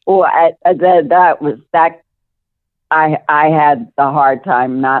gosh. Oh, that. I had a hard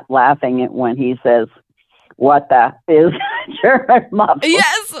time not laughing at when he says, "What the is German muffin?"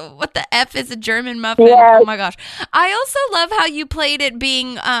 Yes, what the F is a German muffin? Yes. Oh my gosh! I also love how you played it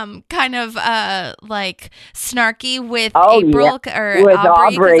being kind of like snarky with April or with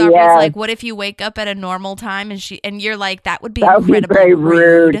Aubrey. Aubrey's like, "What if you wake up at a normal time?" And you're like, "That would be incredibly very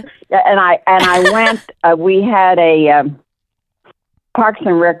rude." Yeah, and I went. We had a Parks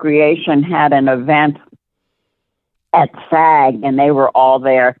and Recreation had an event at SAG, and they were all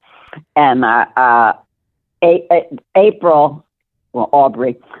there, and April, well,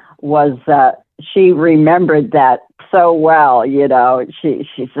 Aubrey was, she remembered that so well, she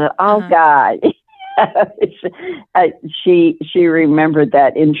said, oh God, she remembered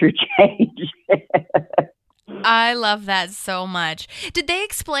that interchange. I love that so much. Did they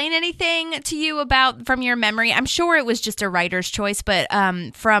explain anything to you from your memory? I'm sure it was just a writer's choice, but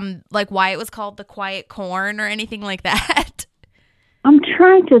from like why it was called the Quiet Corn or anything like that? I'm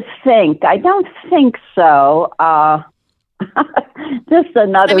trying to think. I don't think so. Just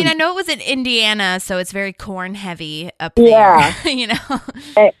another. I mean, I know it was in Indiana, so it's very corn heavy up there. Yeah.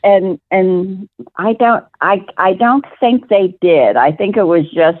 And I don't think they did. I think it was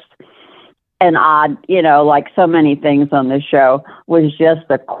just an odd, like so many things on the show, was just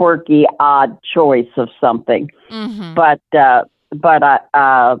a quirky, odd choice of something. Mm-hmm. But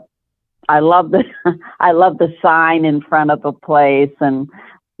I love the sign in front of the place, and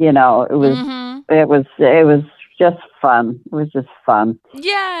it was just fun. It was just fun.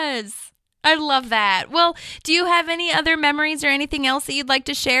 Yes. I love that. Well, do you have any other memories or anything else that you'd like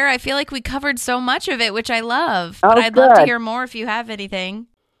to share? I feel like we covered so much of it, which I love. But I'd love to hear more if you have anything.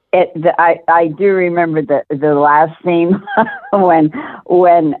 I do remember the last scene when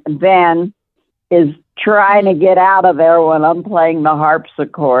Ben is trying to get out of there when I'm playing the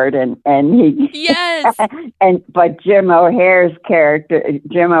harpsichord, and he yes, but Jim O'Here's character,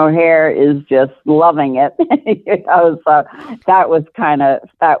 Jim O'Here, is just loving it. So that was kind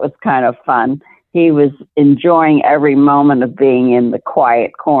of fun. He was enjoying every moment of being in the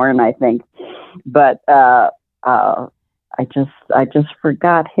Quiet Corn, I think, but I just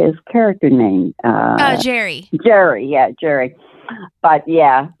forgot his character name. Jerry. Jerry. But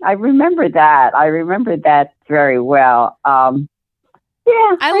yeah, I remember that very well. I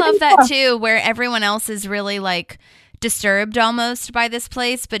love that too, where everyone else is really like disturbed almost by this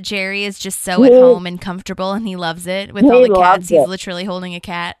place, but Jerry is just so at home and comfortable, and he loves it with all the cats. He's literally holding a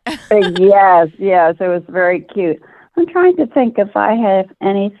cat. Yes, it was very cute. I'm trying to think if I have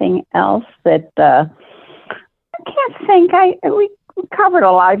anything else that I can't think. We covered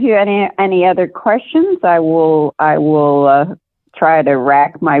a lot. If you have any other questions, I will try to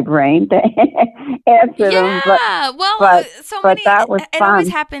rack my brain to answer them. But so many. That was it fun. Always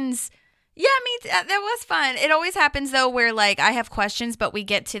happens. Yeah, I mean, that was fun. It always happens, though, where, like, I have questions, but we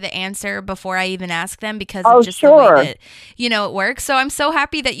get to the answer before I even ask them because of just the way that, it works. So I'm so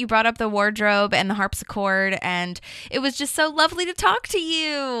happy that you brought up the wardrobe and the harpsichord, and it was just so lovely to talk to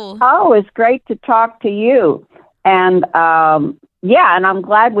you. Oh, it's great to talk to you. And, and I'm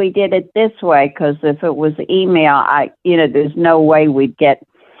glad we did it this way, because if it was email, there's no way we'd get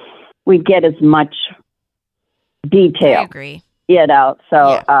as much detail. I agree.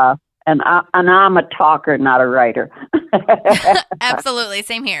 And I'm a talker, not a writer. Absolutely.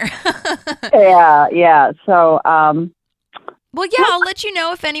 Same here. Yeah. So, well, yeah, I'll let you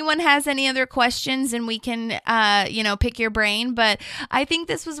know if anyone has any other questions and we can, pick your brain. But I think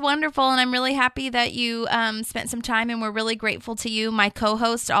this was wonderful, and I'm really happy that you spent some time, and we're really grateful to you. My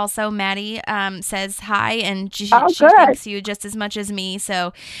co-host, also Maddie, says hi, and she thanks you just as much as me.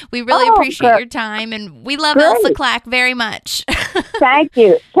 So we really appreciate your time, and we love Elsa Clack very much. Thank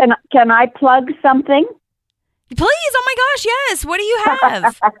you. Can I plug something? Please. Oh my gosh, yes. What do you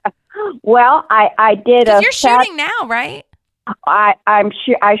have? Well, I did a. You're shooting now, right? I'm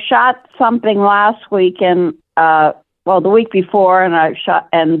sure I shot something last week and the week before, and I shot,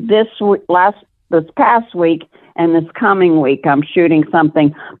 and this past week and this coming week I'm shooting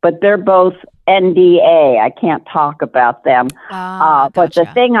something, but they're both NDA. I can't talk about them. Gotcha. But the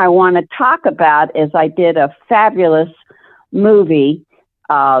thing I want to talk about is I did a fabulous movie,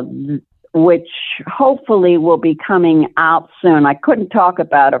 which hopefully will be coming out soon. I couldn't talk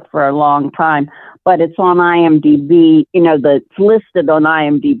about it for a long time, but it's on IMDb. It's listed on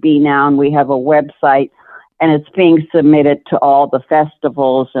IMDb now, and we have a website, and it's being submitted to all the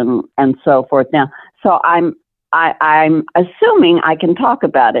festivals and so forth now. So I'm assuming I can talk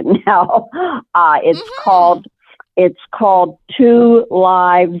about it now. It's called 2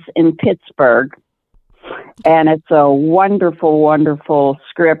 Lives in Pittsburgh, and it's a wonderful, wonderful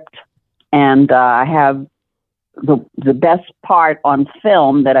script. And I have the best part on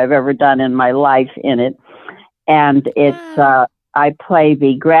film that I've ever done in my life in it. And it's I play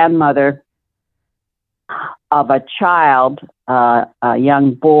the grandmother of a child, a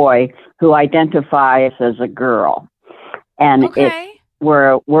young boy who identifies as a girl. And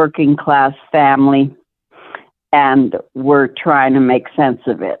we're a working class family, and we're trying to make sense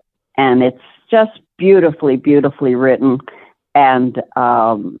of it. And it's just beautifully, beautifully written. And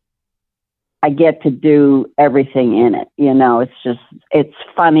I get to do everything in it. It's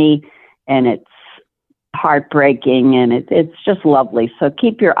funny, and it's heartbreaking, and it's just lovely. So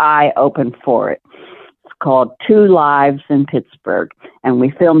keep your eye open for it. It's called 2 Lives in Pittsburgh, and we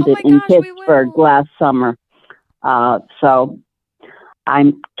filmed it in Pittsburgh last summer. So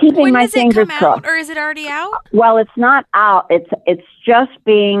I'm keeping my fingers crossed. Or is it already out? Well, it's not out. It's just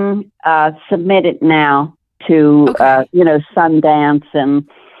being submitted now to Sundance and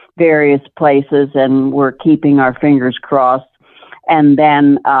various places, and we're keeping our fingers crossed. And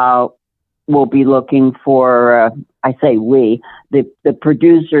then we'll be looking for, I say we, the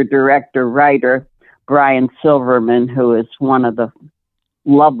producer, director, writer, Brian Silverman, who is one of the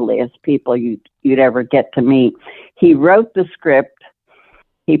loveliest people you'd ever get to meet. He wrote the script,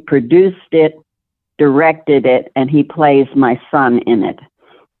 he produced it, directed it, and he plays my son in it.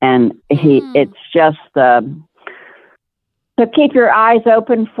 And it's just so keep your eyes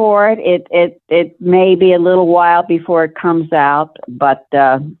open for it. It may be a little while before it comes out, but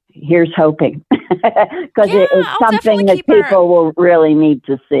here's hoping, because it's something that people will really need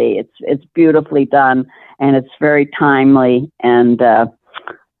to see. It's beautifully done, and it's very timely, and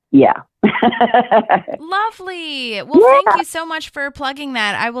Lovely. Well, thank you so much for plugging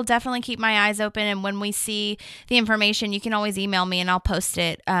that. I will definitely keep my eyes open, and when we see the information, you can always email me, and I'll post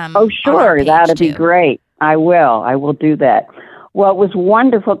it. Sure, that'd be great. I will do that. Well, it was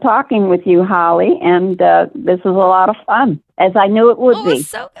wonderful talking with you, Holly, and this was a lot of fun, as I knew it would be. It was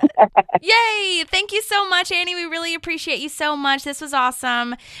so good. Yay! Thank you so much, Annie. We really appreciate you so much. This was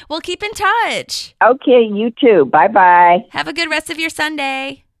awesome. We'll keep in touch. Okay, you too. Bye-bye. Have a good rest of your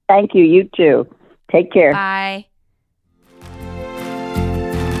Sunday. Thank you. You too. Take care. Bye.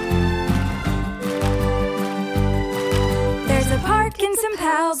 There's a Parkinson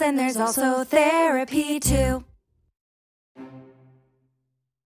Pals, and there's also therapy too.